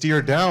even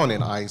steer down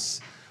in ICE.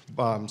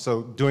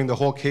 So doing the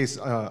whole case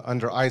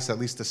under ICE, at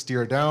least to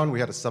steer down, we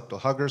had a septal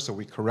hugger, so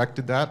we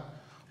corrected that,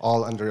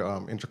 all under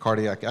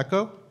intracardiac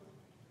echo.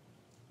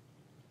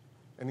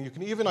 And you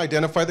can even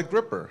identify the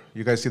gripper.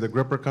 You guys see the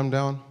gripper come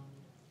down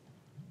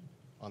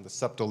on the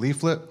septal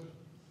leaflet?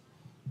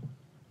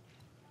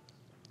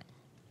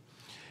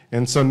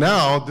 And so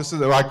now, this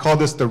is, I call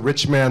this the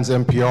rich man's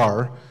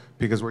NPR,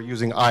 because we're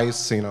using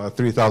ICE, you know, a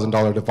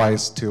 $3,000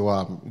 device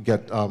to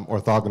get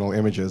orthogonal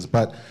images.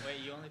 But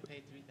wait, you only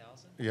paid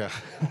 $3,000? Yeah,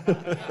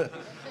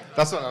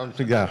 that's what I'm.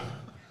 Yeah,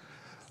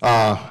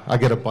 I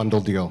get a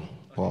bundle deal,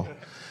 Paul.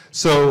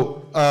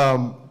 So,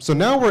 so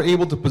now we're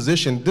able to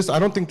position this. I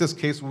don't think this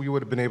case we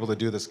would have been able to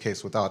do this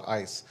case without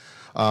ICE.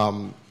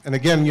 And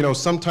again, you know,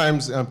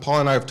 sometimes, and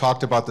Paul and I have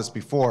talked about this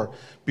before.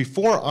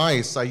 Before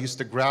ICE, I used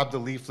to grab the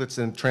leaflets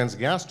in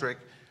transgastric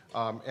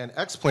and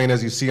X-plane,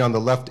 as you see on the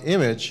left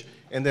image,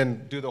 and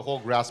then do the whole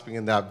grasping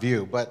in that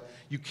view. But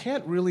you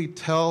can't really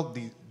tell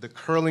the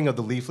curling of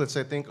the leaflets,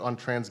 I think, on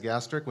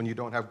transgastric when you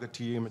don't have good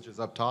TE images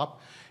up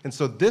top. And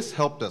so this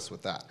helped us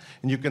with that.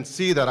 And you can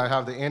see that I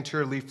have the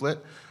anterior leaflet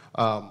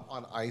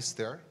on ICE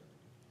there.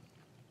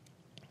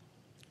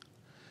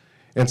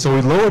 And so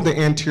we lowered the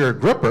anterior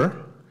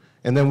gripper,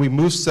 and then we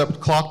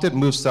clocked it,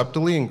 moved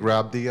septally, and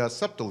grabbed the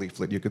septal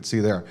leaflet you could see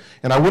there.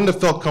 And I wouldn't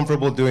have felt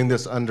comfortable doing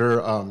this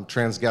under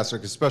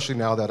transgastric, especially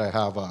now that I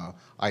have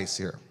ICE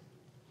here.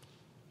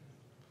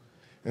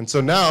 And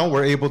so now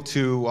we're able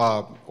to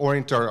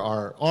orient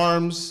our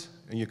arms,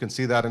 and you can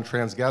see that in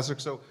transgastric.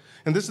 So,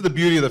 and this is the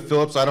beauty of the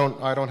Philips. I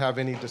don't have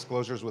any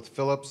disclosures with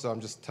Philips, so I'm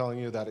just telling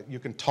you that you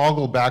can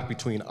toggle back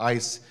between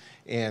ICE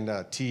and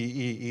TE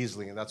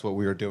easily, and that's what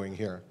we are doing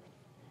here.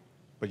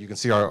 But you can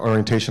see our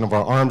orientation of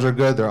our arms are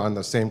good. They're on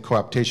the same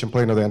coaptation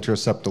plane of the anterior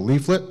septal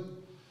leaflet.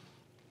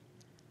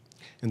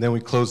 And then we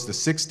close the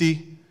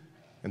 60,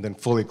 and then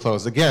fully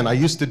close. Again, I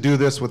used to do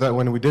this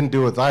when we didn't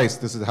do it with ICE.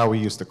 This is how we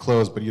used to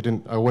close, but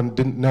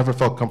never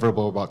felt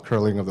comfortable about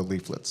curling of the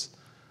leaflets.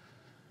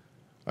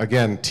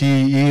 Again,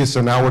 TE,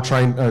 so now we're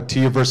trying,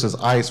 TE versus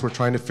ICE, we're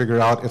trying to figure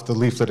out if the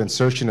leaflet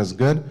insertion is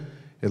good.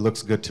 It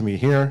looks good to me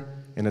here,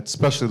 and it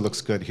especially looks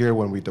good here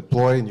when we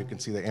deploy, and you can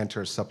see the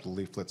anterior septal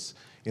leaflets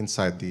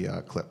inside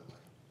the clip.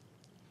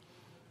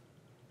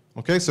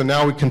 Okay, so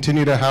now we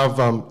continue to have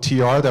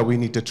TR that we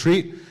need to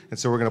treat, and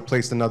so we're going to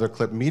place another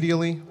clip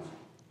medially.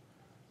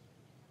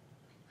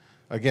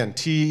 Again,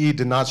 TE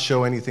did not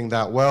show anything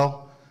that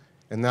well,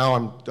 and now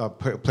I'm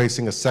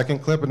placing a second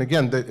clip, and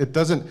again,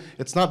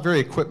 it's not very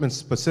equipment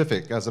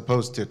specific as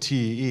opposed to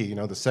TE. You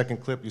know, the second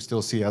clip you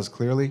still see as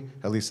clearly,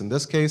 at least in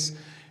this case,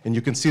 and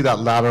you can see that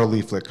lateral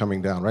leaflet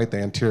coming down, right? The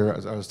anterior,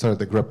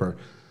 the gripper.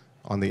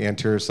 on the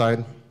anterior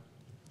side,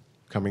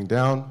 coming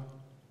down.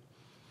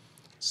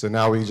 So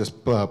now we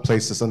just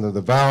place this under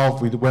the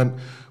valve.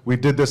 We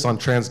did this on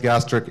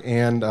transgastric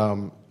and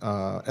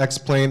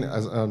X-plane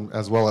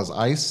as well as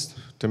ICE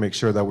to make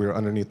sure that we were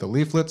underneath the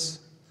leaflets.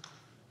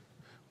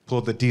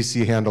 Pull the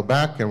DC handle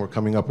back and we're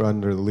coming up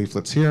under the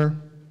leaflets here.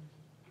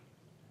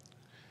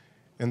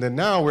 And then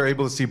now we're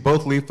able to see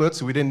both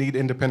leaflets. We didn't need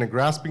independent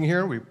grasping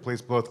here. We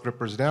placed both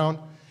grippers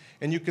down.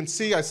 And you can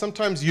see, I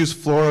sometimes use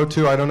fluoro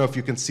too. I don't know if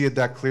you can see it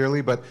that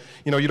clearly, but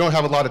you don't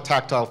have a lot of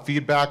tactile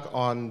feedback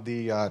on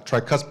the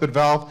tricuspid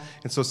valve.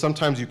 And so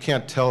sometimes you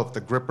can't tell if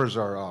the grippers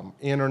are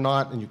in or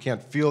not, and you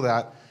can't feel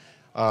that.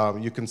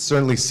 You can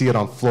certainly see it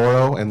on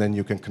fluoro, and then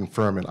you can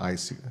confirm in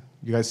ICE.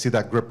 You guys see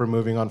that gripper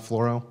moving on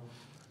fluoro?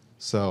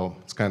 So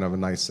it's kind of a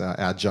nice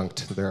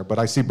adjunct there. But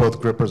I see both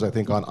grippers, I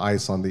think, on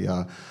ICE on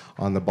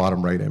the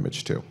bottom right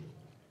image too.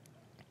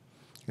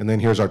 And then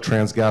here's our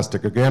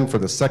transgastric again for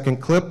the second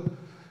clip.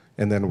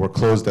 And then we're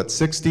closed at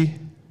 60.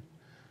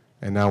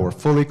 And now we're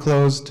fully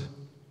closed.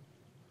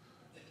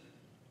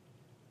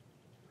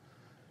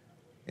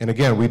 And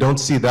again, we don't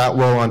see that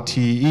well on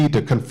TEE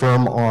to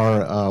confirm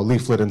our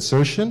leaflet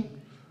insertion.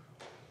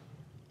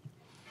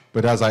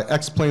 But as I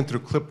X-plane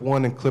through clip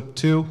 1 and clip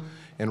 2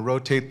 and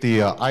rotate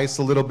the ICE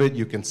a little bit,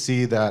 you can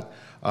see that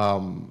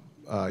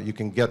you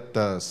can get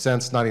the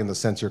sense, not even the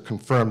sense, you're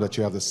confirmed that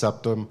you have the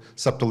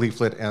septal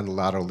leaflet and the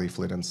lateral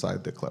leaflet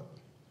inside the clip.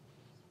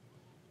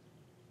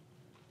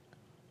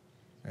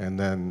 And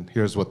then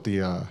here's what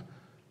the,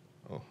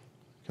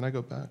 can I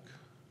go back?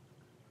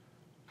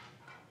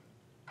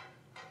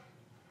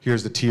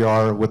 Here's the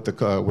TR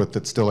with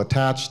it still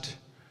attached.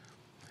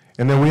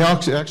 And then we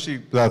actually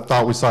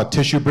thought we saw a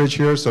tissue bridge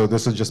here, so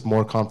this is just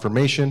more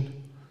confirmation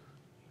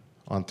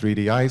on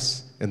 3D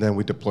ICE, and then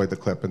we deployed the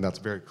clip, and that's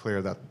very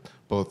clear that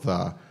both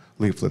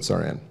leaflets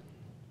are in.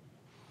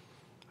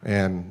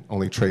 And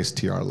only trace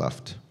TR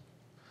left.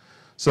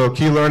 So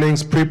key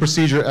learnings,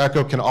 pre-procedure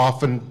echo can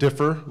often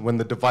differ when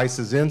the device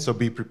is in, so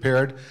be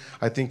prepared.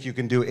 I think you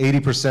can do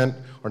 80%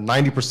 or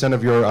 90%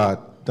 of your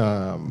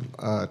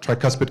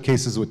tricuspid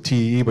cases with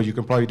TEE, but you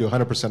can probably do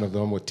 100% of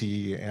them with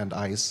TEE and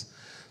ICE.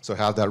 So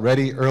have that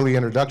ready, early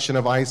introduction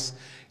of ICE,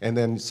 and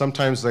then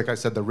sometimes, like I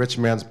said, the rich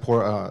man's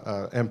poor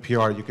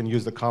MPR, you can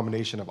use the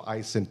combination of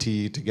ICE and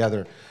TEE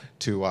together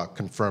to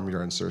confirm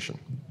your insertion.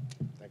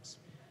 Thanks.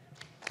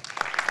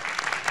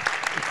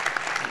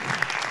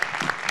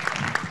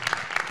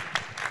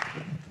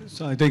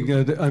 So I think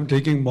I'm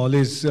taking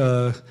Molly's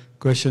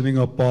questioning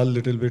of Paul a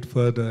little bit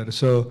further.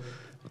 So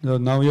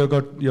now you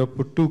have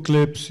put 2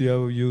 clips, you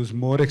have used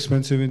more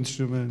expensive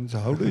instruments.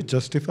 How do you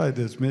justify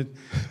this?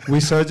 We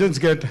surgeons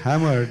get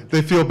hammered.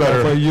 They feel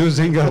better for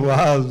using a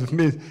valve.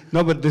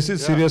 No, but this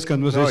is serious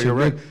conversation. No,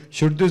 you're right.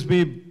 Should this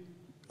be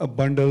a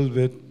bundle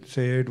with,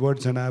 say,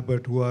 Edwards and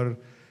Abbott, who are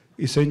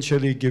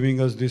essentially giving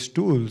us these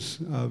tools,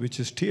 which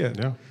is TR?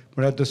 Yeah.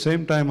 But at the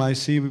same time, I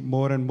see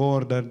more and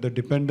more that the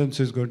dependence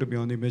is going to be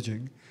on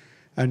imaging.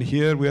 And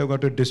here we have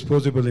got a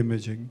disposable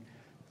imaging.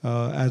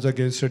 As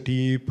against a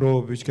TE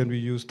probe, which can be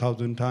used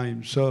 1,000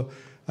 times. So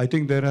I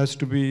think there has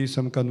to be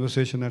some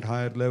conversation at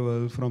higher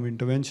level from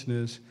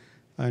interventionists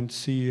and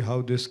see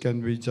how this can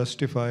be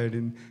justified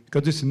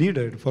because it's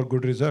needed for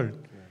good result.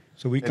 Yeah.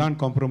 So we can't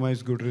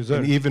compromise good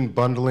result. And even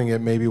bundling it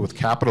maybe with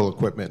capital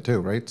equipment too,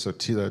 right? So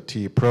the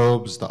TE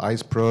probes, the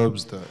ICE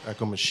probes, the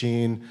echo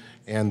machine,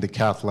 and the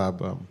cath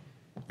lab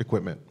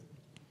equipment.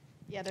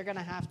 Yeah, they're going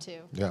to have to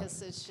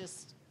because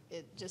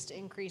it just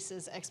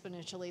increases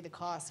exponentially the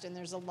cost. And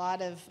there's a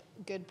lot of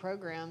good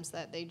programs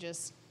that they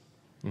just,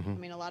 I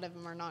mean, a lot of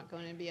them are not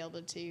going to be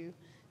able to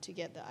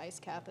get the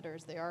ICE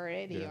catheters. They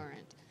already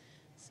aren't.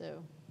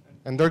 So.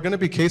 And there are going to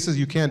be cases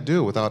you can't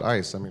do without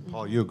ICE. I mean,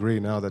 Paul, you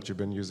agree now that you've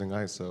been using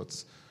ICE, so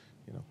it's,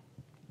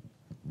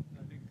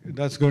 I think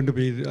that's going to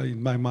be,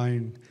 in my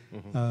mind,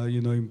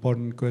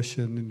 important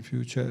question in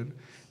future.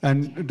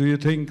 And do you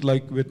think,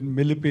 like with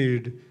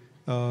millipede,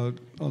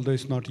 although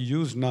it's not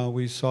used now,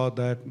 we saw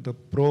that the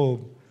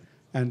probe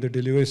and the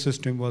delivery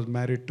system was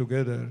married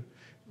together.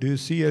 Do you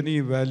see any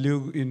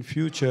value in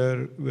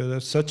future whether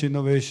such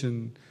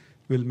innovation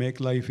will make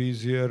life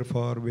easier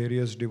for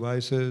various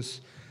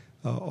devices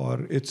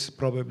or it's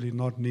probably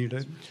not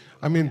needed?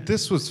 I mean,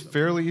 this was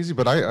fairly easy,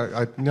 but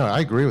I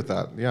agree with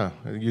that. Yeah,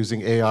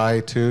 using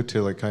AI too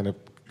to like kind of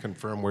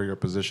confirm where your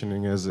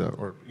positioning is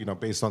or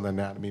based on the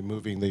anatomy,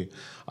 moving the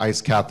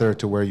ICE catheter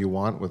to where you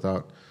want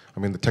without. I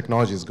mean, the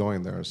technology is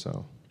going there,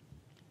 so.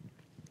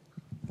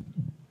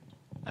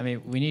 I mean,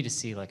 we need to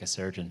see like a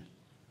surgeon.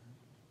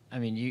 I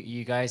mean,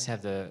 you guys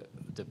have the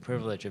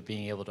privilege of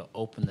being able to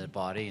open the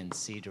body and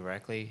see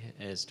directly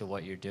as to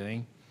what you're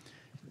doing.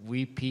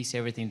 We piece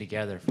everything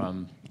together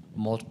from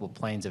multiple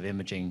planes of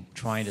imaging,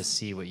 trying to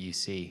see what you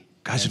see.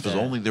 Guys, if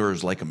only there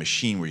was like a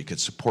machine where you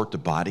could support the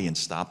body and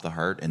stop the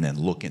heart and then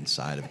look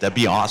inside of it. That'd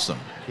be awesome.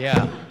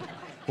 Yeah.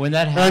 When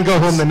that happens, and go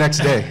home the next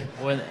day.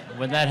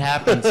 When that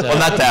happens, well,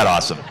 not that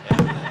awesome.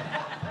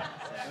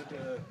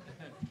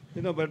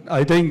 But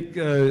I think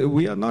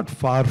we are not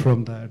far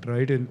from that,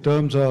 right? In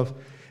terms of,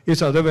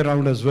 it's other way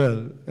around as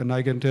well. And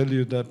I can tell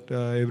you that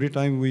every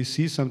time we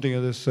see something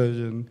as a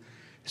surgeon,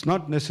 it's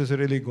not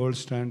necessarily gold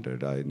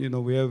standard.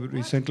 We have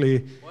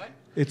recently,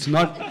 it's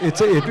not,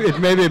 it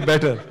may be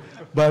better.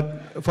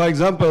 But for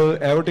example,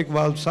 aortic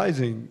valve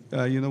sizing,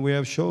 we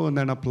have shown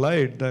and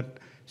applied that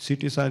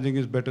CT sizing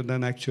is better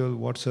than actual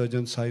what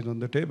surgeons size on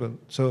the table.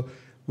 So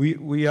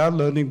we are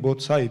learning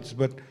both sides.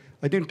 But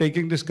I think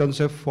taking this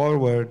concept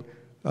forward,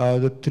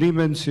 the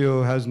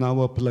 3Mensio has now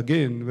a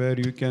plugin where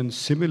you can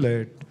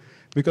simulate,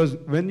 because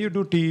when you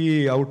do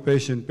TE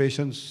outpatient,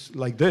 patients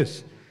like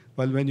this,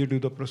 while when you do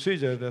the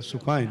procedure, they're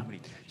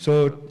supine.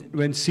 So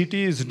when CT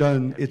is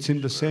done, it's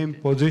in the same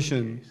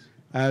position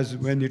as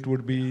when it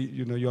would be,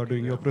 you're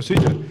doing your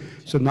procedure.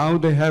 So now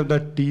they have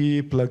that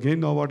TE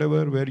plugin or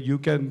whatever where you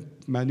can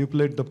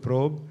manipulate the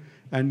probe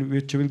and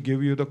which will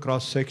give you the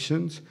cross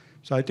sections.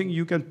 So I think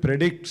you can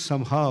predict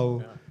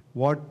somehow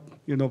what,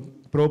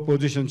 probe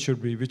position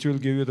should be, which will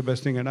give you the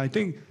best thing. And I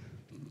think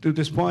to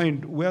this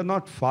point, we are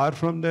not far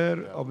from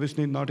there.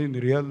 Obviously not in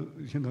real,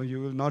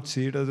 you will not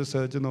see it as a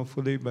surgeon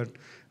hopefully, but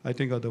I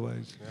think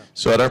otherwise.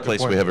 So at our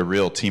place, we have a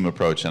real team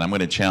approach, and I'm going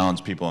to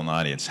challenge people in the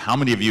audience. How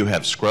many of you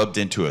have scrubbed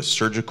into a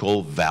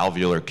surgical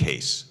valvular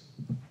case?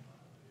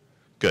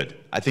 Good.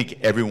 I think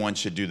everyone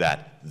should do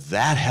that.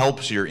 That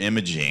helps your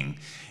imaging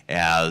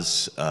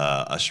as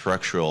a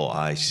structural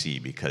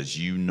IC because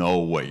you know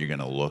what you're going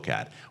to look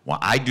at. Well,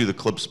 I do the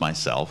clips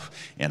myself,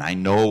 and I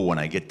know when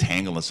I get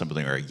tangled on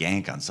something or a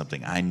yank on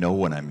something, I know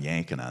when I'm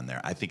yanking on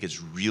there. I think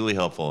it's really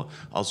helpful.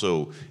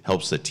 Also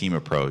helps the team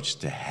approach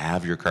to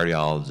have your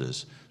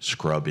cardiologist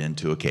scrub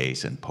into a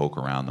case and poke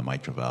around the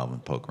mitral valve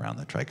and poke around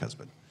the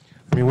tricuspid.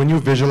 I mean, when you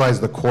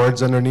visualize the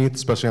cords underneath,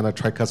 especially on the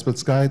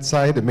tricuspid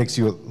side, it makes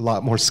you a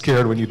lot more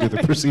scared when you do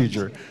the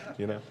procedure,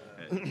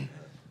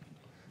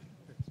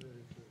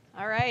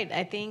 All right,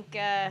 I think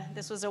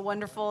this was a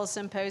wonderful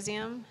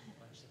symposium.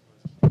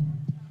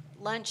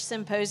 Lunch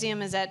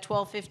symposium is at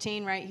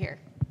 12:15 right here.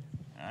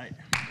 All right.